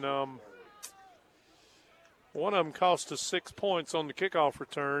room, and one of them cost us 6 points on the kickoff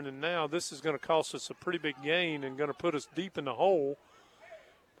return, and now this is going to cost us a pretty big gain and going to put us deep in the hole,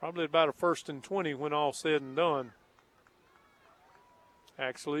 probably about a 1st and 20 when all said and done.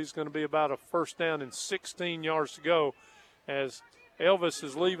 Actually, it's going to be about a first down and 16 yards to go as Elvis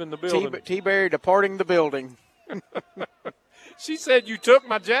is leaving the building. T-Berry departing the building. She said, "You took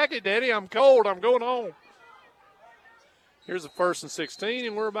my jacket, Daddy. I'm cold. I'm going home." Here's a 1st and 16,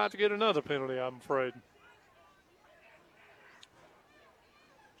 and we're about to get another penalty, I'm afraid.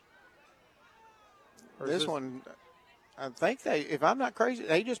 This one, I think if I'm not crazy,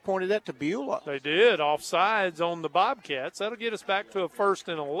 they just pointed that to Beulah. They did. Offsides on the Bobcats. That'll get us back to a 1st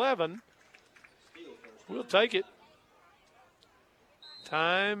and 11. We'll take it.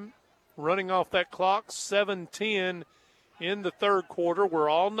 Time running off that clock, 7:10 in the third quarter. We're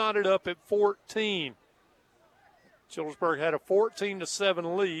all knotted up at 14. Childersburg had a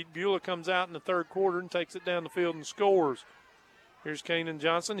 14-7 lead. Beulah comes out in the third quarter and takes it down the field and scores. Here's Kanan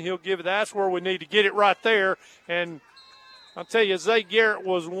Johnson. He'll give it. That's where we need to get it right there. And I'll tell you, Zay Garrett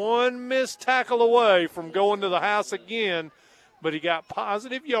was one missed tackle away from going to the house again, but he got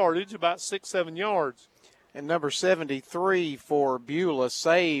positive yardage, about 6-7 yards. And number 73 for Beulah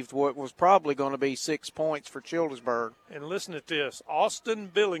saved what was probably going to be 6 points for Childersburg. And listen at this.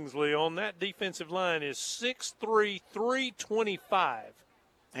 Austin Billingsley on that defensive line is 6'3", 325.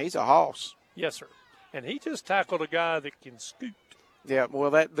 He's a hoss. Yes, sir. And he just tackled a guy that can scoot. Yeah,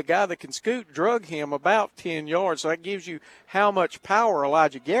 well, the guy that can scoot drug him about 10 yards, so that gives you how much power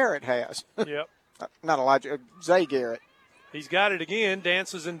Elijah Garrett has. Yep. Not Elijah, Zay Garrett. He's got it again,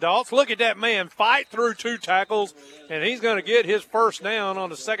 dances and dalts. Look at that man fight through 2 tackles, and he's going to get his first down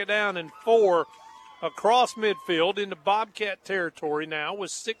on a 2nd down and 4 across midfield into Bobcat territory now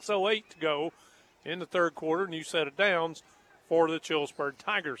with 6:08 to go in the third quarter. New set of downs for the Childersburg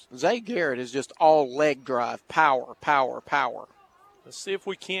Tigers. Zay Garrett is just all leg drive, power, power, power. Let's see if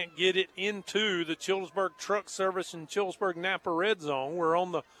we can't get it into the Childersburg Truck Service and Childersburg Napa red zone. We're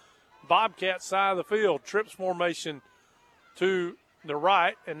on the Bobcat side of the field. Trips formation to the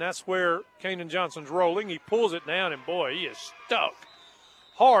right, and that's where Kanan Johnson's rolling. He pulls it down, and, boy, he is stuck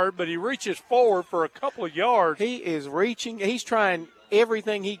hard, but he reaches forward for a couple of yards. He is reaching. He's trying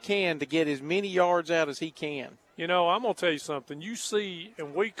everything he can to get as many yards out as he can. You know, I'm going to tell you something. You see,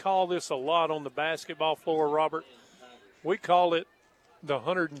 and we call this a lot on the basketball floor, Robert, we call it the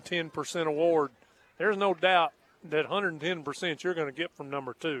 110% award. There's no doubt that 110% you're going to get from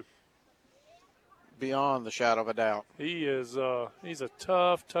number 2. Beyond the shadow of a doubt. He is he's a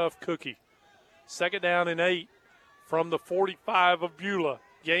tough cookie. 2nd down and 8 from the 45 of Beulah.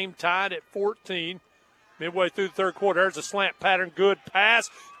 Game tied at 14. Midway through the third quarter, there's a slant pattern. Good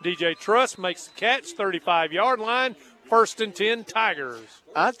pass. DJ Truss makes the catch, 35-yard line. 1st and 10, Tigers.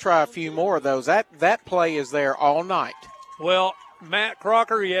 I'd try a few more of those. That play is there all night. Well, Matt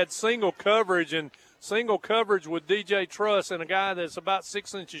Crocker, he had single coverage, and single coverage with DJ Truss and a guy that's about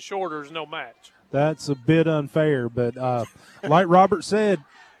 6 inches shorter is no match. That's a bit unfair, but like Robert said,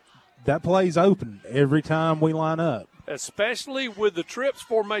 that play's open every time we line up. Especially with the trips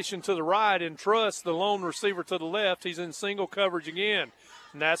formation to the right and Truss, the lone receiver to the left, he's in single coverage again.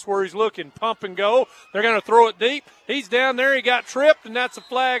 And that's where he's looking. Pump and go. They're going to throw it deep. He's down there. He got tripped, and that's a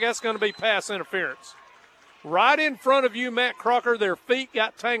flag. That's going to be pass interference. Right in front of you, Matt Crocker, their feet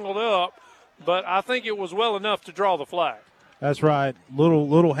got tangled up, but I think it was well enough to draw the flag. That's right.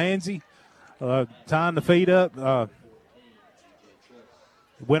 Little handsy, tying the feet up.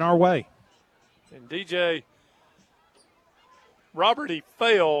 Went our way. And DJ Robert, he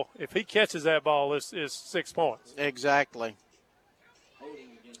fell. If he catches that ball, it's 6 points. Exactly.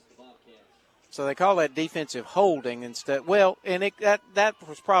 So they call that defensive holding instead. Well, and that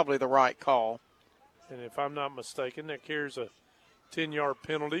was probably the right call. And if I'm not mistaken, that carries a 10-yard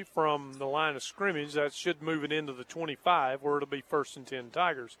penalty from the line of scrimmage. That should move it into the 25, where it'll be 1st and 10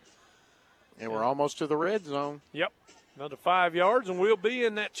 Tigers. And we're almost to the red zone. Yep. Another 5 yards, and we'll be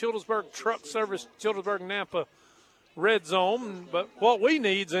in that Childersburg Truck Service, Childersburg-Nampa red zone. But what we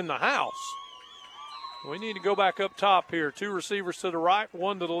need's in the house. We need to go back up top here. 2 receivers to the right,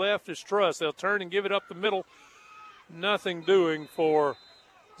 1 to the left is Truss. They'll turn and give it up the middle. Nothing doing for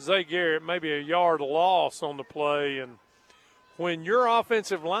Zay Garrett. Maybe a yard loss on the play. And when your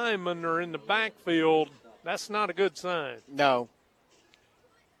offensive linemen are in the backfield, that's not a good sign. No.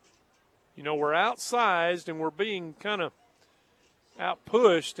 You know, we're outsized and we're being kind of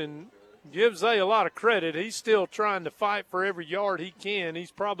out-pushed, and give Zay a lot of credit. He's still trying to fight for every yard he can.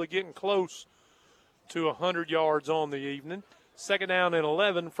 He's probably getting close to 100 yards on the evening. 2nd down and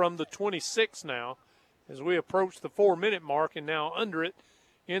 11 from the 26 now as we approach the 4-minute mark, and now under it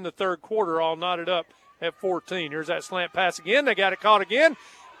in the third quarter, all knotted up at 14. Here's that slant pass again. They got it caught again,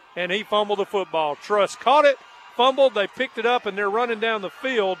 and he fumbled the football. Truss caught it, fumbled, they picked it up, and they're running down the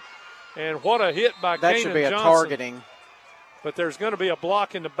field. And what a hit by Kanan Johnson. That should be a targeting. But there's going to be a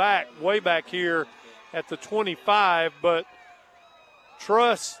block in the back, way back here at the 25, but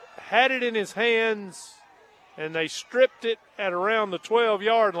Truss had it in his hands, and they stripped it at around the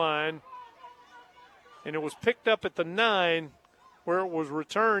 12-yard line, and it was picked up at the 9, where it was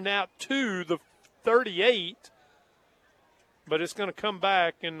returned out to the 38, but it's going to come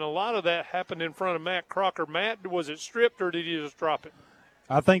back, and a lot of that happened in front of Matt Crocker. Matt, was it stripped, or did he just drop it?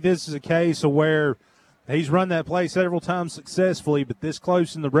 I think this is a case of where he's run that play several times successfully, but this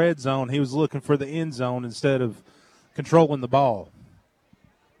close in the red zone, he was looking for the end zone instead of controlling the ball.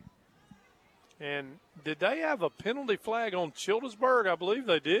 And did they have a penalty flag on Childersburg? I believe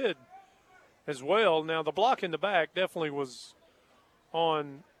they did as well. Now, the block in the back definitely was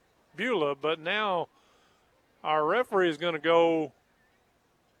on Beulah, but now our referee is going to go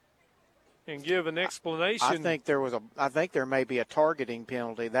and give an explanation. I think there may be a targeting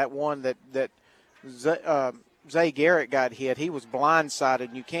penalty. That one that Zay Garrett got hit, he was blindsided,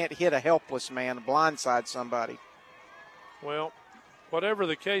 and you can't hit a helpless man, blindside somebody. Well, whatever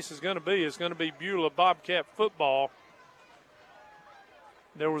the case is going to be, it's going to be Beulah Bobcat football.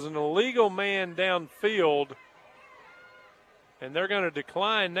 There was an illegal man downfield, and they're going to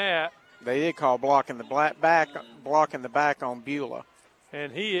decline that. They did call blocking the back on Beulah.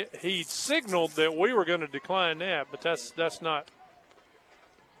 And he signaled that we were going to decline that, but that's not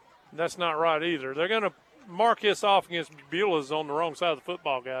right either. They're going to mark this off against Beulah's on the wrong side of the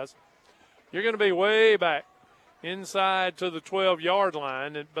football, guys. You're going to be way back inside to the 12-yard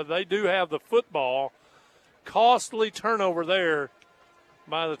line, but they do have the football. Costly turnover there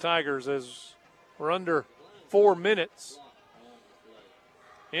by the Tigers as we're under 4 minutes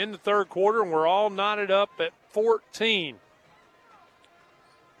in the third quarter, and we're all knotted up at 14.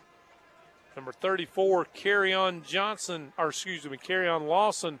 Number 34, Carryon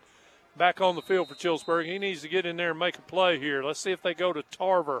Lawson back on the field for Childersburg. He needs to get in there and make a play here. Let's see if they go to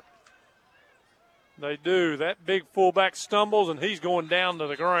Tarver. They do. That big fullback stumbles, and he's going down to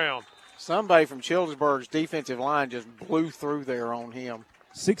the ground. Somebody from Childersburg's defensive line just blew through there on him.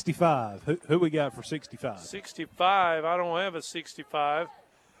 65. Who we got for 65? 65. I don't have a 65.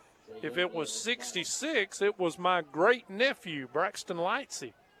 If it was 66, it was my great-nephew, Braxton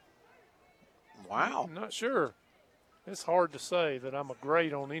Lightsey. Wow. I'm not sure. It's hard to say that I'm a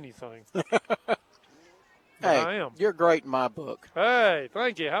great on anything. Hey, I am. You're great in my book. Hey,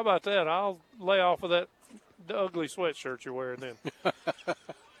 thank you. How about that? I'll lay off of that ugly sweatshirt you're wearing then.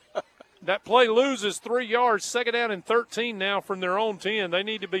 That play loses 3 yards, second down and 13 now from their own 10. They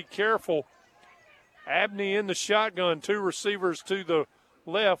need to be careful. Abney in the shotgun, 2 receivers to the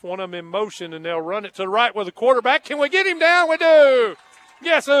left, one of them in motion, and they'll run it to the right with the quarterback. Can we get him down? We do.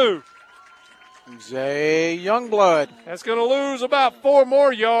 Guess who? Zay Youngblood. That's going to lose about 4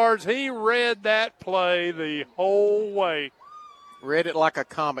 more yards. He read that play the whole way. Read it like a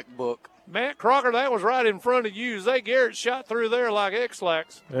comic book. Matt Crocker, that was right in front of you. Zay Garrett shot through there like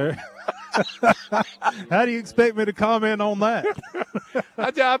X-Lax. How do you expect me to comment on that?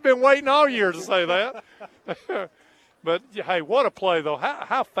 I've been waiting all year to say that. But, hey, what a play, though.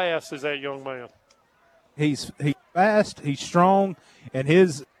 How fast is that young man? He's fast, he's strong, and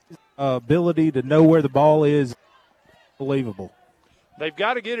his ability to know where the ball is unbelievable. They've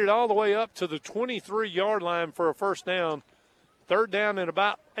got to get it all the way up to the 23-yard line for a first down. Third down and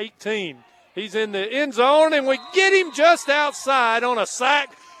about 18. He's in the end zone, and we get him just outside on a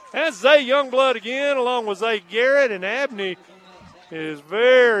sack. That's Zay Youngblood again, along with Zay Garrett, and Abney is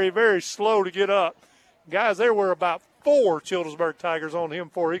very, very slow to get up. Guys, there were about 4 Childersburg Tigers on him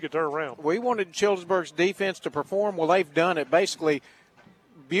before he could turn around. We wanted Childersburg's defense to perform. Well, they've done it. Basically,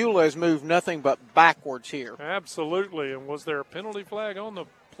 Beulah has moved nothing but backwards here. Absolutely. And was there a penalty flag on the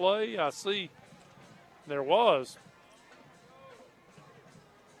play? I see there was.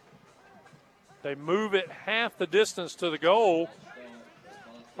 They move it half the distance to the goal,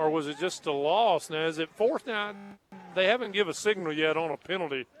 or was it just a loss? Now, is it fourth down? They haven't given a signal yet on a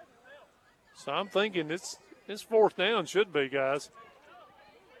penalty. So I'm thinking it's fourth down should be, guys.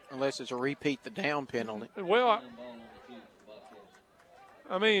 Unless it's a repeat the down penalty. Well,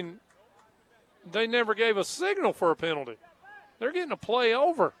 I mean, they never gave a signal for a penalty. They're getting a play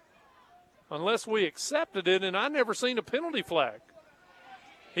over unless we accepted it, and I never seen a penalty flag.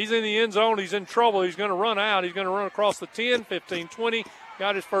 He's in the end zone. He's in trouble. He's going to run out. He's going to run across the 10, 15, 20.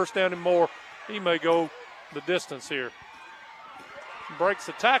 Got his first down and more. He may go the distance here. Breaks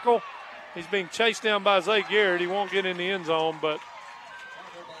the tackle. He's being chased down by Zay Garrett. He won't get in the end zone, but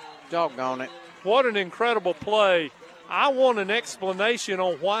doggone it. What an incredible play. I want an explanation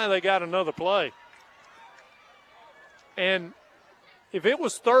on why they got another play. And if it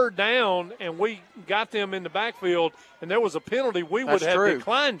was third down and we got them in the backfield and there was a penalty, we would have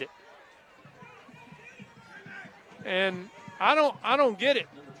declined it. And I don't get it.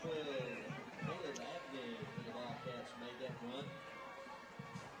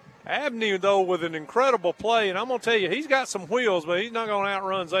 Abney, though, with an incredible play, and I'm going to tell you, he's got some wheels, but he's not going to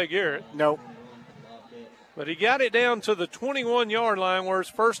outrun Zay Garrett. Nope. But he got it down to the 21-yard line where it's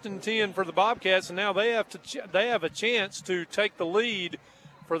first and 10 for the Bobcats, and now they have a chance to take the lead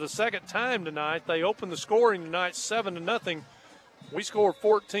for the second time tonight. They opened the scoring tonight 7-0. We scored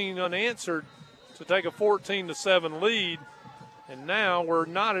 14 unanswered to take a 14-7 lead, and now we're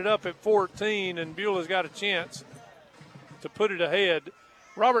knotted up at 14, and Beulah's got a chance to put it ahead.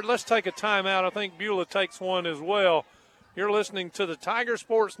 Robert, let's take a timeout. I think Beulah takes one as well. You're listening to the Tiger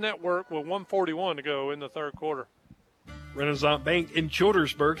Sports Network with 1:41 to go in the third quarter. Renaissance Bank in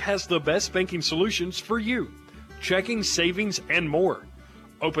Childersburg has the best banking solutions for you. Checking, savings, and more.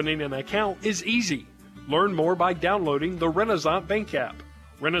 Opening an account is easy. Learn more by downloading the Renaissance Bank app.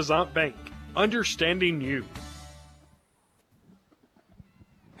 Renaissance Bank, understanding you.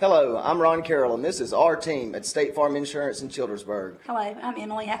 Hello, I'm Ron Carroll, and this is our team at State Farm Insurance in Childersburg. Hello, I'm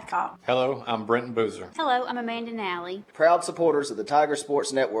Emily Hathcock. Hello, I'm Brenton Boozer. Hello, I'm Amanda Nally. Proud supporters of the Tiger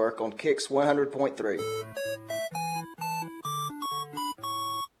Sports Network on Kicks 100.3.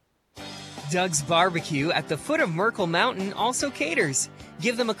 Doug's Barbecue at the foot of Merkle Mountain also caters.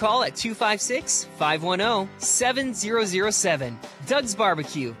 Give them a call at 256-510-7007. Doug's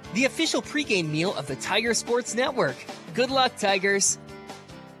Barbecue, the official pregame meal of the Tiger Sports Network. Good luck, Tigers.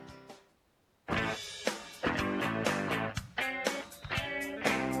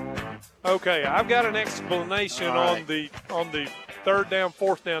 Okay, I've got an explanation on the third down,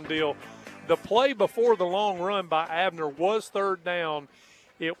 fourth down deal. The play before the long run by Abner was third down.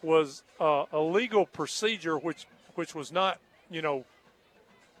 It was a legal procedure, which was not,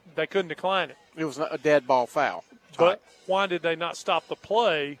 they couldn't decline it. It was a dead ball foul. But why did they not stop the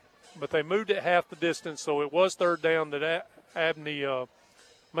play? But they moved it half the distance, so it was third down that Abney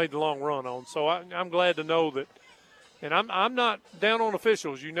made the long run on. So I'm glad to know that. And I'm not down on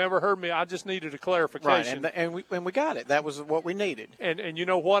officials. You never heard me. I just needed a clarification. Right, and we got it. That was what we needed. And you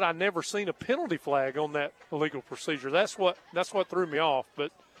know what? I never seen a penalty flag on that illegal procedure. That's what threw me off.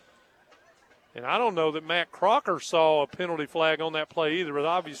 And I don't know that Matt Crocker saw a penalty flag on that play either, but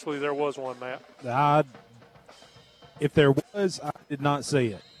obviously there was one, Matt. If there was, I did not see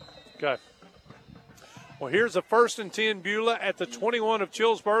it. Okay. Well, here's a 1st and 10 Beulah at the 21 of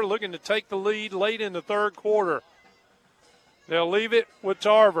Childersburg, looking to take the lead late in the third quarter. They'll leave it with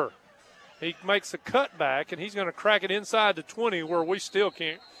Tarver. He makes a cutback, and he's going to crack it inside the 20 where we still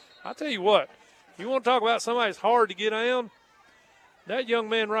can't. I'll tell you what, you want to talk about somebody that's hard to get down? That young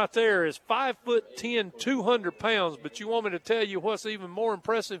man right there is 5'10", 200 pounds, but you want me to tell you what's even more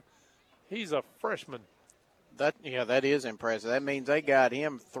impressive? He's a freshman. That is impressive. That means they got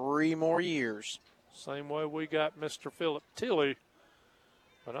him 3 more years. Same way we got Mr. Philip Tilley.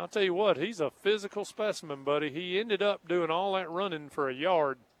 But I'll tell you what, he's a physical specimen, buddy. He ended up doing all that running for a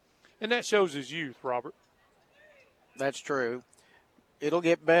yard, and that shows his youth, Robert. That's true. It'll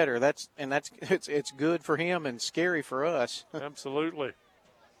get better. It's good for him and scary for us. Absolutely.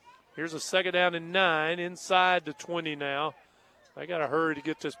 Here's a 2nd down and 9 inside the 20 now. They got to hurry to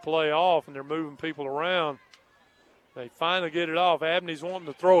get this play off, and they're moving people around. They finally get it off. Abney's wanting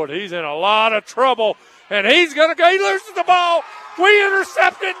to throw it. He's in a lot of trouble, and he loses the ball. We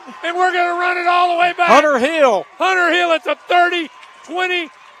intercept it, and we're going to run it all the way back. Hunter Hill at the 30,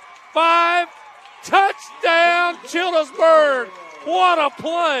 25, touchdown, Childersburg. What a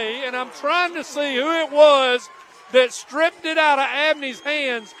play, and I'm trying to see who it was that stripped it out of Abney's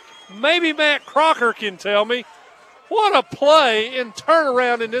hands. Maybe Matt Crocker can tell me. What a play and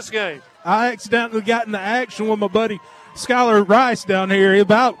turnaround in this game. I accidentally got into action with my buddy Skylar Rice down here. He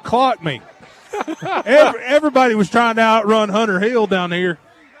about clocked me. Everybody was trying to outrun Hunter Hill down here.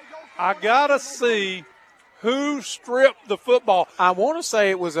 I got to see who stripped the football. I want to say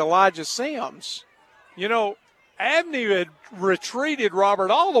it was Elijah Sims. You know, Abney had retreated,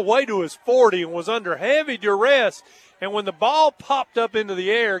 Robert, all the way to his 40 and was under heavy duress. And when the ball popped up into the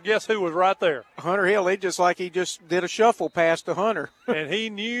air, guess who was right there? Hunter Hill. He just did a shuffle pass to Hunter. And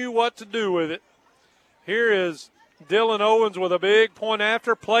he knew what to do with it. Here is Dylan Owens with a big point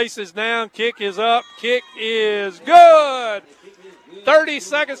after. Places down. Kick is up. Kick is good. 30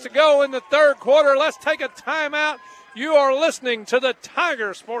 seconds to go in the third quarter. Let's take a timeout. You are listening to the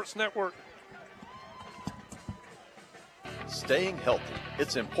Tiger Sports Network. Staying healthy.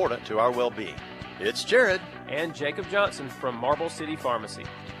 It's important to our well-being. It's Jared and Jacob Johnson from Marble City Pharmacy.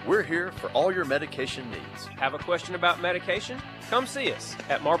 We're here for all your medication needs. Have a question about medication? Come see us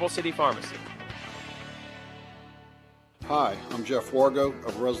at Marble City Pharmacy. Hi, I'm Jeff Wargo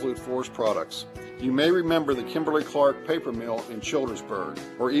of Resolute Forest Products. You may remember the Kimberly-Clark paper mill in Childersburg,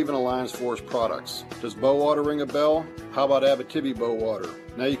 or even Alliance Forest Products. Does Bowater ring a bell? How about Abitibi Bowater?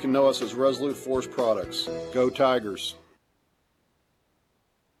 Now you can know us as Resolute Forest Products. Go Tigers!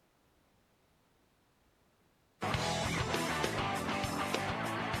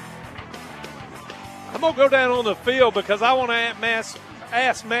 I'm going to go down on the field because I want to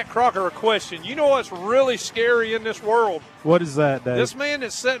ask Matt Crocker a question. You know what's really scary in this world? What is that, Dave? This man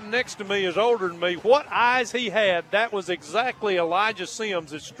that's sitting next to me is older than me. What eyes he had, that was exactly Elijah Sims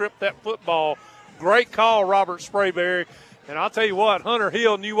that stripped that football. Great call, Robert Sprayberry. And I'll tell you what, Hunter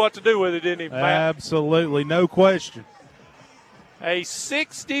Hill knew what to do with it, didn't he, Matt? Absolutely, no question. A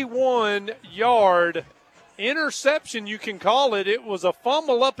 61-yard interception, you can call it. It was a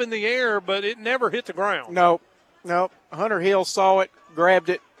fumble up in the air, but it never hit the ground. No. Hunter Hill saw it, grabbed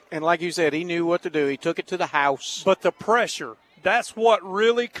it, and like you said, he knew what to do. He took it to the house. But the pressure, that's what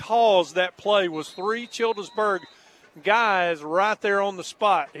really caused that play, was 3 Childersburg guys right there on the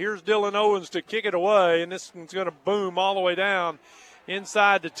spot. Here's Dylan Owens to kick it away, and this one's going to boom all the way down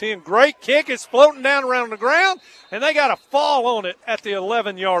inside the 10. Great kick. It's floating down around the ground, and they got a fall on it at the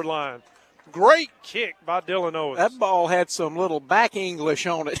 11-yard line. Great kick by Dylan Owens. That ball had some little back English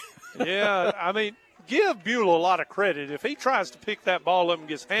on it. Yeah, I mean, give Beulah a lot of credit. If he tries to pick that ball up and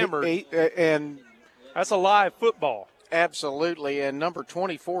gets hammered, and that's a live football. Absolutely. And number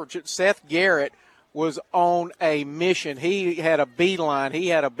 24, Seth Garrett, was on a mission. He had a beeline. He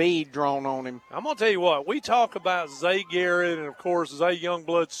had a bead drawn on him. I'm going to tell you what. We talk about Zay Garrett and, of course, Zay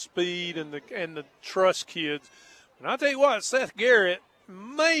Youngblood's speed and the Trust kids. And I'll tell you what, Seth Garrett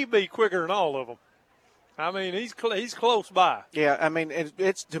may be quicker than all of them. I mean, he's close by. Yeah, I mean,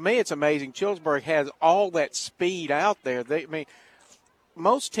 it's to me, it's amazing. Childersburg has all that speed out there.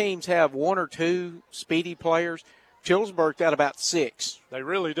 Most teams have 1 or 2 speedy players. Childersburg got about 6. They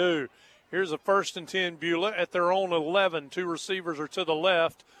really do. Here's a 1st and 10 Beulah at their own 11. 2 receivers are to the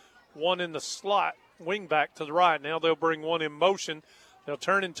left, 1 in the slot, wing back to the right. Now they'll bring 1 in motion. They'll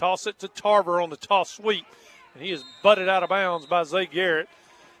turn and toss it to Tarver on the toss sweep. And he is butted out of bounds by Zay Garrett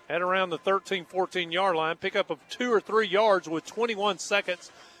at around the 13, 14-yard line. Pickup of 2 or 3 yards with 21 seconds.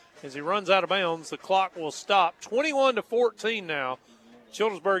 As he runs out of bounds, the clock will stop. 21-14 now.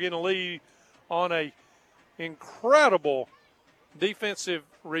 Childersburg in the lead on a incredible defensive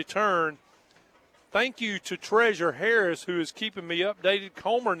return thank you to Treasure Harris, who is keeping me updated.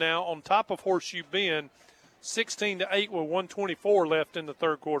 Comer now on top of Horseshoe Bend, 16-8 with 124 left in the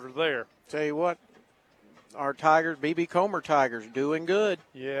third quarter there. Tell you what, our Tigers, B.B. Comer Tigers, doing good.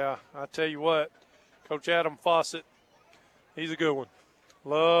 Yeah, I tell you what, Coach Adam Fawcett, he's a good one.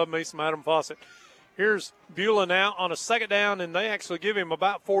 Love me some Adam Fawcett. Here's Beulah now on a second down, and they actually give him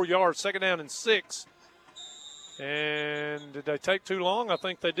about 4 yards, second down and 6. And did they take too long? I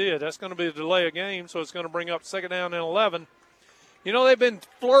think they did. That's going to be a delay of game, so it's going to bring up second down and 11. You know, they've been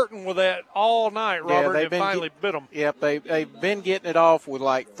flirting with that all night, Robert, and finally bit them. Yep, they've been getting it off with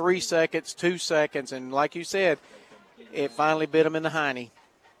like 3 seconds, 2 seconds, and like you said, it finally bit them in the hiney.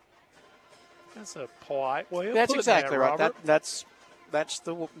 That's a polite way of That's putting exactly that, right. Robert. That's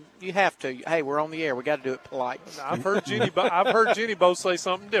the you have to. Hey, we're on the air. We got to do it polite. I've heard Jenny Bo say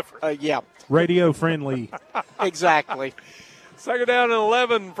something different. Yeah, radio friendly. Exactly. Second down and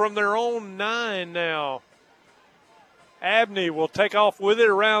 11 from their own 9 now. Abney will take off with it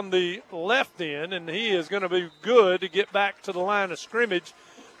around the left end, and he is going to be good to get back to the line of scrimmage.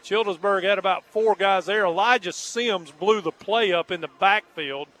 Childersburg had about 4 guys there. Elijah Sims blew the play up in the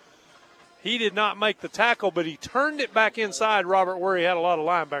backfield. He did not make the tackle, but he turned it back inside, Robert, where he had a lot of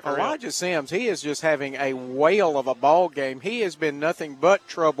linebackers. Elijah Sims, he is just having a whale of a ball game. He has been nothing but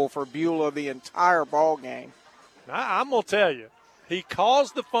trouble for Beulah the entire ball game. I'm going to tell you, he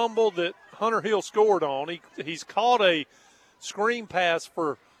caused the fumble that Hunter Hill scored on. He's caught a screen pass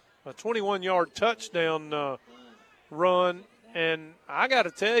for a 21-yard touchdown run. And I got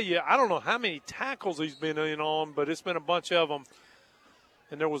to tell you, I don't know how many tackles he's been in on, but it's been a bunch of them.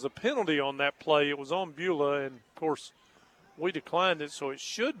 And there was a penalty on that play. It was on Beulah, and, of course, we declined it, so it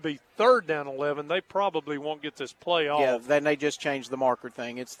should be third down 11. They probably won't get this play off. Yeah, then they just changed the marker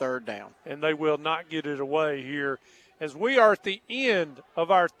thing. It's third down. And they will not get it away here. As we are at the end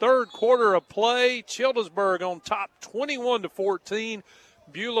of our third quarter of play, Childersburg on top 21-14.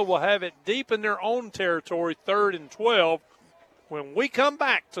 Beulah will have it deep in their own territory, 3rd and 12. When we come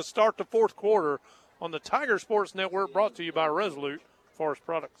back to start the fourth quarter on the Tiger Sports Network, brought to you by Resolute Forest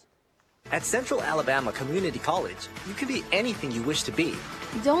Products. At Central Alabama Community College, you can be anything you wish to be.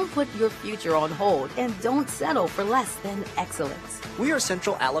 Don't put your future on hold and don't settle for less than excellence. We are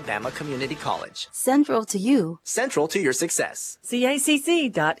Central Alabama Community College. Central to you. Central to your success.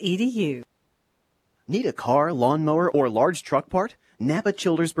 CACC.edu. Need a car, lawnmower, or large truck part? Napa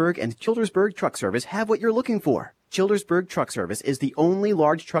Childersburg and Childersburg Truck Service have what you're looking for. Childersburg Truck Service is the only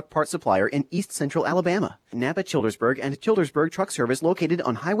large truck part supplier in East Central Alabama. Napa Childersburg and Childersburg Truck Service located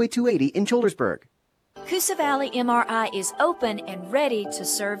on Highway 280 in Childersburg. Coosa Valley MRI is open and ready to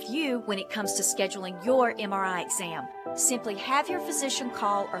serve you when it comes to scheduling your MRI exam. Simply have your physician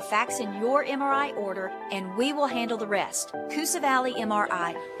call or fax in your MRI order and we will handle the rest. Coosa Valley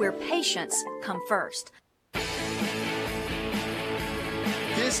MRI, where patients come first.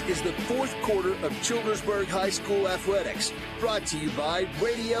 This is the fourth quarter of Childersburg High School Athletics, brought to you by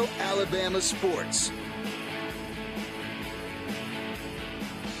Radio Alabama Sports.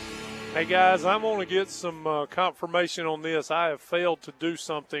 Hey, guys, I'm going to get some confirmation on this. I have failed to do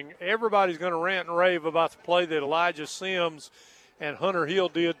something. Everybody's going to rant and rave about the play that Elijah Sims and Hunter Hill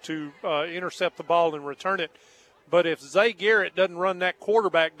did to intercept the ball and return it. But if Zay Garrett doesn't run that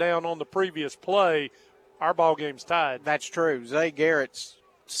quarterback down on the previous play, our ball game's tied. That's true. Zay Garrett's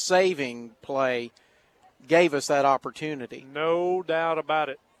saving play gave us that opportunity. No doubt about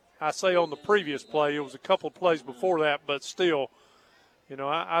it. I say on the previous play, it was a couple of plays before that, but still, you know,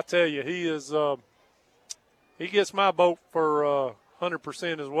 I tell you, he is he gets my vote for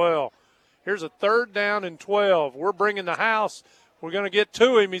 100% as well. Here's a 3rd down and 12. We're bringing the house. We're going to get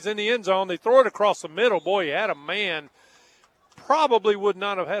to him. He's in the end zone. They throw it across the middle. Boy, he had a man. Probably would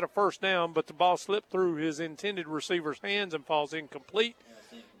not have had a first down, but the ball slipped through his intended receiver's hands and falls incomplete.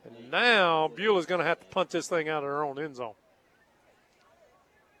 And now Beulah's going to have to punt this thing out of their own end zone.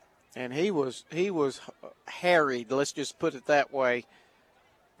 And he was harried, let's just put it that way.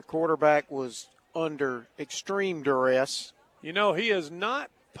 The quarterback was under extreme duress. You know, he has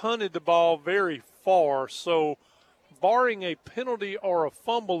not punted the ball very far, so barring a penalty or a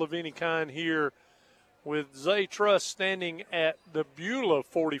fumble of any kind here, with Zay Truss standing at the Beulah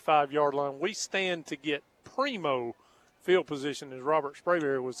 45-yard line, we stand to get primo field position, as Robert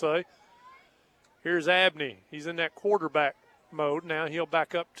Sprayberry would say. Here's Abney. He's in that quarterback mode. Now he'll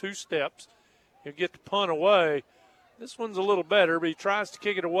back up 2 steps. He'll get the punt away. This one's a little better, but he tries to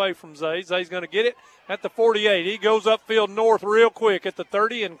kick it away from Zay. Zay's going to get it at the 48. He goes upfield north real quick at the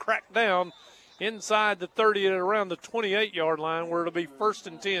 30 and crack down inside the 30 at around the 28-yard line, where it'll be 1st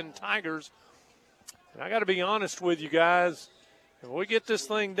and 10 Tigers. And I got to be honest with you guys. If we get this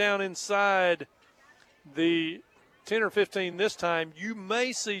thing down inside the 10 or 15 this time, you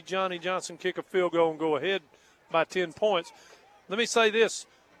may see Johnny Johnson kick a field goal and go ahead by 10 points. Let me say this.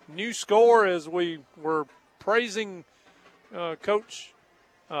 New score, as we were praising Coach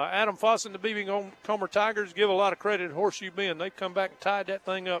Adam Fawcett and the BB Comer Tigers. Give a lot of credit to Horseshoe Bend. They've come back and tied that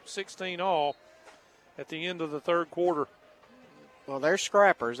thing up 16-all at the end of the third quarter. Well, they're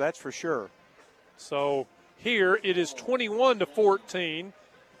scrappers, that's for sure. So here it is 21-14.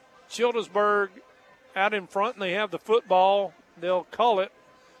 Childersburg out in front, and they have the football. They'll call it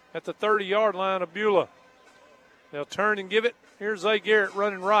at the 30-yard line of Beulah. They'll turn and give it. Here's Zay Garrett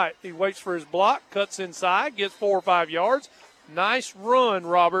running right. He waits for his block, cuts inside, gets 4 or 5 yards. Nice run,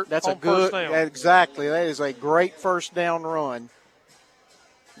 Robert. That's on a good, first down. Exactly. That is a great first down run.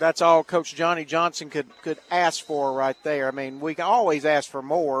 That's all Coach Johnny Johnson could ask for right there. I mean, we can always ask for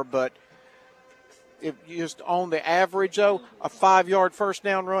more, but if just on the average, though, a 5-yard first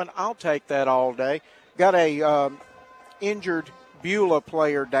down run, I'll take that all day. Got a injured Beulah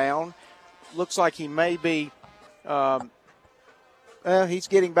player down. Looks like he may be he's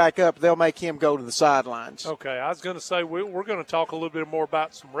getting back up. They'll make him go to the sidelines. Okay, I was going to say we're going to talk a little bit more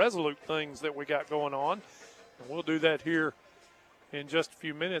about some Resolute things that we got going on, and we'll do that here in just a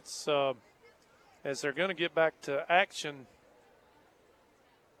few minutes as they're going to get back to action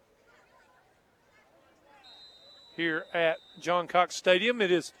here at John Cox Stadium.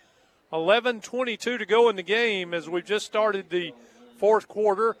 It is 11:22 to go in the game as we've just started the fourth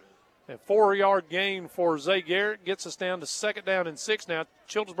quarter. A 4-yard gain for Zay Garrett gets us down to 2nd down and 6 now.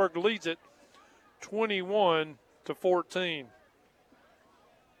 Childersburg leads it 21-14.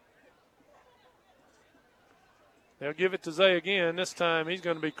 They'll give it to Zay again. This time he's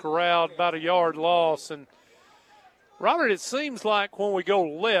going to be corralled, about a yard loss. And, Robert, it seems like when we go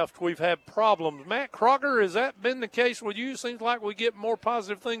left, we've had problems. Matt Crocker, has that been the case with you? Seems like we get more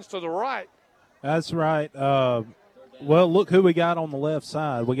positive things to the right. That's right. Well, look who we got on the left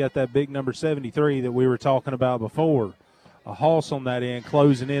side. We got that big number 73 that we were talking about before. A Hoss on that end,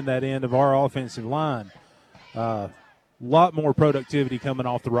 closing in that end of our offensive line. Lot more productivity coming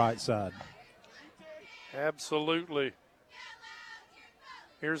off the right side. Absolutely.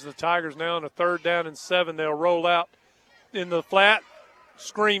 Here's the Tigers now on a 3rd down and 7. They'll roll out in the flat.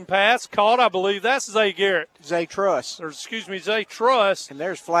 Screen pass caught, I believe. That's Zay Garrett. Zay Truss. Zay Truss. And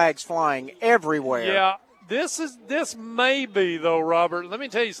there's flags flying everywhere. Yeah. This may be, though, Robert. Let me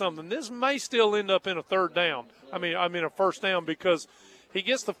tell you something. This may still end up in a 3rd down. I mean a first down, because he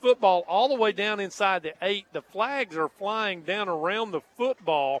gets the football all the way down inside the 8. The flags are flying down around the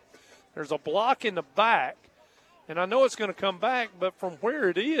football. There's a block in the back, and I know it's going to come back, but from where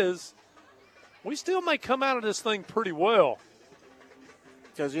it is, we still may come out of this thing pretty well.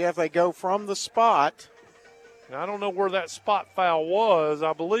 Because, if they go from the spot. And I don't know where that spot foul was.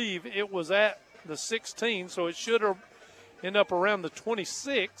 I believe it was at the 16, so it should end up around the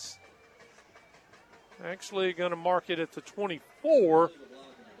 26. Actually going to mark it at the 24,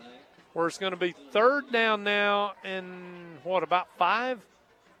 where it's going to be 3rd down now and, about 5?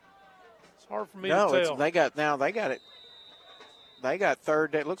 It's hard for me to tell. They got it. They got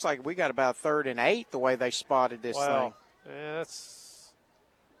 3rd. It looks like we got about 3rd and 8 the way they spotted this thing.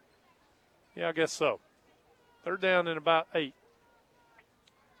 Yeah, I guess so. 3rd down and about 8.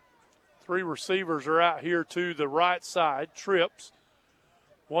 3 receivers are out here to the right side, trips.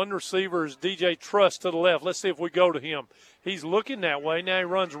 1 receiver is DJ Truss to the left. Let's see if we go to him. He's looking that way. Now he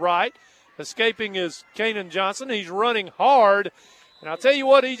runs right. Escaping is Kanan Johnson. He's running hard. And I'll tell you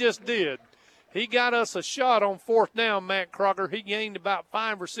what he just did. He got us a shot on 4th down, Matt Crocker. He gained about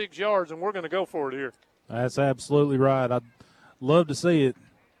 5 or 6 yards, and we're going to go for it here. That's absolutely right. I'd love to see it.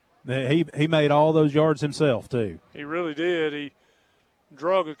 He made all those yards himself, too. He really did. He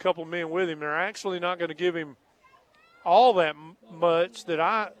drug a couple men with him. They're actually not going to give him all that much that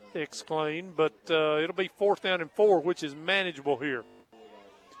I exclaimed, but it'll be 4th down and 4, which is manageable here.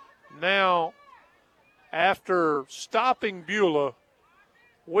 Now, after stopping Beulah,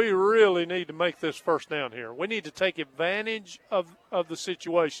 we really need to make this first down here. We need to take advantage of the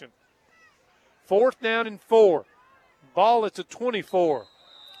situation. 4th down and 4. Ball at the 24.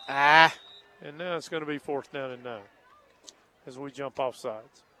 And now it's going to be 4th down and 9 as we jump off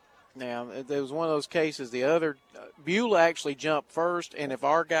sides. Now, there was one of those cases. The other, Beulah actually jumped first, and if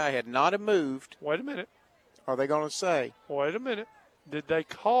our guy had not have moved. Wait a minute. Are they going to say? Wait a minute. Did they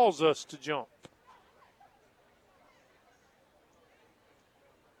cause us to jump?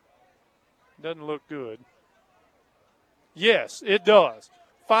 Doesn't look good. Yes, it does.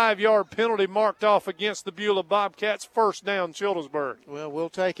 5-yard penalty marked off against the Beulah Bobcats. 1st down, Childersburg. Well, we'll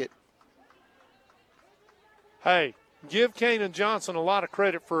take it. Hey, give Kanan Johnson a lot of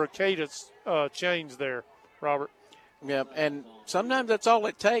credit for a cadence change there, Robert. Yeah, and sometimes that's all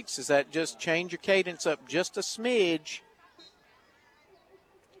it takes is that just change your cadence up just a smidge.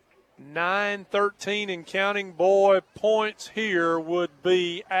 9-13 and counting. Boy, points here would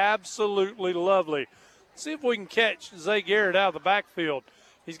be absolutely lovely. See if we can catch Zay Garrett out of the backfield.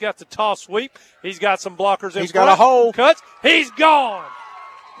 He's got the toss sweep. He's got some blockers in He's front. got a hole. Cuts. He's gone.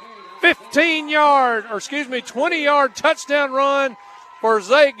 20-yard touchdown run for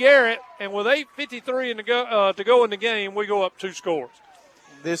Zay Garrett. And with 8:53 to go in the game, we go up 2 scores.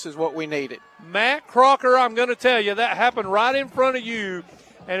 This is what we needed. Matt Crocker, I'm going to tell you, that happened right in front of you.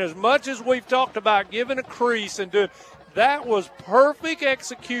 And as much as we've talked about giving a crease and doing, that was perfect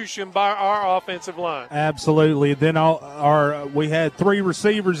execution by our offensive line. Absolutely. Then we had 3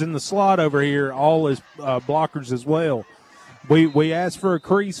 receivers in the slot over here, all as blockers as well. We asked for a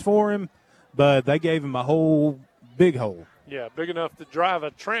crease for him, but they gave him a whole big hole. Yeah, big enough to drive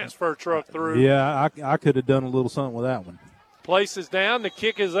a transfer truck through. Yeah, I could have done a little something with that one. Place is down. The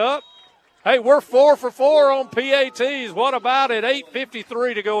kick is up. Hey, we're 4 for 4 on PATs. What about it?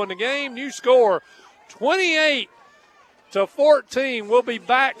 8:53 to go in the game. New score, 28-14. We'll be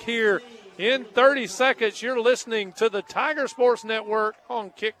back here in 30 seconds. You're listening to the Tiger Sports Network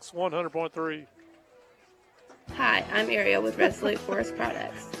on Kicks 100.3. Hi, I'm Ariel with Resolute Forest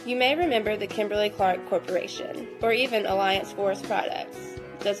Products. You may remember the Kimberly-Clark Corporation, or even Alliance Forest Products.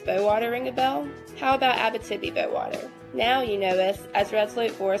 Does Bowater ring a bell? How about Abitibi Bowater? Now you know us as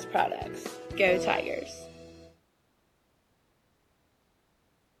Resolute Forest Products. Go Tigers!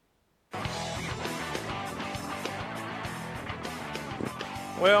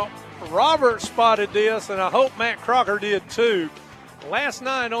 Well, Robert spotted this, and I hope Matt Crocker did too. Last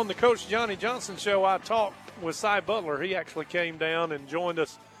night on the Coach Johnny Johnson show, I talked with Cy Butler. He actually came down and joined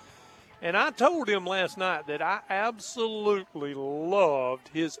us. And I told him last night that I absolutely loved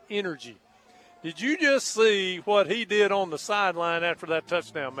his energy. Did you just see what he did on the sideline after that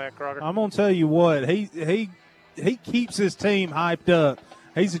touchdown, Matt Crocker? I'm gonna tell you what, he keeps his team hyped up.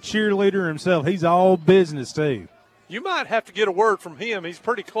 He's a cheerleader himself. He's all business too. You might have to get a word from him. He's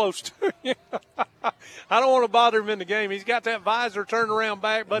pretty close to you. I don't want to bother him in the game. He's got that visor turned around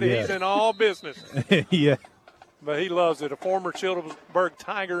back, buddy. Yeah. He's in all business. Yeah. But he loves it. A former Childersburg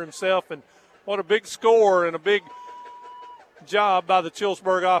Tiger himself, and what a big score and a big job by the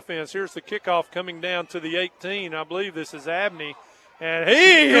Childersburg offense. Here's the kickoff coming down to the 18. I believe this is Abney. And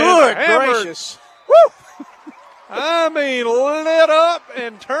he Good is hammered. gracious. Woo! I mean, lit up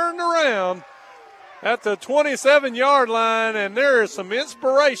and turned around at the 27-yard line, and there is some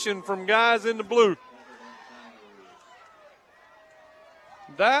inspiration from guys in the blue.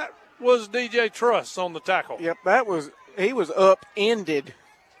 That was DJ Truss on the tackle. Yep, he was upended.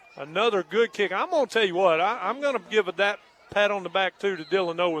 Another good kick. I'm going to tell you what, I'm going to give that pat on the back, too, to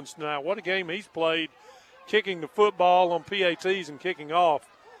Dylan Owens tonight. What a game he's played, kicking the football on PATs and kicking off.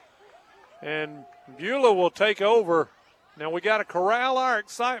 And Beulah will take over. Now, we got to corral our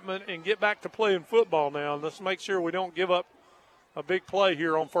excitement and get back to playing football now. Let's make sure we don't give up a big play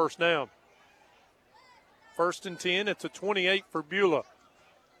here on first down. 1st and 10, it's a 28 for Beulah.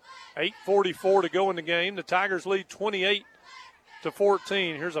 8:44 to go in the game. The Tigers lead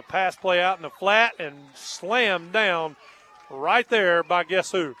 28-14. Here's a pass play out in the flat and slammed down right there by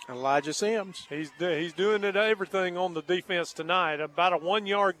guess who? Elijah Sims. He's doing it everything on the defense tonight. About a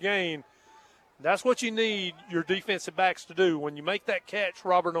 1-yard gain. That's what you need your defensive backs to do. When you make that catch,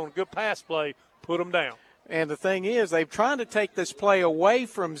 Robert, on a good pass play, put them down. And the thing is, they've tried to take this play away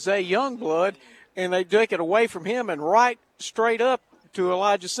from Zay Youngblood, and they take it away from him and right straight up to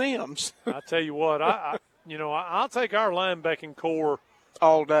Elijah Sims. I tell you what, I'll take our linebacking core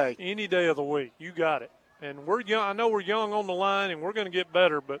all day, any day of the week. You got it. And we're young. I know we're young on the line, and we're going to get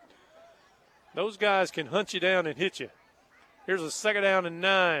better, but those guys can hunt you down and hit you. Here's a 2nd down and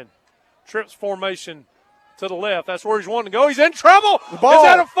 9. Trips formation to the left. That's where he's wanting to go. He's in trouble. Is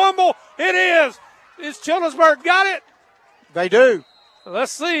that a fumble? It is. Is Childersburg got it? They do.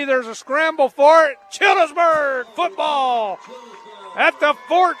 Let's see. There's a scramble for it. Childersburg football at the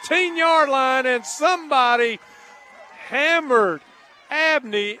 14-yard line, and somebody hammered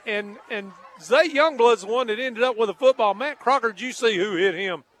Abney, and Zay Youngblood's the one that ended up with a football. Matt Crocker, did you see who hit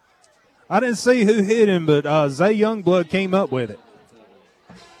him? I didn't see who hit him, but Zay Youngblood came up with it.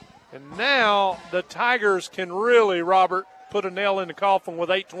 And now the Tigers can really, Robert, put a nail in the coffin with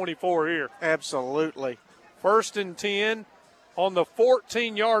 8:24 here. Absolutely. 1st and 10 on the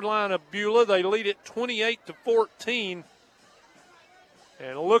 14-yard line of Beulah. They lead it 28-14.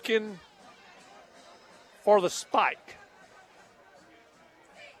 And looking for the spike.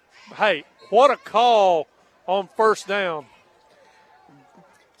 Hey, what a call on first down.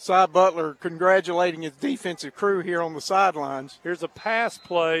 Cy Butler congratulating his defensive crew here on the sidelines. Here's a pass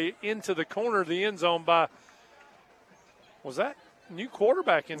play into the corner of the end zone by, was that new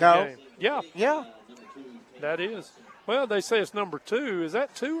quarterback in the game? Yeah. Yeah. That is. Well, they say it's number 2. Is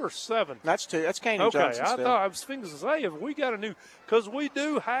that 2 or 7? That's 2. That's Kanan Johnson. Okay, I was thinking to say, if we got a new, because we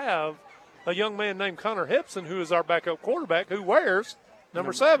do have a young man named Connor Hepson who is our backup quarterback who wears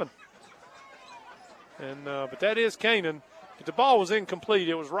number 7. And but that is Kanan. The ball was incomplete.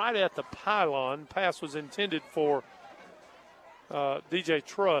 It was right at the pylon. Pass was intended for DJ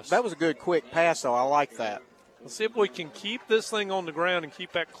Truss. That was a good quick pass, though. I like that. Let's see if we can keep this thing on the ground and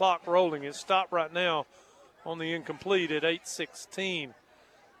keep that clock rolling. It stopped right now on the incomplete at 8:16.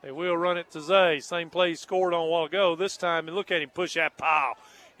 They will run it to Zay. Same play he scored on a while ago. This time, and look at him push that pile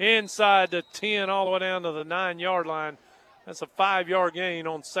inside the 10 all the way down to the 9-yard line. That's a 5-yard gain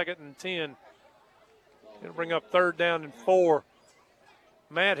on 2nd and 10. It'll bring up 3rd down and 4.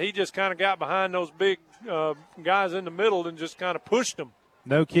 Matt, he just kind of got behind those big guys in the middle and just kind of pushed them.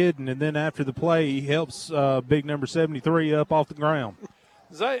 No kidding. And then after the play, he helps big number 73 up off the ground.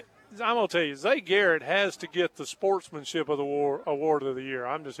 I'm going to tell you, Zay Garrett has to get the Sportsmanship of the Award of the Year.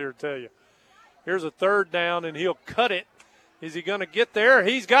 I'm just here to tell you. Here's a 3rd down, and he'll cut it. Is he going to get there?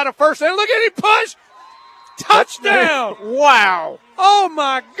 He's got a first down. Look at him push. Touchdown! Wow. Oh,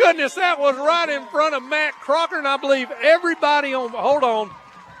 my goodness. That was right in front of Matt Crocker, and I believe everybody on – hold on.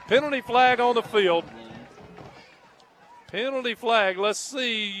 Penalty flag on the field. Penalty flag. Let's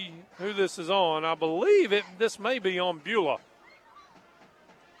see who this is on. I believe this may be on Beulah.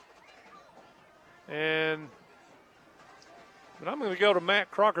 But I'm going to go to Matt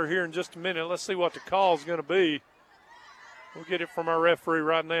Crocker here in just a minute. Let's see what the call is going to be. We'll get it from our referee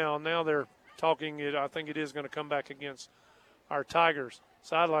right now. Now they're talking it. I think it is going to come back against our Tigers.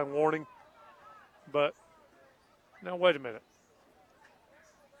 Sideline warning. But now wait a minute.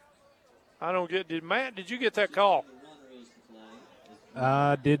 I don't get. Did you get that call?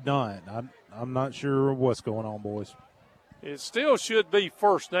 I did not. I'm not sure what's going on, boys. It still should be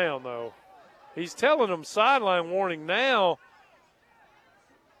first down, though. He's telling them sideline warning now.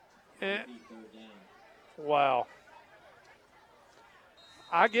 Wow.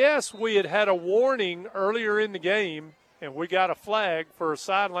 I guess we had a warning earlier in the game, and we got a flag for a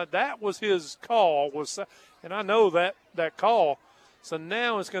sideline. That was his call, and I know that call. So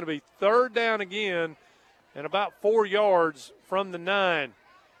now it's going to be 3rd down again and about 4 yards from the 9.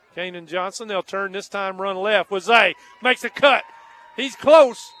 Kanan Johnson, they'll turn this time, run left with Zay. Makes a cut. He's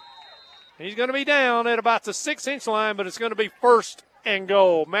close. He's going to be down at about the 6-inch line, but it's going to be 1st and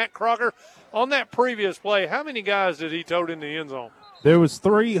goal. Matt Crocker, on that previous play, how many guys did he tote in the end zone? There was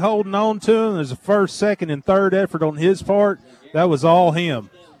 3 holding on to him. There's a 1st, 2nd, and 3rd effort on his part. That was all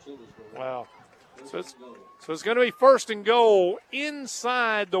him. Wow. So it's going to be 1st and goal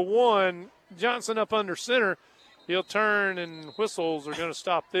inside the 1. Johnson up under center. He'll turn, and whistles are going to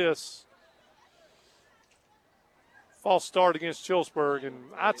stop this. False start against Childersburg, and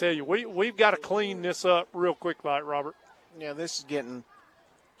I tell you, we've got to clean this up real quick, like Robert. Yeah, this is getting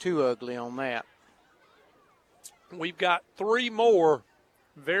too ugly on that. We've got 3 more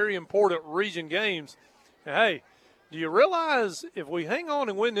very important region games. And hey, do you realize if we hang on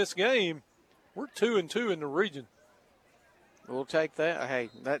and win this game, we're 2-2 in the region? We'll take that. Hey,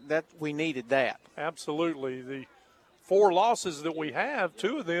 that we needed that. Absolutely. The 4 losses that we have,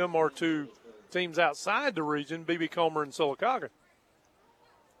 2 of them are to teams outside the region, B.B. Comer and Sylacauga.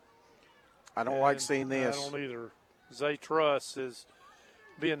 I don't like seeing this. I don't either. Zay Truss is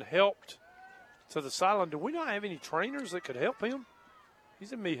being helped to the sideline. Do we not have any trainers that could help him?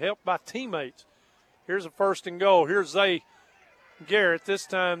 He's going to be helped by teammates. Here's a 1st and goal. Here's Zay Garrett. This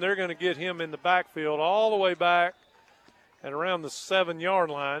time they're going to get him in the backfield all the way back and around the 7-yard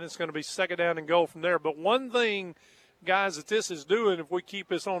line. It's going to be 2nd down and goal from there. But one thing, guys, that this is doing, if we keep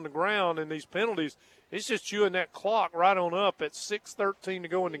this on the ground and these penalties, it's just chewing that clock right on up at 6:13 to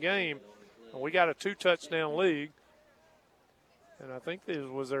go in the game. And we got a 2-touchdown lead. And I think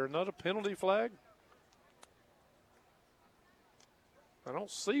was there another penalty flag? I don't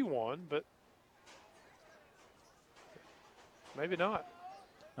see one, but maybe not.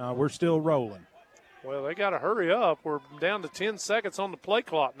 We're still rolling. Well, they got to hurry up. We're down to 10 seconds on the play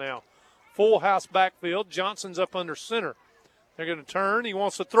clock now. Full house backfield. Johnson's up under center. They're going to turn. He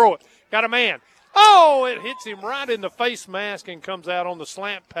wants to throw it. Got a man. Oh, it hits him right in the face mask and comes out on the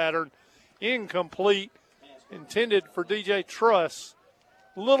slant pattern. Incomplete. Intended for DJ Truss.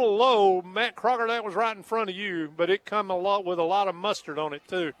 Little low. Matt Crocker, that was right in front of you, but it come with a lot of mustard on it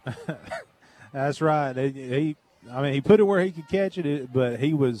too. That's right. He put it where he could catch it, but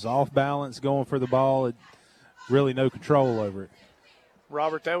he was off balance going for the ball. really no control over it.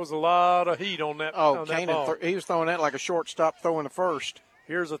 Robert, that was a lot of heat on that. Oh, on that ball. Kanan, he was throwing that like a shortstop throwing the first.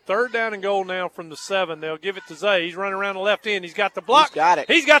 Here's a 3rd down and goal now from the 7. They'll give it to Zay. He's running around the left end. He's got the block. He's got it.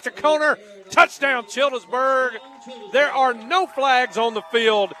 He's got the corner. Touchdown, Childersburg. There are no flags on the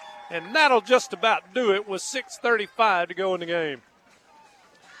field, and that'll just about do it with 6:35 to go in the game.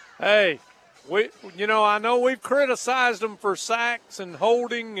 Hey, I know we've criticized them for sacks and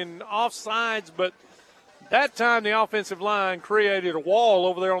holding and offsides, but that time the offensive line created a wall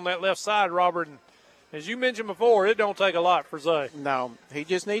over there on that left side, Robert. And as you mentioned before, it don't take a lot for Zay. No, he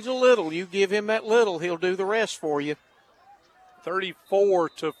just needs a little. You give him that little, he'll do the rest for you.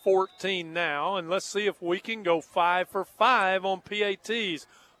 34-14 now, and let's see if we can go 5 for 5 on PATs.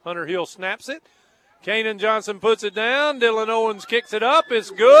 Hunter Hill snaps it. Kanan Johnson puts it down. Dylan Owens kicks it up.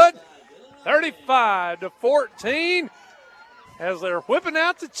 It's good. 35-14 as they're whipping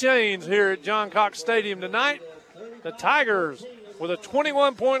out the chains here at John Cox Stadium tonight. The Tigers with a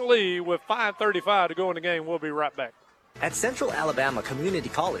 21-point lead with 5:35 to go in the game. We'll be right back. At Central Alabama Community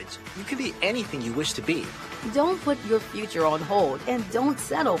College, you can be anything you wish to be. Don't put your future on hold and don't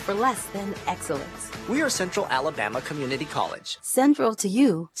settle for less than excellence. We are Central Alabama Community College. Central to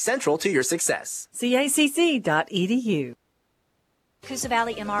you. Central to your success. CACC.edu. Coosa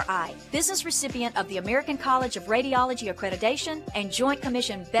Valley MRI, business recipient of the American College of Radiology Accreditation and Joint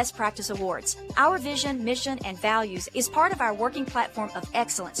Commission Best Practice Awards. Our vision, mission, and values is part of our working platform of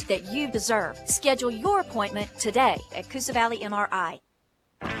excellence that you deserve. Schedule your appointment today at Coosa Valley MRI.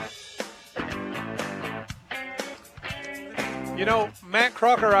 Matt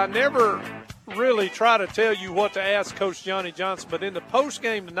Crocker, I never really try to tell you what to ask Coach Johnny Johnson, but in the post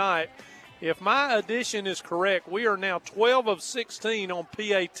game tonight, if my addition is correct, we are now 12 of 16 on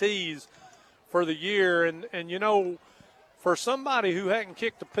PATs for the year. And for somebody who hadn't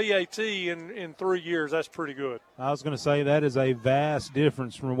kicked a PAT in 3 years, that's pretty good. I was going to say that is a vast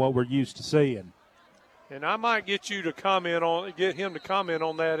difference from what we're used to seeing. And I might get him to comment on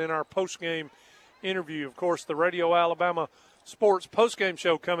that in our post-game interview. Of course, the Radio Alabama Sports post-game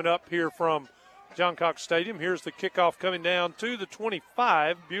show coming up here from John Cox Stadium. Here's the kickoff coming down to the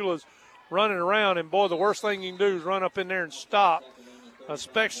 25. Beulah's running around, and boy, the worst thing you can do is run up in there and stop,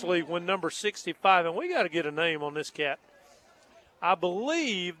 especially when number 65, and we got to get a name on this cat. I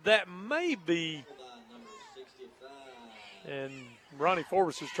believe that may be, and Ronnie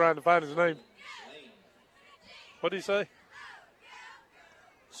Forbes is trying to find his name. What did he say?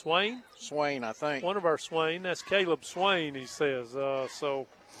 Swain? Swain, I think. One of our Swain. That's Caleb Swain, he says. So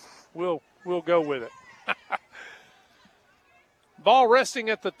we'll go with it. Ball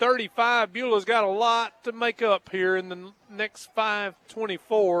resting at the 35. Beulah's got a lot to make up here in the next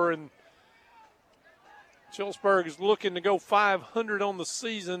 5:24, and Childersburg is looking to go 500 on the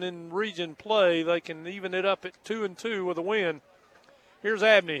season in region play. They can even it up at 2-2 with a win. Here's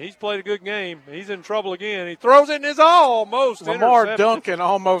Abney. He's played a good game. He's in trouble again. He throws it and it's almost Lamar intercepted. Duncan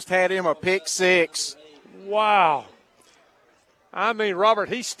almost had him a pick six. Wow. I mean, Robert,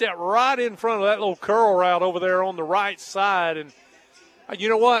 he stepped right in front of that little curl route over there on the right side. And you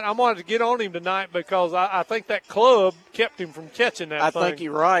know what? I wanted to get on him tonight because I think that club kept him from catching that thing. I think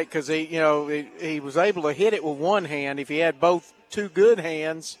you're right because he was able to hit it with one hand. If he had both two good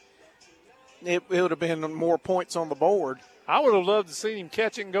hands, it would have been more points on the board. I would have loved to see him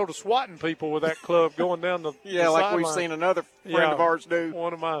catch it and go to swatting people with that club going down the yeah, the like sideline. we've seen another friend of ours do.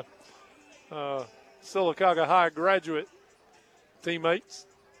 One of my Sylacauga High graduate teammates.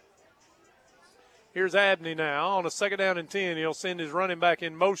 Here's Abney now on a 2nd down and 10. He'll send his running back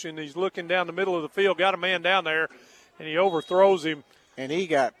in motion. He's looking down the middle of the field, got a man down there, and he overthrows him. And he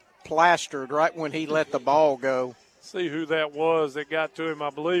got plastered right when he let the ball go. See who that was that got to him. I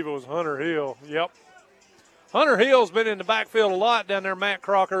believe it was Hunter Hill. Yep. Hunter Hill's been in the backfield a lot down there, Matt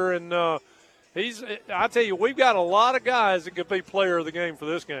Crocker, and I tell you, we've got a lot of guys that could be player of the game for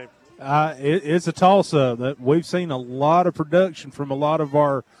this game. It's a toss-up. That we've seen a lot of production from a lot of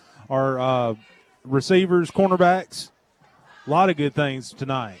our receivers, cornerbacks, a lot of good things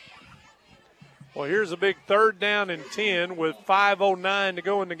tonight. Well, here's a big 3rd down and 10 with 5:09 to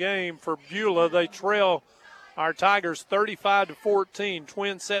go in the game for Beulah. They trail our Tigers 35-14.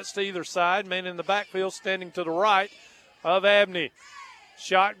 Twin sets to either side. Man in the backfield standing to the right of Abney.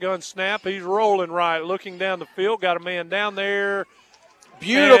 Shotgun snap. He's rolling right, looking down the field. Got a man down there.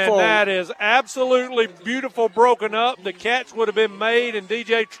 Beautiful. And that is absolutely beautiful, broken up. The catch would have been made, and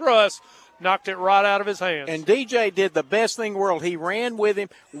DJ Truss knocked it right out of his hands. And DJ did the best thing in the world. He ran with him,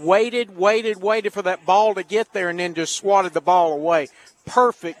 waited for that ball to get there, and then just swatted the ball away.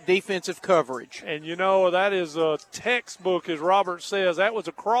 Perfect defensive coverage. And, that is a textbook, as Robert says. That was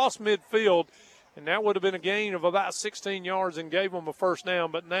across midfield, And that would have been a gain of about 16 yards and gave them a first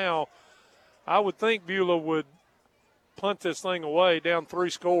down. But now I would think Beulah would punt this thing away down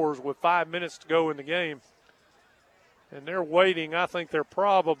 3 scores with 5 minutes to go in the game. And they're waiting. I think they're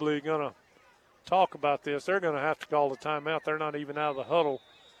probably going to talk about this. They're going to have to call the timeout. They're not even out of the huddle.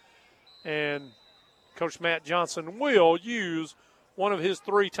 And Coach Matt Johnson will use one of his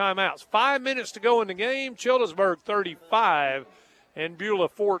 3 timeouts. 5 minutes to go in the game. Childersburg 35 and Beulah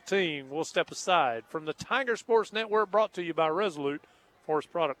 14. We'll step aside. From the Tiger Sports Network, brought to you by Resolute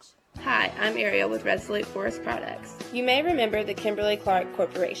Forest Products. Hi, I'm Ariel with Resolute Forest Products. You may remember the Kimberly-Clark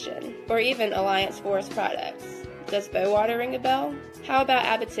Corporation, or even Alliance Forest Products. Does Bowater ring a bell? How about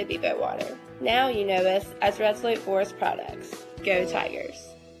Abitibi Bowater? Now you know us as Resolute Forest Products. Go Tigers!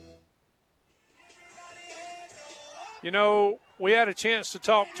 You know, we had a chance to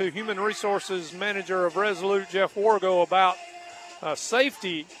talk to Human Resources Manager of Resolute, Jeff Wargo, about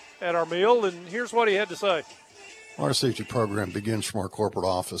safety at our meal, and here's what he had to say. Our safety program begins from our corporate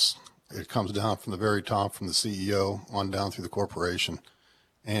office. It comes down from the very top, from the CEO on down through the corporation.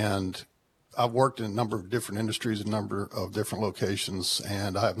 And I've worked in a number of different industries, a number of different locations,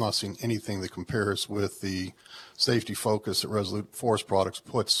 and I have not seen anything that compares with the safety focus that Resolute Forest Products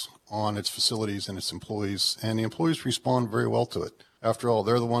puts on its facilities and its employees. And the employees respond very well to it. After all,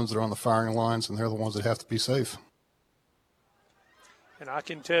 they're the ones that are on the firing lines, and they're the ones that have to be safe. And I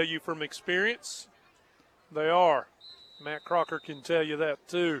can tell you from experience, they are. Matt Crocker can tell you that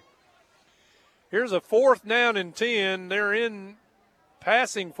too. Here's a 4th down and 10. They're in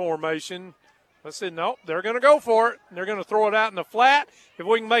passing formation. Let's see, nope, they're going to go for it. They're going to throw it out in the flat. If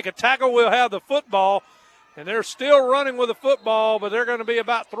we can make a tackle, we'll have the football. And they're still running with the football, but they're going to be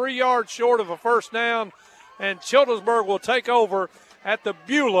about 3 yards short of a first down. And Childersburg will take over at the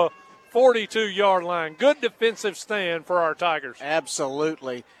Beulah 42-yard line. Good defensive stand for our Tigers.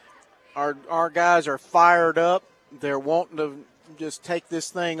 Absolutely. Our guys are fired up. They're wanting to just take this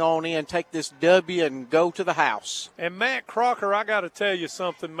thing on in, take this W and go to the house. And Matt Crocker, I got to tell you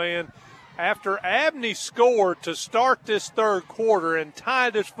something, man. After Abney scored to start this 3rd quarter and tie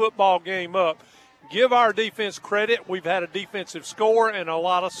this football game up, give our defense credit. We've had a defensive score and a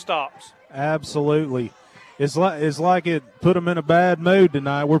lot of stops. Absolutely. It's like it put them in a bad mood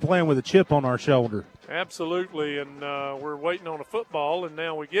tonight. We're playing with a chip on our shoulder. Absolutely, and we're waiting on a football, and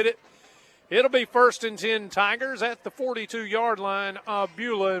now we get it. It'll be 1st and 10 Tigers at the 42-yard line of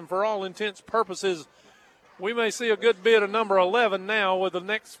Beulah, and for all intents purposes, we may see a good bit of number 11 now with the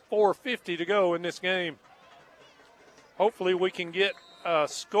next 4:50 to go in this game. Hopefully we can get a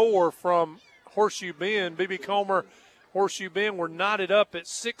score from Horseshoe Bend. B.B. Comer, Horseshoe Bend, we're knotted up at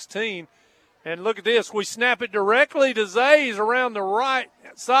 16. And look at this. We snap it directly to Zays around the right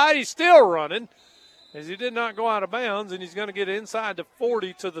side. He's still running as he did not go out of bounds, and he's going to get inside the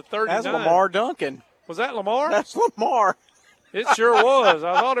 40 to the 39. That's Lamar Duncan. Was that Lamar? That's Lamar. It sure was.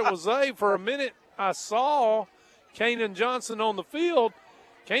 I thought it was Zay for a minute. I saw Kanan Johnson on the field.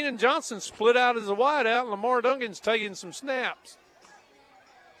 Kanan Johnson split out as a wideout. Lamar Duncan's taking some snaps.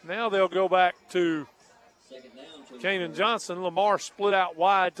 Now they'll go back to Kanan Johnson. Lamar split out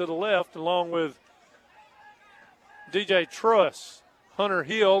wide to the left along with DJ Truss. Hunter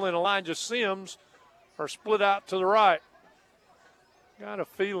Hill and Elijah Sims are split out to the right. Got a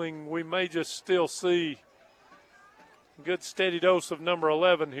feeling we may just still see a good steady dose of number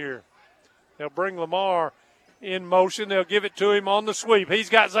 11 here. They'll bring Lamar in motion. They'll give it to him on the sweep. He's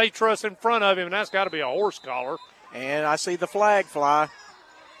got Zay Truss in front of him, and that's got to be a horse collar. And I see the flag fly.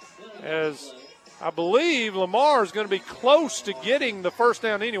 As I believe Lamar is going to be close to getting the first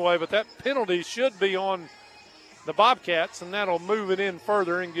down anyway, but that penalty should be on the Bobcats, and that'll move it in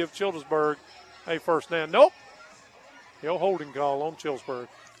further and give Childersburg a first down. Nope. He'll holding call on Childersburg.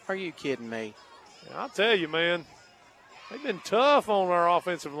 Are you kidding me? I'll tell you, man, they've been tough on our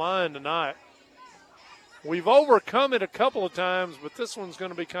offensive line tonight. We've overcome it a couple of times, but this one's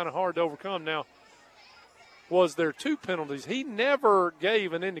going to be kind of hard to overcome. Now, was there 2 penalties? He never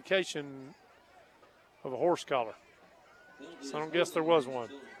gave an indication of a horse collar, so I don't guess there was one.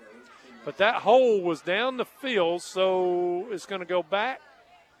 But that hole was down the field, so it's going to go back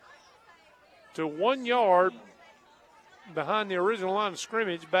to 1 yard behind the original line of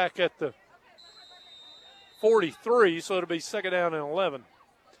scrimmage back at the 43, so it'll be 2nd down and 11.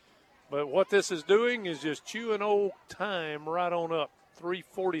 But what this is doing is just chewing old time right on up.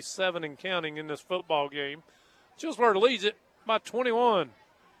 3:47 and counting in this football game. Childersburg leads it by 21.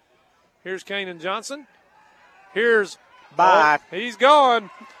 Here's Kanan Johnson. Here's Bye. Oh, he's gone.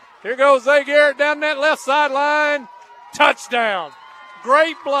 Here goes Zay Garrett down that left sideline. Touchdown.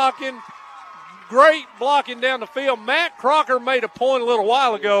 Great blocking down the field. Matt Crocker made a point a little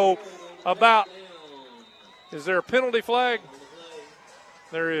while ago about Is there a penalty flag?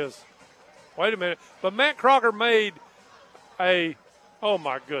 There is. Wait a minute. But Matt Crocker made oh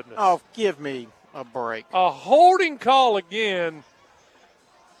my goodness. Oh, give me a break. A holding call again.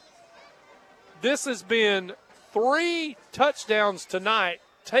 This has been 3 touchdowns tonight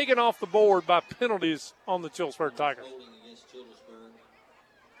taken off the board by penalties on the Childersburg Tigers.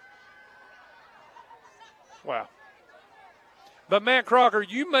 Wow. But, Matt Crocker,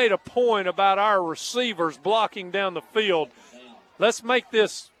 you made a point about our receivers blocking down the field. Let's make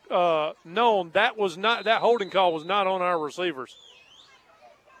this known. That holding call was not on our receivers.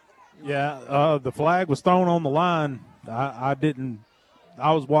 Yeah, the flag was thrown on the line. I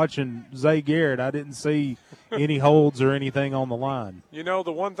was watching Zay Garrett. I didn't see any holds or anything on the line. You know,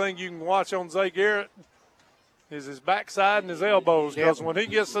 the one thing you can watch on Zay Garrett is his backside and his elbows, because when he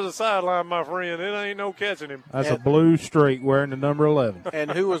gets to the sideline, my friend, it ain't no catching him. That's a blue streak wearing the number 11.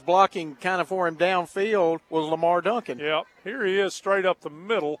 And who was blocking kind of for him downfield was Lamar Duncan. Yep, here he is straight up the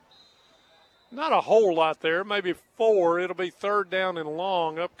middle. Not a whole lot there, maybe 4. It'll be 3rd down and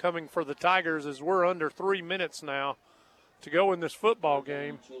long upcoming for the Tigers as we're under 3 minutes now to go in this football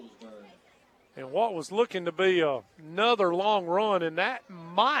game. And what was looking to be another long run, and that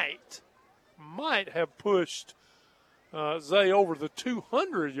might have pushed Zay over the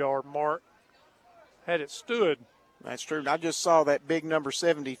 200-yard mark had it stood. That's true. I just saw that big number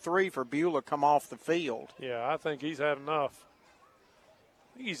 73 for Beulah come off the field. Yeah, I think he's had enough.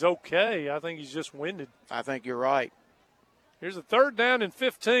 I think he's okay. I think he's just winded. I think you're right. Here's a 3rd down and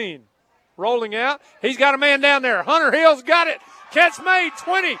 15. Rolling out. He's got a man down there. Hunter Hill's got it. Catch made.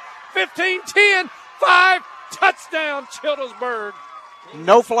 20, 15, 10, 5. Touchdown, Childersburg.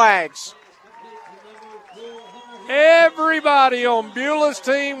 No flags. Everybody on Beulah's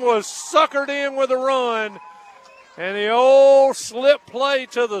team was suckered in with a run. And the old slip play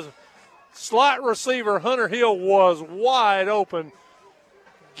to the slot receiver, Hunter Hill, was wide open.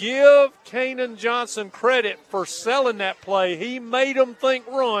 Give Kanan Johnson credit for selling that play. He made them think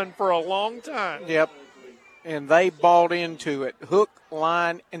run for a long time. Yep. And they bought into it. Hook,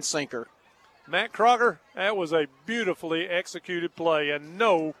 line, and sinker. Matt Crocker, that was a beautifully executed play and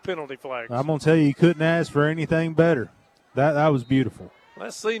no penalty flags. I'm going to tell you couldn't ask for anything better. That was beautiful.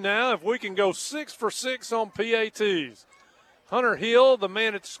 Let's see now if we can go 6 for 6 on PATs. Hunter Hill, the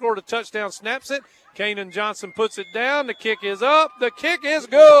man that scored a touchdown, snaps it. Kanan Johnson puts it down. The kick is up. The kick is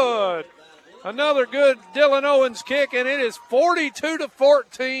good. Another good Dylan Owens kick, and it is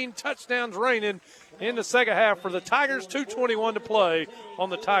 42-14. Touchdowns raining in the second half for the Tigers. 2:21 to play on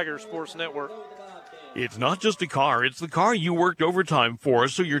the Tiger Sports Network. It's not just a car, it's the car you worked overtime for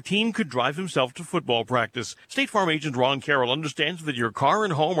so your team could drive himself to football practice. State Farm agent Ron Carroll understands that your car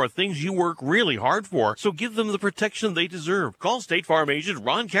and home are things you work really hard for, so give them the protection they deserve. Call State Farm agent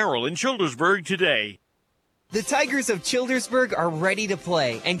Ron Carroll in Childersburg today. The Tigers of Childersburg are ready to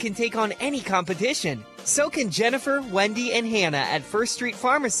play and can take on any competition. So can Jennifer, Wendy, and Hannah at First Street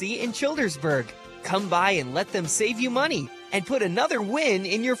Pharmacy in Childersburg. Come by and let them save you money and put another win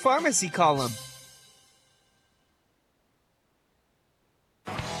in your pharmacy column.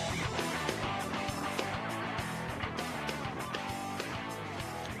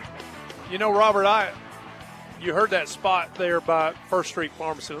 You know, Robert, you heard that spot there by First Street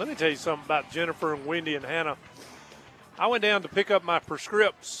Pharmacy. Let me tell you something about Jennifer and Wendy and Hannah. I went down to pick up my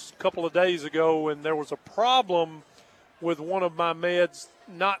prescripts a couple of days ago, and there was a problem with one of my meds,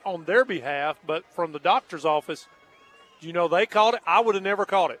 not on their behalf, but from the doctor's office. You know, they caught it. I would have never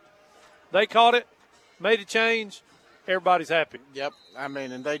caught it. They caught it, made a change. Everybody's happy. Yep. I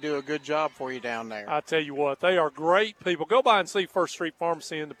mean, and they do a good job for you down there. I tell you what, they are great people. Go by and see First Street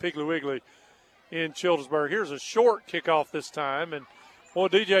Pharmacy in the Piggly Wiggly in Childersburg. Here's a short kickoff this time, and boy,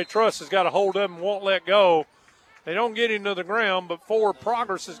 DJ Truss has got a hold of him and won't let go. They don't get him to the ground, but forward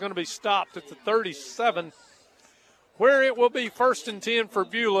progress is going to be stopped at the 37, where it will be 1st and 10 for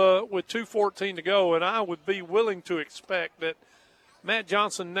Beulah with 2:14 to go, and I would be willing to expect that Matt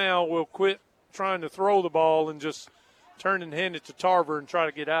Johnson now will quit trying to throw the ball and just turn and hand it to Tarver and try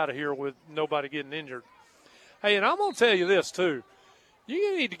to get out of here with nobody getting injured. Hey, and I'm going to tell you this, too.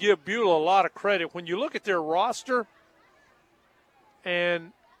 You need to give Beulah a lot of credit. When you look at their roster,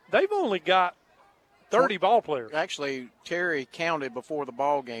 and they've only got 30 ball players. Actually, Terry counted before the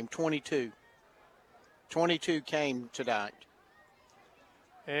ball game, 22. 22 came tonight.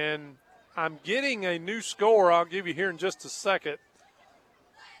 And I'm getting a new score I'll give you here in just a second.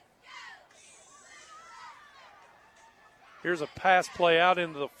 Here's a pass play out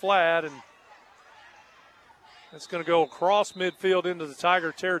into the flat, and it's going to go across midfield into the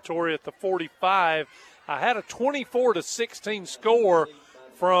Tiger territory at the 45. I had a 24-16 score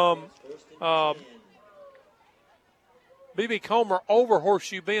from B.B. Comer over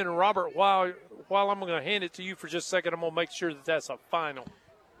Horseshoe Bend. And, Robert, while I'm going to hand it to you for just a second, I'm going to make sure that that's a final.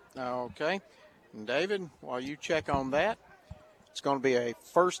 Okay. And David, while you check on that, it's going to be a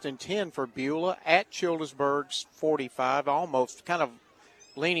 1st and 10 for Beulah at Childersburg's 45, almost kind of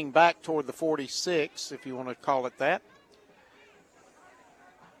leaning back toward the 46, if you want to call it that.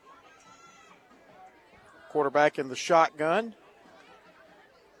 Quarterback in the shotgun.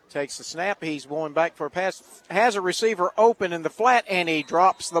 Takes the snap. He's going back for a pass. Has a receiver open in the flat, and he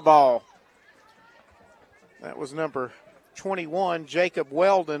drops the ball. That was number 21, Jacob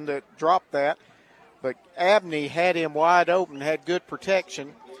Weldon, that dropped that. But Abney had him wide open, had good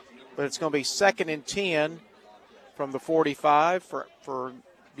protection. But it's going to be 2nd and 10 from the 45 for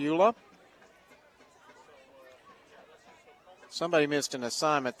Beulah. Somebody missed an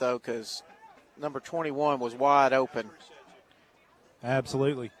assignment, though, because number 21 was wide open.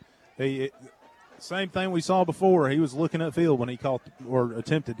 Absolutely. Same thing we saw before. He was looking upfield when he caught or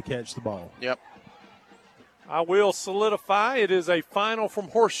attempted to catch the ball. Yep. I will solidify. It is a final from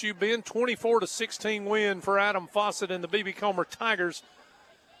Horseshoe Bend, 24-16 win for Adam Fawcett and the B.B. Comer Tigers.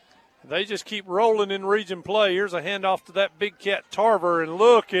 They just keep rolling in region play. Here's a handoff to that big cat Tarver, and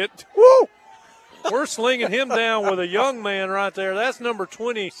look at, woo! We're slinging him down with a young man right there. That's number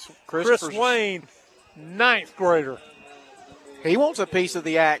 20, Chris Wayne, 9th grader. He wants a piece of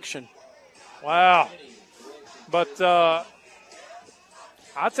the action. Wow. But I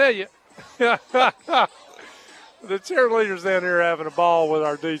tell you, the cheerleaders down here are having a ball with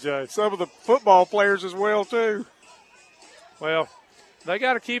our DJ. Some of the football players as well, too. Well, they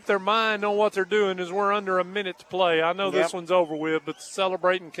got to keep their mind on what they're doing as we're under a minute to play. I know this one's over with, but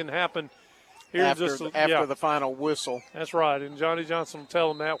celebrating can happen here after the final whistle. That's right, and Johnny Johnson will tell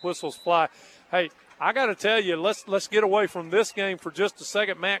them that. Whistles fly. Hey, I got to tell you, let's get away from this game for just a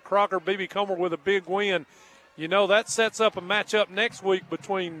second. Matt Crocker, B.B. Comer with a big win. You know, that sets up a matchup next week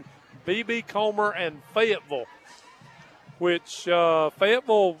between B.B. Comer and Fayetteville, which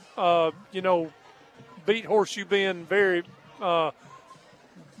Fayetteville, beat Horseshoe Bend by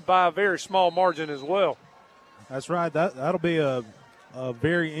a very small margin as well. That's right. That'll be a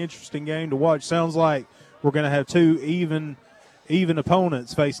very interesting game to watch. Sounds like we're going to have two even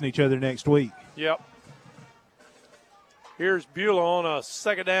opponents facing each other next week. Yep. Here's Beulah on a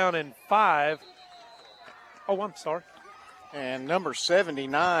 2nd down and 5. Oh, I'm sorry. And number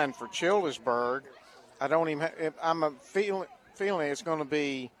 79 for Childersburg. I'm feeling it's going to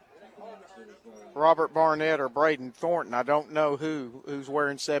be Robert Barnett or Braden Thornton. I don't know who's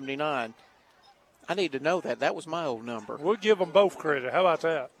wearing 79. I need to know that. That was my old number. We'll give them both credit. How about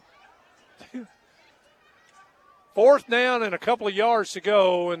that? 4th down and a couple of yards to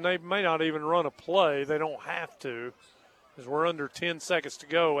go, and they may not even run a play. They don't have to, as we're under 10 seconds to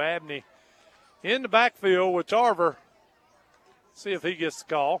go. Abney in the backfield with Tarver. See if he gets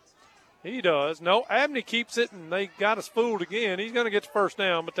the call. He does. No, Abney keeps it, and they got us fooled again. He's going to get the 1st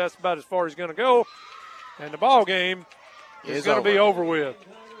down, but that's about as far as he's going to go. And the ball game is going to be over with.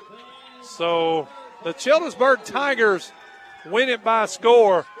 So the Childersburg Tigers win it by a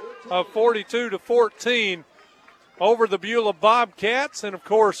score of 42-14 over the Beulah Bobcats. And, of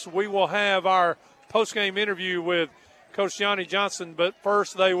course, we will have our postgame interview with Coach Johnny Johnson. But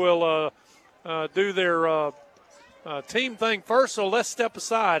first they will do their team thing first. So let's step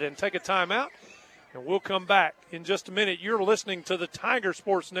aside and take a timeout, and we'll come back in just a minute. You're listening to the Tiger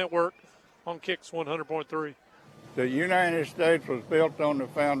Sports Network on Kicks 100.3. The United States was built on the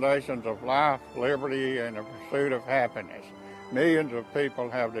foundations of life, liberty, and the pursuit of happiness. Millions of people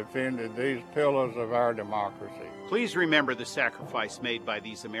have defended these pillars of our democracy. Please remember the sacrifice made by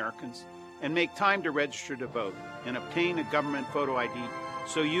these Americans and make time to register to vote and obtain a government photo ID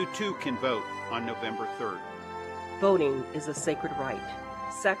so you too can vote on November 3rd. Voting is a sacred right.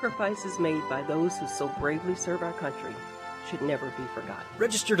 Sacrifices made by those who so bravely serve our country should never be forgotten.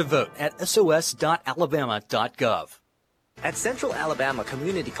 Register to vote at sos.alabama.gov. At Central Alabama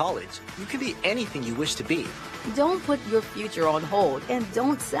Community College, you can be anything you wish to be. Don't put your future on hold and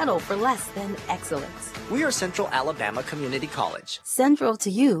don't settle for less than excellence. We are Central Alabama Community College. Central to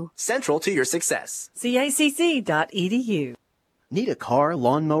you. Central to your success. CACC.edu. Need a car,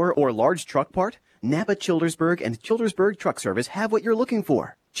 lawnmower, or large truck part? Napa Childersburg and Childersburg Truck Service have what you're looking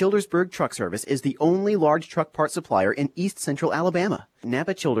for. Childersburg Truck Service is the only large truck part supplier in East Central Alabama.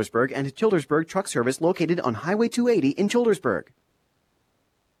 Napa Childersburg and Childersburg Truck Service located on Highway 280 in Childersburg.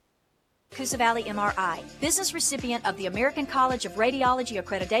 Coosa Valley MRI, business recipient of the American College of Radiology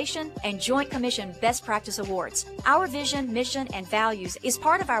Accreditation and Joint Commission Best Practice Awards. Our vision, mission, and values is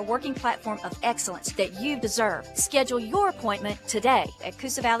part of our working platform of excellence that you deserve. Schedule your appointment today at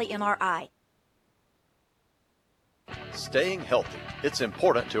Coosa Valley MRI. Staying healthy, it's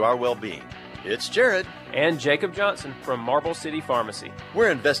important to our well-being. It's Jared. And Jacob Johnson from Marble City Pharmacy.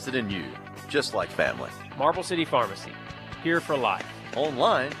 We're invested in you, just like family. Marble City Pharmacy, here for life.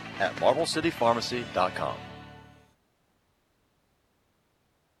 Online at marblecitypharmacy.com.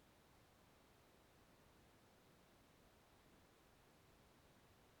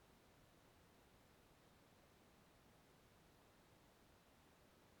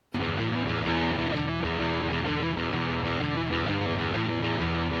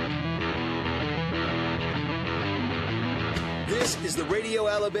 This is the Radio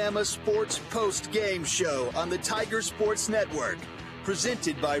Alabama Sports Post Game Show on the Tiger Sports Network,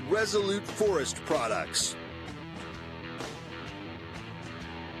 presented by Resolute Forest Products.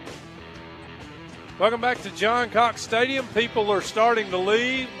 Welcome back to John Cox Stadium. People are starting to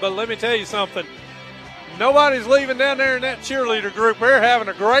leave, but let me tell you something. Nobody's leaving down there in that cheerleader group. They're having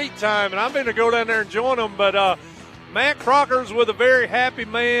a great time, and I'm going to go down there and join them. But Matt Crocker's with a very happy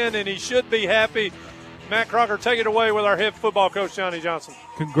man, and he should be happy. Matt Crocker, take it away with our head football coach, Johnny Johnson.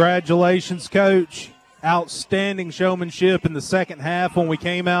 Congratulations, Coach. Outstanding showmanship in the second half when we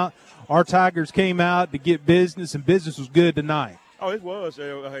came out. Our Tigers came out to get business, and business was good tonight. Oh, it was.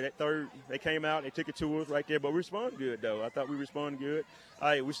 That third, they came out, they took it to us right there, but we responded good, though. I thought we responded good.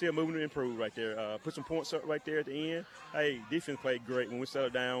 Hey, we're still moving to improve right there. Put some points up right there at the end. Hey, defense played great when we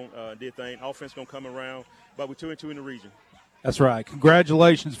settled down, did things. Offense going to come around, but we're 2-2 in the region. That's right.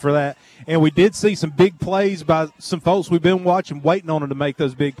 Congratulations for that. And we did see some big plays by some folks we've been watching, waiting on them to make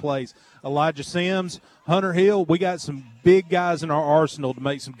those big plays. Elijah Sims, Hunter Hill, we got some big guys in our arsenal to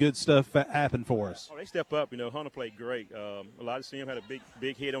make some good stuff happen for us. Oh, they step up. Hunter played great. Elijah Sims had a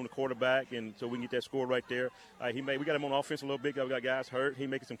big hit on the quarterback, and so we can get that score right there. We got him on offense a little bit. We got guys hurt. He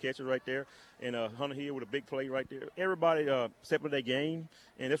making some catches right there. And Hunter Hill with a big play right there. Everybody stepping their game,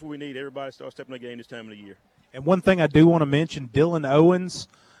 and that's what we need. Everybody start stepping their game this time of the year. And one thing I do want to mention, Dylan Owens,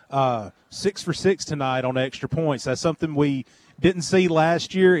 6 for 6 tonight on extra points. That's something we didn't see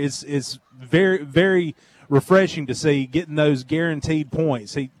last year. Is very, very refreshing to see, getting those guaranteed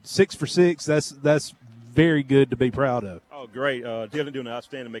points. 6 for 6, that's very good to be proud of. Oh, great. Dylan doing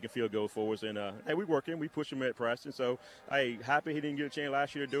outstanding making field goal for us. And, hey, we working. We push him at Preston. So, hey, happy he didn't get a chance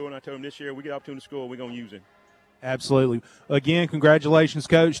last year to do it. And I told him this year we get opportunity to score, we're going to use him. Absolutely. Again, congratulations,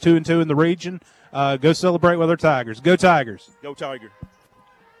 Coach. 2-2 in the region. Go celebrate with our Tigers. Go Tigers. Go Tiger.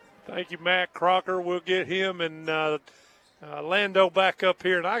 Thank you, Matt Crocker. We'll get him and Lando back up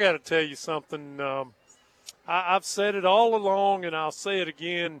here. And I got to tell you something. I've said it all along, and I'll say it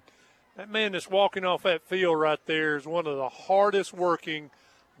again. That man that's walking off that field right there is one of the hardest working,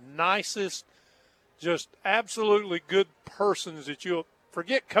 nicest, just absolutely good persons that you'll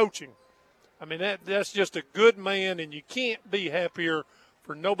forget coaching. I mean, that's just a good man, and you can't be happier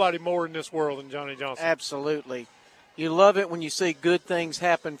for nobody more in this world than Johnny Johnson. Absolutely. You love it when you see good things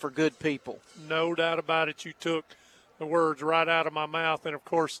happen for good people. No doubt about it. You took the words right out of my mouth. And, of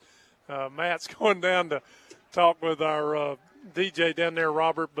course, Matt's going down to talk with our DJ down there,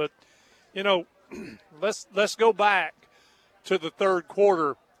 Robert. But, let's go back to the third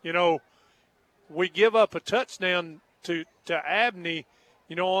quarter. We give up a touchdown to Abney,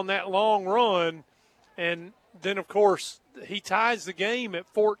 on that long run. And then, of course, he ties the game at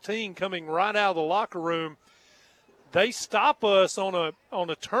 14 coming right out of the locker room. They stop us on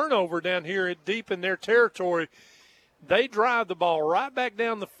a turnover down here deep in their territory. They drive the ball right back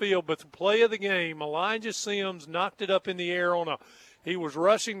down the field, but the play of the game, Elijah Sims knocked it up in the air he was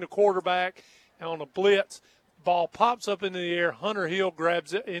rushing the quarterback on a blitz. Ball pops up into the air. Hunter Hill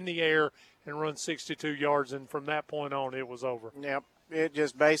grabs it in the air and runs 62 yards, and from that point on, it was over. Yep. It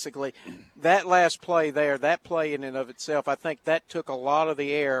just basically, that last play there, that play in and of itself, I think that took a lot of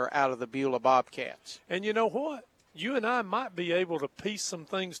the air out of the Beulah Bobcats. And you know what? You and I might be able to piece some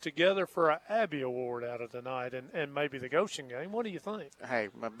things together for an Abby Award out of tonight and maybe the Goshen game. What do you think? Hey,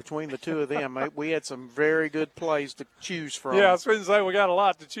 between the two of them, we had some very good plays to choose from. Yeah, I was going to say we got a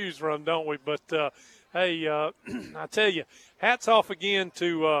lot to choose from, don't we? But, hey, I tell you, hats off again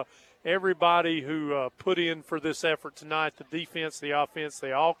to everybody who put in for this effort tonight, the defense, the offense,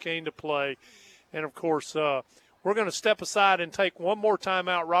 they all came to play. And, of course, we're going to step aside and take one more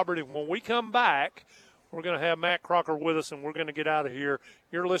timeout, Robert. And when we come back, we're going to have Matt Crocker with us, and we're going to get out of here.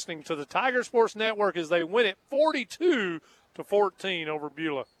 You're listening to the Tiger Sports Network as they win it 42-14 over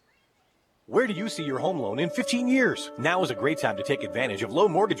Beulah. Where do you see your home loan in 15 years? Now is a great time to take advantage of low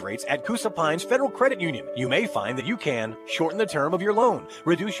mortgage rates at Coosa Pines Federal Credit Union. You may find that you can shorten the term of your loan,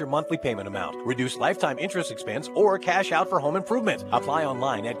 reduce your monthly payment amount, reduce lifetime interest expense, or cash out for home improvement. Apply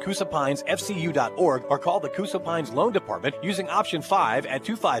online at CoosaPinesFCU.org or call the Coosa Pines Loan Department using option 5 at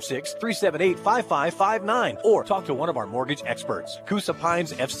 256-378-5559 or talk to one of our mortgage experts. Coosa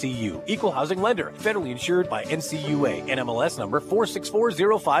Pines FCU, Equal Housing Lender, federally insured by NCUA, NMLS number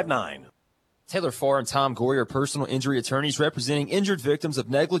 464059. Taylor Farr and Tom Gorey are personal injury attorneys representing injured victims of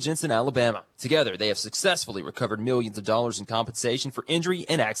negligence in Alabama. Together, they have successfully recovered millions of dollars in compensation for injury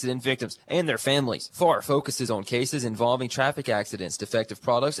and accident victims and their families. Farr focuses on cases involving traffic accidents, defective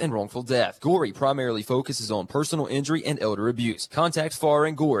products, and wrongful death. Gorey primarily focuses on personal injury and elder abuse. Contact Farr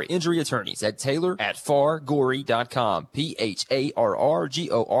and Gorey injury attorneys at taylor@fargorey.com,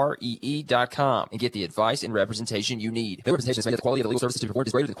 PHARRGOREE.com, and get the advice and representation you need. The representation is made that the quality of the legal services to be performed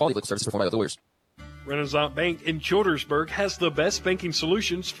is greater than the quality of legal services performed by other lawyers. Renaissance Bank in Childersburg has the best banking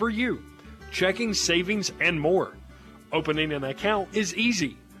solutions for you. Checking, savings, and more. Opening an account is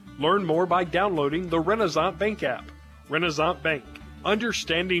easy. Learn more by downloading the Renaissance Bank app. Renaissance Bank,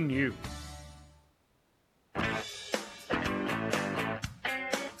 understanding you.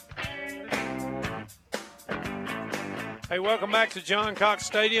 Hey, welcome back to John Cox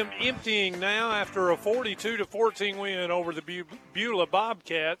Stadium. Emptying now after a 42-14 win over the Beulah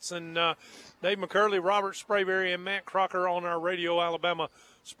Bobcats. And Dave McCurley, Robert Sprayberry, and Matt Crocker on our Radio Alabama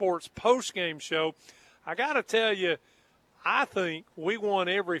Sports postgame show. I got to tell you, I think we won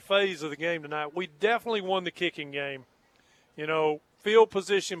every phase of the game tonight. We definitely won the kicking game. You know, field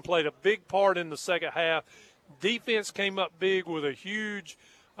position played a big part in the second half. Defense came up big with a huge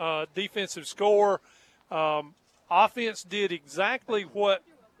defensive score. Offense did exactly what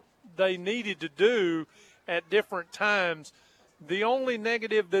they needed to do at different times. The only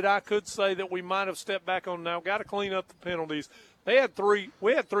negative that I could say that we might have stepped back on now, got to clean up the penalties. We had three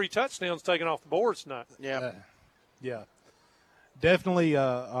touchdowns taken off the boards tonight. Yeah. Definitely,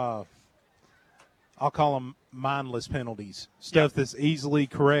 I'll call them mindless penalties. Stuff that's easily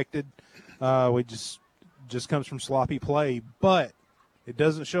corrected. We just comes from sloppy play, but it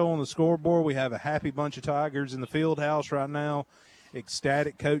doesn't show on the scoreboard. We have a happy bunch of Tigers in the field house right now.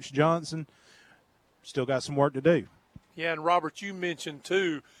 Ecstatic Coach Johnson. Still got some work to do. Yeah, and Robert, you mentioned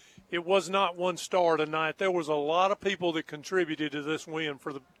too, it was not one star tonight. There was a lot of people that contributed to this win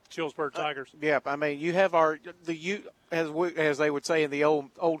for the Childersburg Tigers. I mean, you have as they would say in the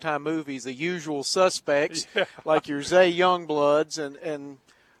old time movies, the usual suspects, like your Zay Youngbloods and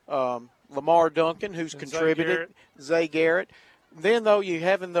Lamar Duncan, who's contributed, Zay Garrett. Then,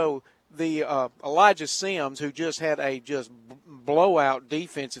 the Elijah Sims, who just had a blowout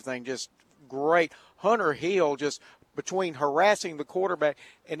defensive thing, just great. Hunter Hill, just between harassing the quarterback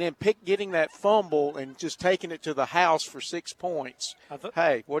and then getting that fumble and just taking it to the house for 6 points.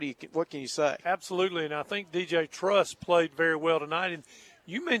 Hey, what can you say? Absolutely, and I think DJ Truss played very well tonight. And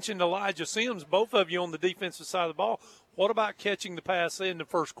you mentioned Elijah Sims, both of you on the defensive side of the ball. What about catching the pass in the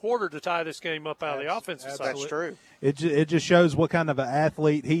first quarter to tie this game up out of the offensive side? That's true. It just shows what kind of an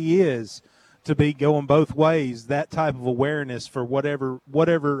athlete he is to be going both ways, that type of awareness for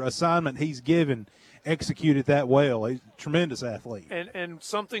whatever assignment he's given, executed that well. He's a tremendous athlete. And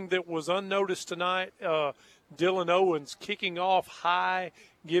something that was unnoticed tonight, Dylan Owens kicking off high,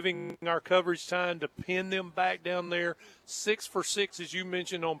 giving our coverage time to pin them back down there. 6 for 6, as you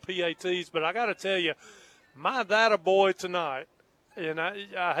mentioned, on PATs. But I got to tell you, that a boy tonight, and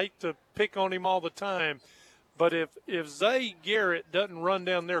I hate to pick on him all the time, but if Zay Garrett doesn't run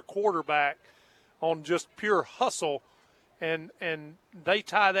down their quarterback on just pure hustle and they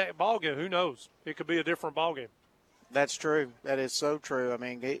tie that ball game, who knows? It could be a different ball game. That's true. That is so true. I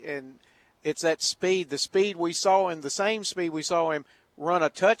mean, and it's that speed, the speed we saw him, the same speed we saw him run a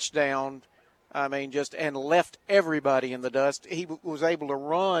touchdown, I mean, and left everybody in the dust. He was able to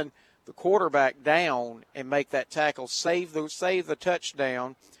run the quarterback down and make that tackle, save the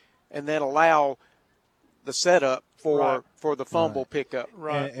touchdown, and then allow the setup for the fumble pickup.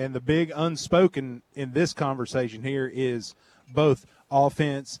 Right. And the big unspoken in this conversation here is both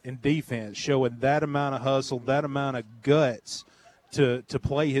offense and defense showing that amount of hustle, that amount of guts to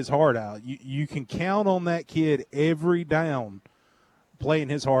play his heart out. You can count on that kid every down playing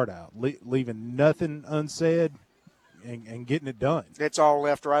his heart out, leaving nothing unsaid. And getting it done. It's all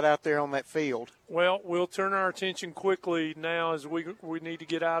left right out there on that field. Well, we'll turn our attention quickly now as we need to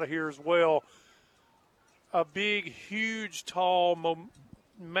get out of here as well. A big, huge, tall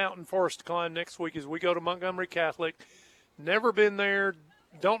mountain for us to climb next week as we go to Montgomery Catholic. Never been there,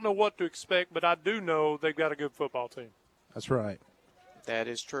 don't know what to expect, but I do know they've got a good football team. That's right. That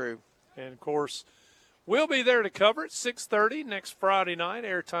is true. And, of course, we'll be there to cover it 6:30 next Friday night,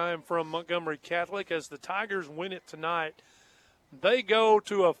 airtime from Montgomery Catholic. As the Tigers win it tonight, they go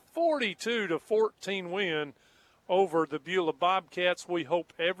to a 42-14 win over the Beulah Bobcats. We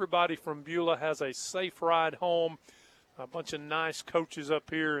hope everybody from Beulah has a safe ride home. A bunch of nice coaches up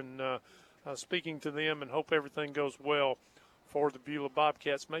here, and speaking to them, and hope everything goes well for the Beulah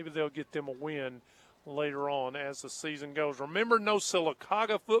Bobcats. Maybe they'll get them a win later on as the season goes. Remember, no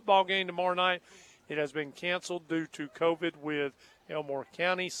Sylacauga football game tomorrow night. It has been canceled due to COVID with Elmore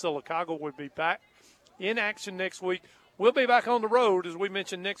County. Sylacauga will be back in action next week. We'll be back on the road, as we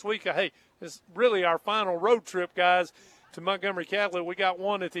mentioned, next week. Hey, it's really our final road trip, guys, to Montgomery Catholic. We got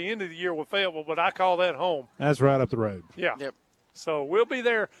one at the end of the year with Fayetteville, but I call that home. That's right up the road. Yeah. Yep. So we'll be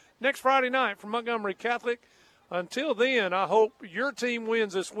there next Friday night from Montgomery Catholic. Until then, I hope your team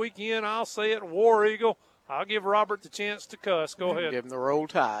wins this weekend. I'll say it, War Eagle. I'll give Robert the chance to cuss. Go ahead. Give him the Roll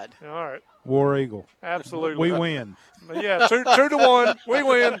Tide. All right. War Eagle. Absolutely. We win. Yeah, 2-1. We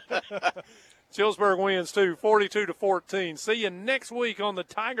win. Chillsburg wins, too, 42-14. See you next week on the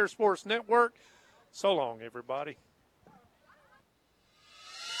Tiger Sports Network. So long, everybody.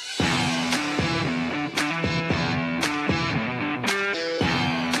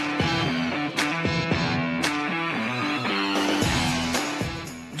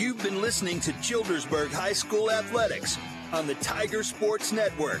 You've been listening to Childersburg High School Athletics on the Tiger Sports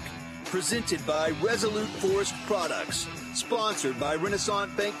Network. Presented by Resolute Forest Products. Sponsored by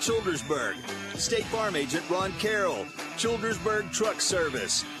Renaissance Bank Childersburg. State Farm Agent Ron Carroll. Childersburg Truck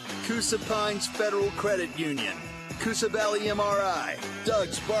Service. Coosa Pines Federal Credit Union. Coosa Valley MRI.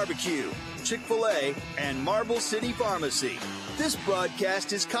 Doug's Barbecue. Chick-fil-A, and Marble City Pharmacy. This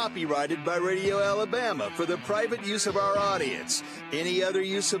broadcast is copyrighted by Radio Alabama for the private use of our audience. Any other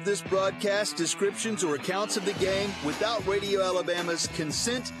use of this broadcast, descriptions, or accounts of the game without Radio Alabama's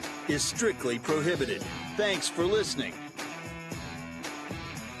consent is strictly prohibited. Thanks for listening.